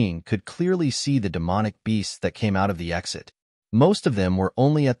Yuanqing could clearly see the demonic beasts that came out of the exit. Most of them were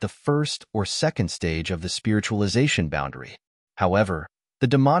only at the first or second stage of the spiritualization boundary. However, the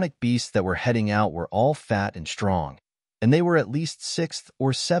demonic beasts that were heading out were all fat and strong, and they were at least 6th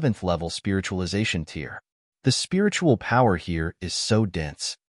or 7th level spiritualization tier. The spiritual power here is so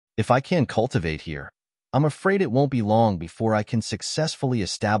dense. If I can cultivate here, I'm afraid it won't be long before I can successfully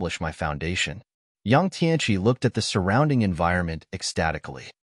establish my foundation. Yang Tianqi looked at the surrounding environment ecstatically.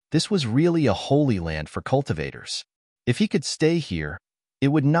 This was really a holy land for cultivators. If he could stay here, it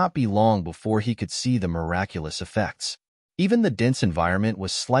would not be long before he could see the miraculous effects. Even the dense environment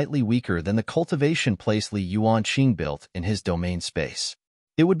was slightly weaker than the cultivation place Li Yuanqing built in his domain space.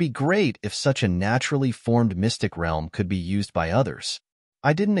 It would be great if such a naturally formed mystic realm could be used by others.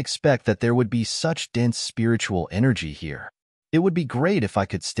 I didn't expect that there would be such dense spiritual energy here. It would be great if I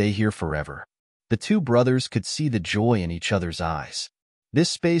could stay here forever. The two brothers could see the joy in each other's eyes.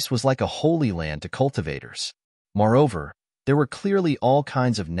 This space was like a holy land to cultivators. Moreover, there were clearly all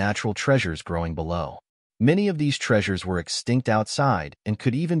kinds of natural treasures growing below. Many of these treasures were extinct outside and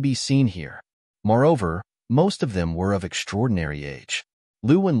could even be seen here. Moreover, most of them were of extraordinary age.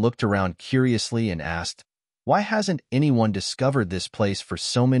 Lu Wen looked around curiously and asked, "Why hasn't anyone discovered this place for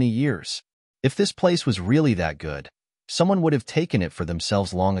so many years? If this place was really that good, someone would have taken it for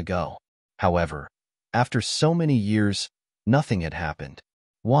themselves long ago." However, after so many years, nothing had happened.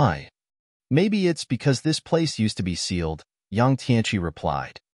 Why? Maybe it's because this place used to be sealed, Yang Tianqi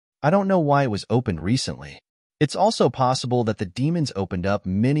replied. I don't know why it was opened recently. It's also possible that the demons opened up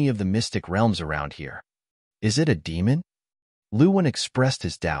many of the mystic realms around here. Is it a demon? Lu Wen expressed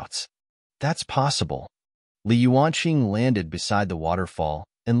his doubts. That's possible. Li Yuanqing landed beside the waterfall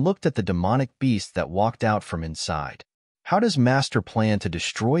and looked at the demonic beast that walked out from inside. How does Master plan to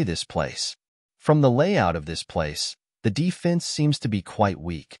destroy this place? From the layout of this place, the defense seems to be quite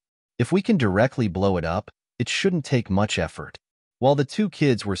weak. If we can directly blow it up, it shouldn't take much effort. While the two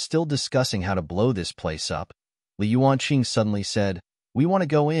kids were still discussing how to blow this place up, Li Yuanqing suddenly said, "We want to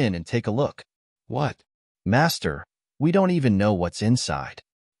go in and take a look." "What?" "Master, we don't even know what's inside.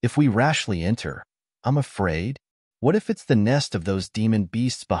 If we rashly enter, I'm afraid. What if it's the nest of those demon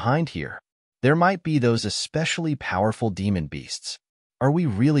beasts behind here? There might be those especially powerful demon beasts. Are we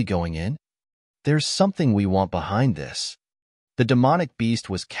really going in? There's something we want behind this." The demonic beast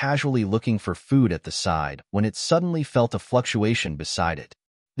was casually looking for food at the side when it suddenly felt a fluctuation beside it.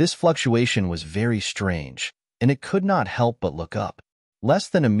 This fluctuation was very strange, and it could not help but look up. Less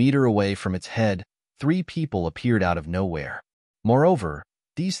than a meter away from its head, 3 people appeared out of nowhere. Moreover,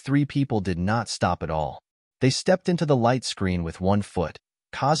 these 3 people did not stop at all. They stepped into the light screen with 1 foot,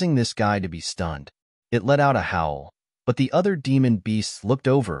 causing this guy to be stunned. It let out a howl, but the other demon beasts looked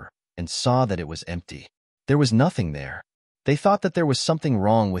over and saw that it was empty. There was nothing there. They thought that there was something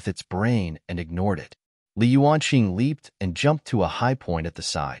wrong with its brain and ignored it. Li Yuanqing leaped and jumped to a high point at the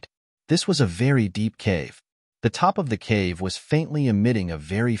side. This was a very deep cave. The top of the cave was faintly emitting a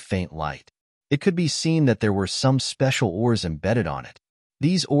very faint light. It could be seen that there were some special ores embedded on it.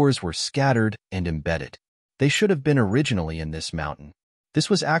 These ores were scattered and embedded. They should have been originally in this mountain. This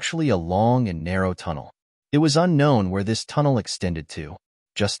was actually a long and narrow tunnel. It was unknown where this tunnel extended to.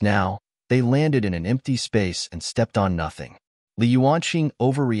 Just now, they landed in an empty space and stepped on nothing. Li Yuanqing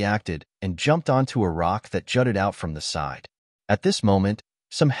overreacted and jumped onto a rock that jutted out from the side. At this moment,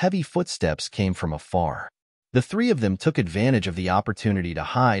 some heavy footsteps came from afar. The 3 of them took advantage of the opportunity to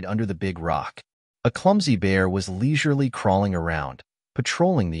hide under the big rock. A clumsy bear was leisurely crawling around,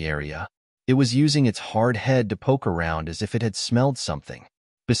 patrolling the area. It was using its hard head to poke around as if it had smelled something.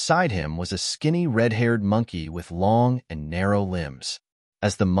 Beside him was a skinny red-haired monkey with long and narrow limbs.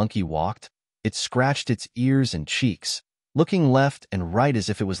 As the monkey walked, it scratched its ears and cheeks, looking left and right as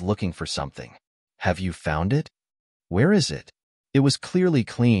if it was looking for something. "Have you found it? Where is it?" It was clearly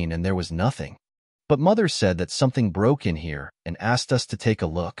clean and there was nothing. But Mother said that something broke in here and asked us to take a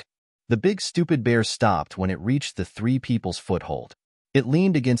look. The big stupid bear stopped when it reached the 3 people's foothold. It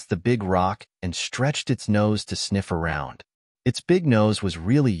leaned against the big rock and stretched its nose to sniff around. Its big nose was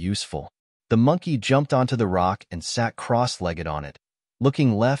really useful. The monkey jumped onto the rock and sat cross-legged on it,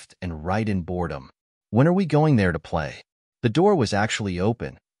 looking left and right in boredom. "When are we going there to play?" The door was actually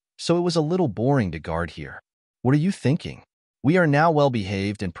open, so it was a little boring to guard here. "What are you thinking?" We are now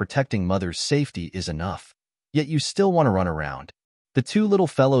well-behaved and protecting Mother's safety is enough. Yet you still want to run around. The two little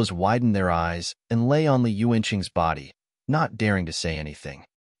fellows widened their eyes and lay on Li Yuanqing's body, not daring to say anything.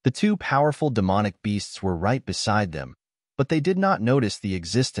 The two powerful demonic beasts were right beside them, but they did not notice the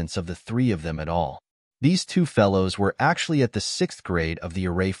existence of the three of them at all. These two fellows were actually at the 6th grade of the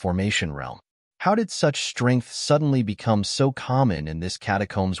array formation realm. How did such strength suddenly become so common in this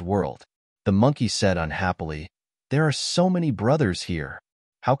catacombs world? The monkey said unhappily, "There are so many brothers here.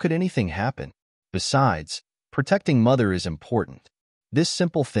 How could anything happen? Besides, protecting Mother is important. This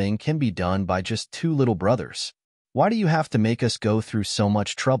simple thing can be done by just two little brothers. Why do you have to make us go through so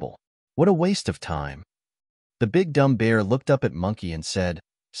much trouble? What a waste of time." The big dumb bear looked up at Monkey and said,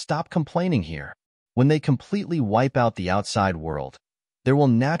 "Stop complaining here. When they completely wipe out the outside world, there will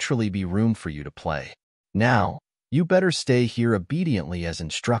naturally be room for you to play. Now, you better stay here obediently as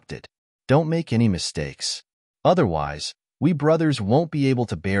instructed. Don't make any mistakes. Otherwise, we brothers won't be able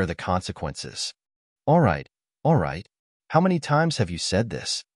to bear the consequences." All right. How many times have you said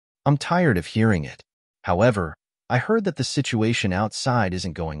this? I'm tired of hearing it. However, I heard that the situation outside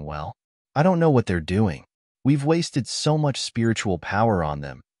isn't going well. I don't know what they're doing. We've wasted so much spiritual power on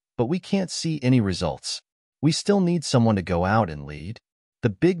them, but we can't see any results. We still need someone to go out and lead. The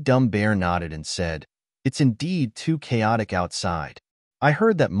big dumb bear nodded and said, "It's indeed too chaotic outside. I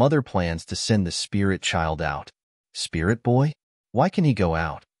heard that Mother plans to send the spirit child out." "Spirit boy? Why can he go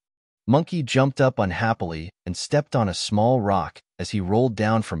out?" Monkey jumped up unhappily and stepped on a small rock as he rolled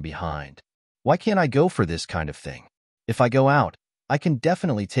down from behind. "Why can't I go for this kind of thing? If I go out, I can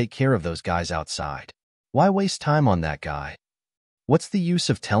definitely take care of those guys outside. Why waste time on that guy? What's the use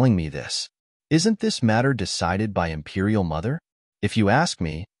of telling me this? Isn't this matter decided by Imperial Mother? If you ask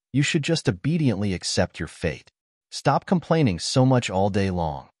me, you should just obediently accept your fate. Stop complaining so much all day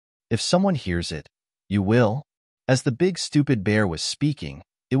long. If someone hears it, you will." As the big stupid bear was speaking,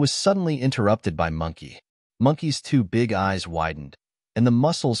 it was suddenly interrupted by Monkey. Monkey's two big eyes widened, and the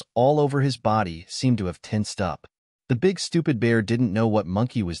muscles all over his body seemed to have tensed up. The big stupid bear didn't know what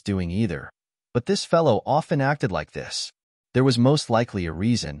Monkey was doing either, but this fellow often acted like this. There was most likely a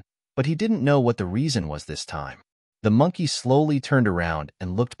reason, but he didn't know what the reason was this time. The monkey slowly turned around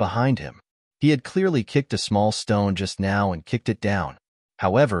and looked behind him. He had clearly kicked a small stone just now and kicked it down.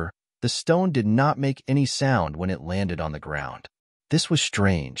 However, the stone did not make any sound when it landed on the ground. This was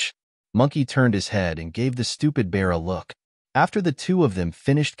strange. Monkey turned his head and gave the stupid bear a look. After the two of them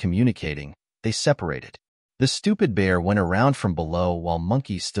finished communicating, they separated. The stupid bear went around from below while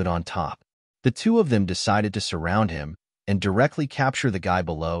Monkey stood on top. The two of them decided to surround him and directly capture the guy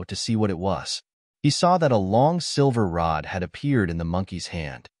below to see what it was. He saw that a long silver rod had appeared in the monkey's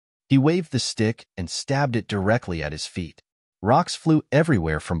hand. He waved the stick and stabbed it directly at his feet. Rocks flew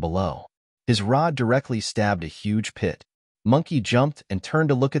everywhere from below. His rod directly stabbed a huge pit. Monkey jumped and turned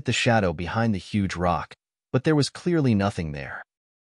to look at the shadow behind the huge rock, but there was clearly nothing there.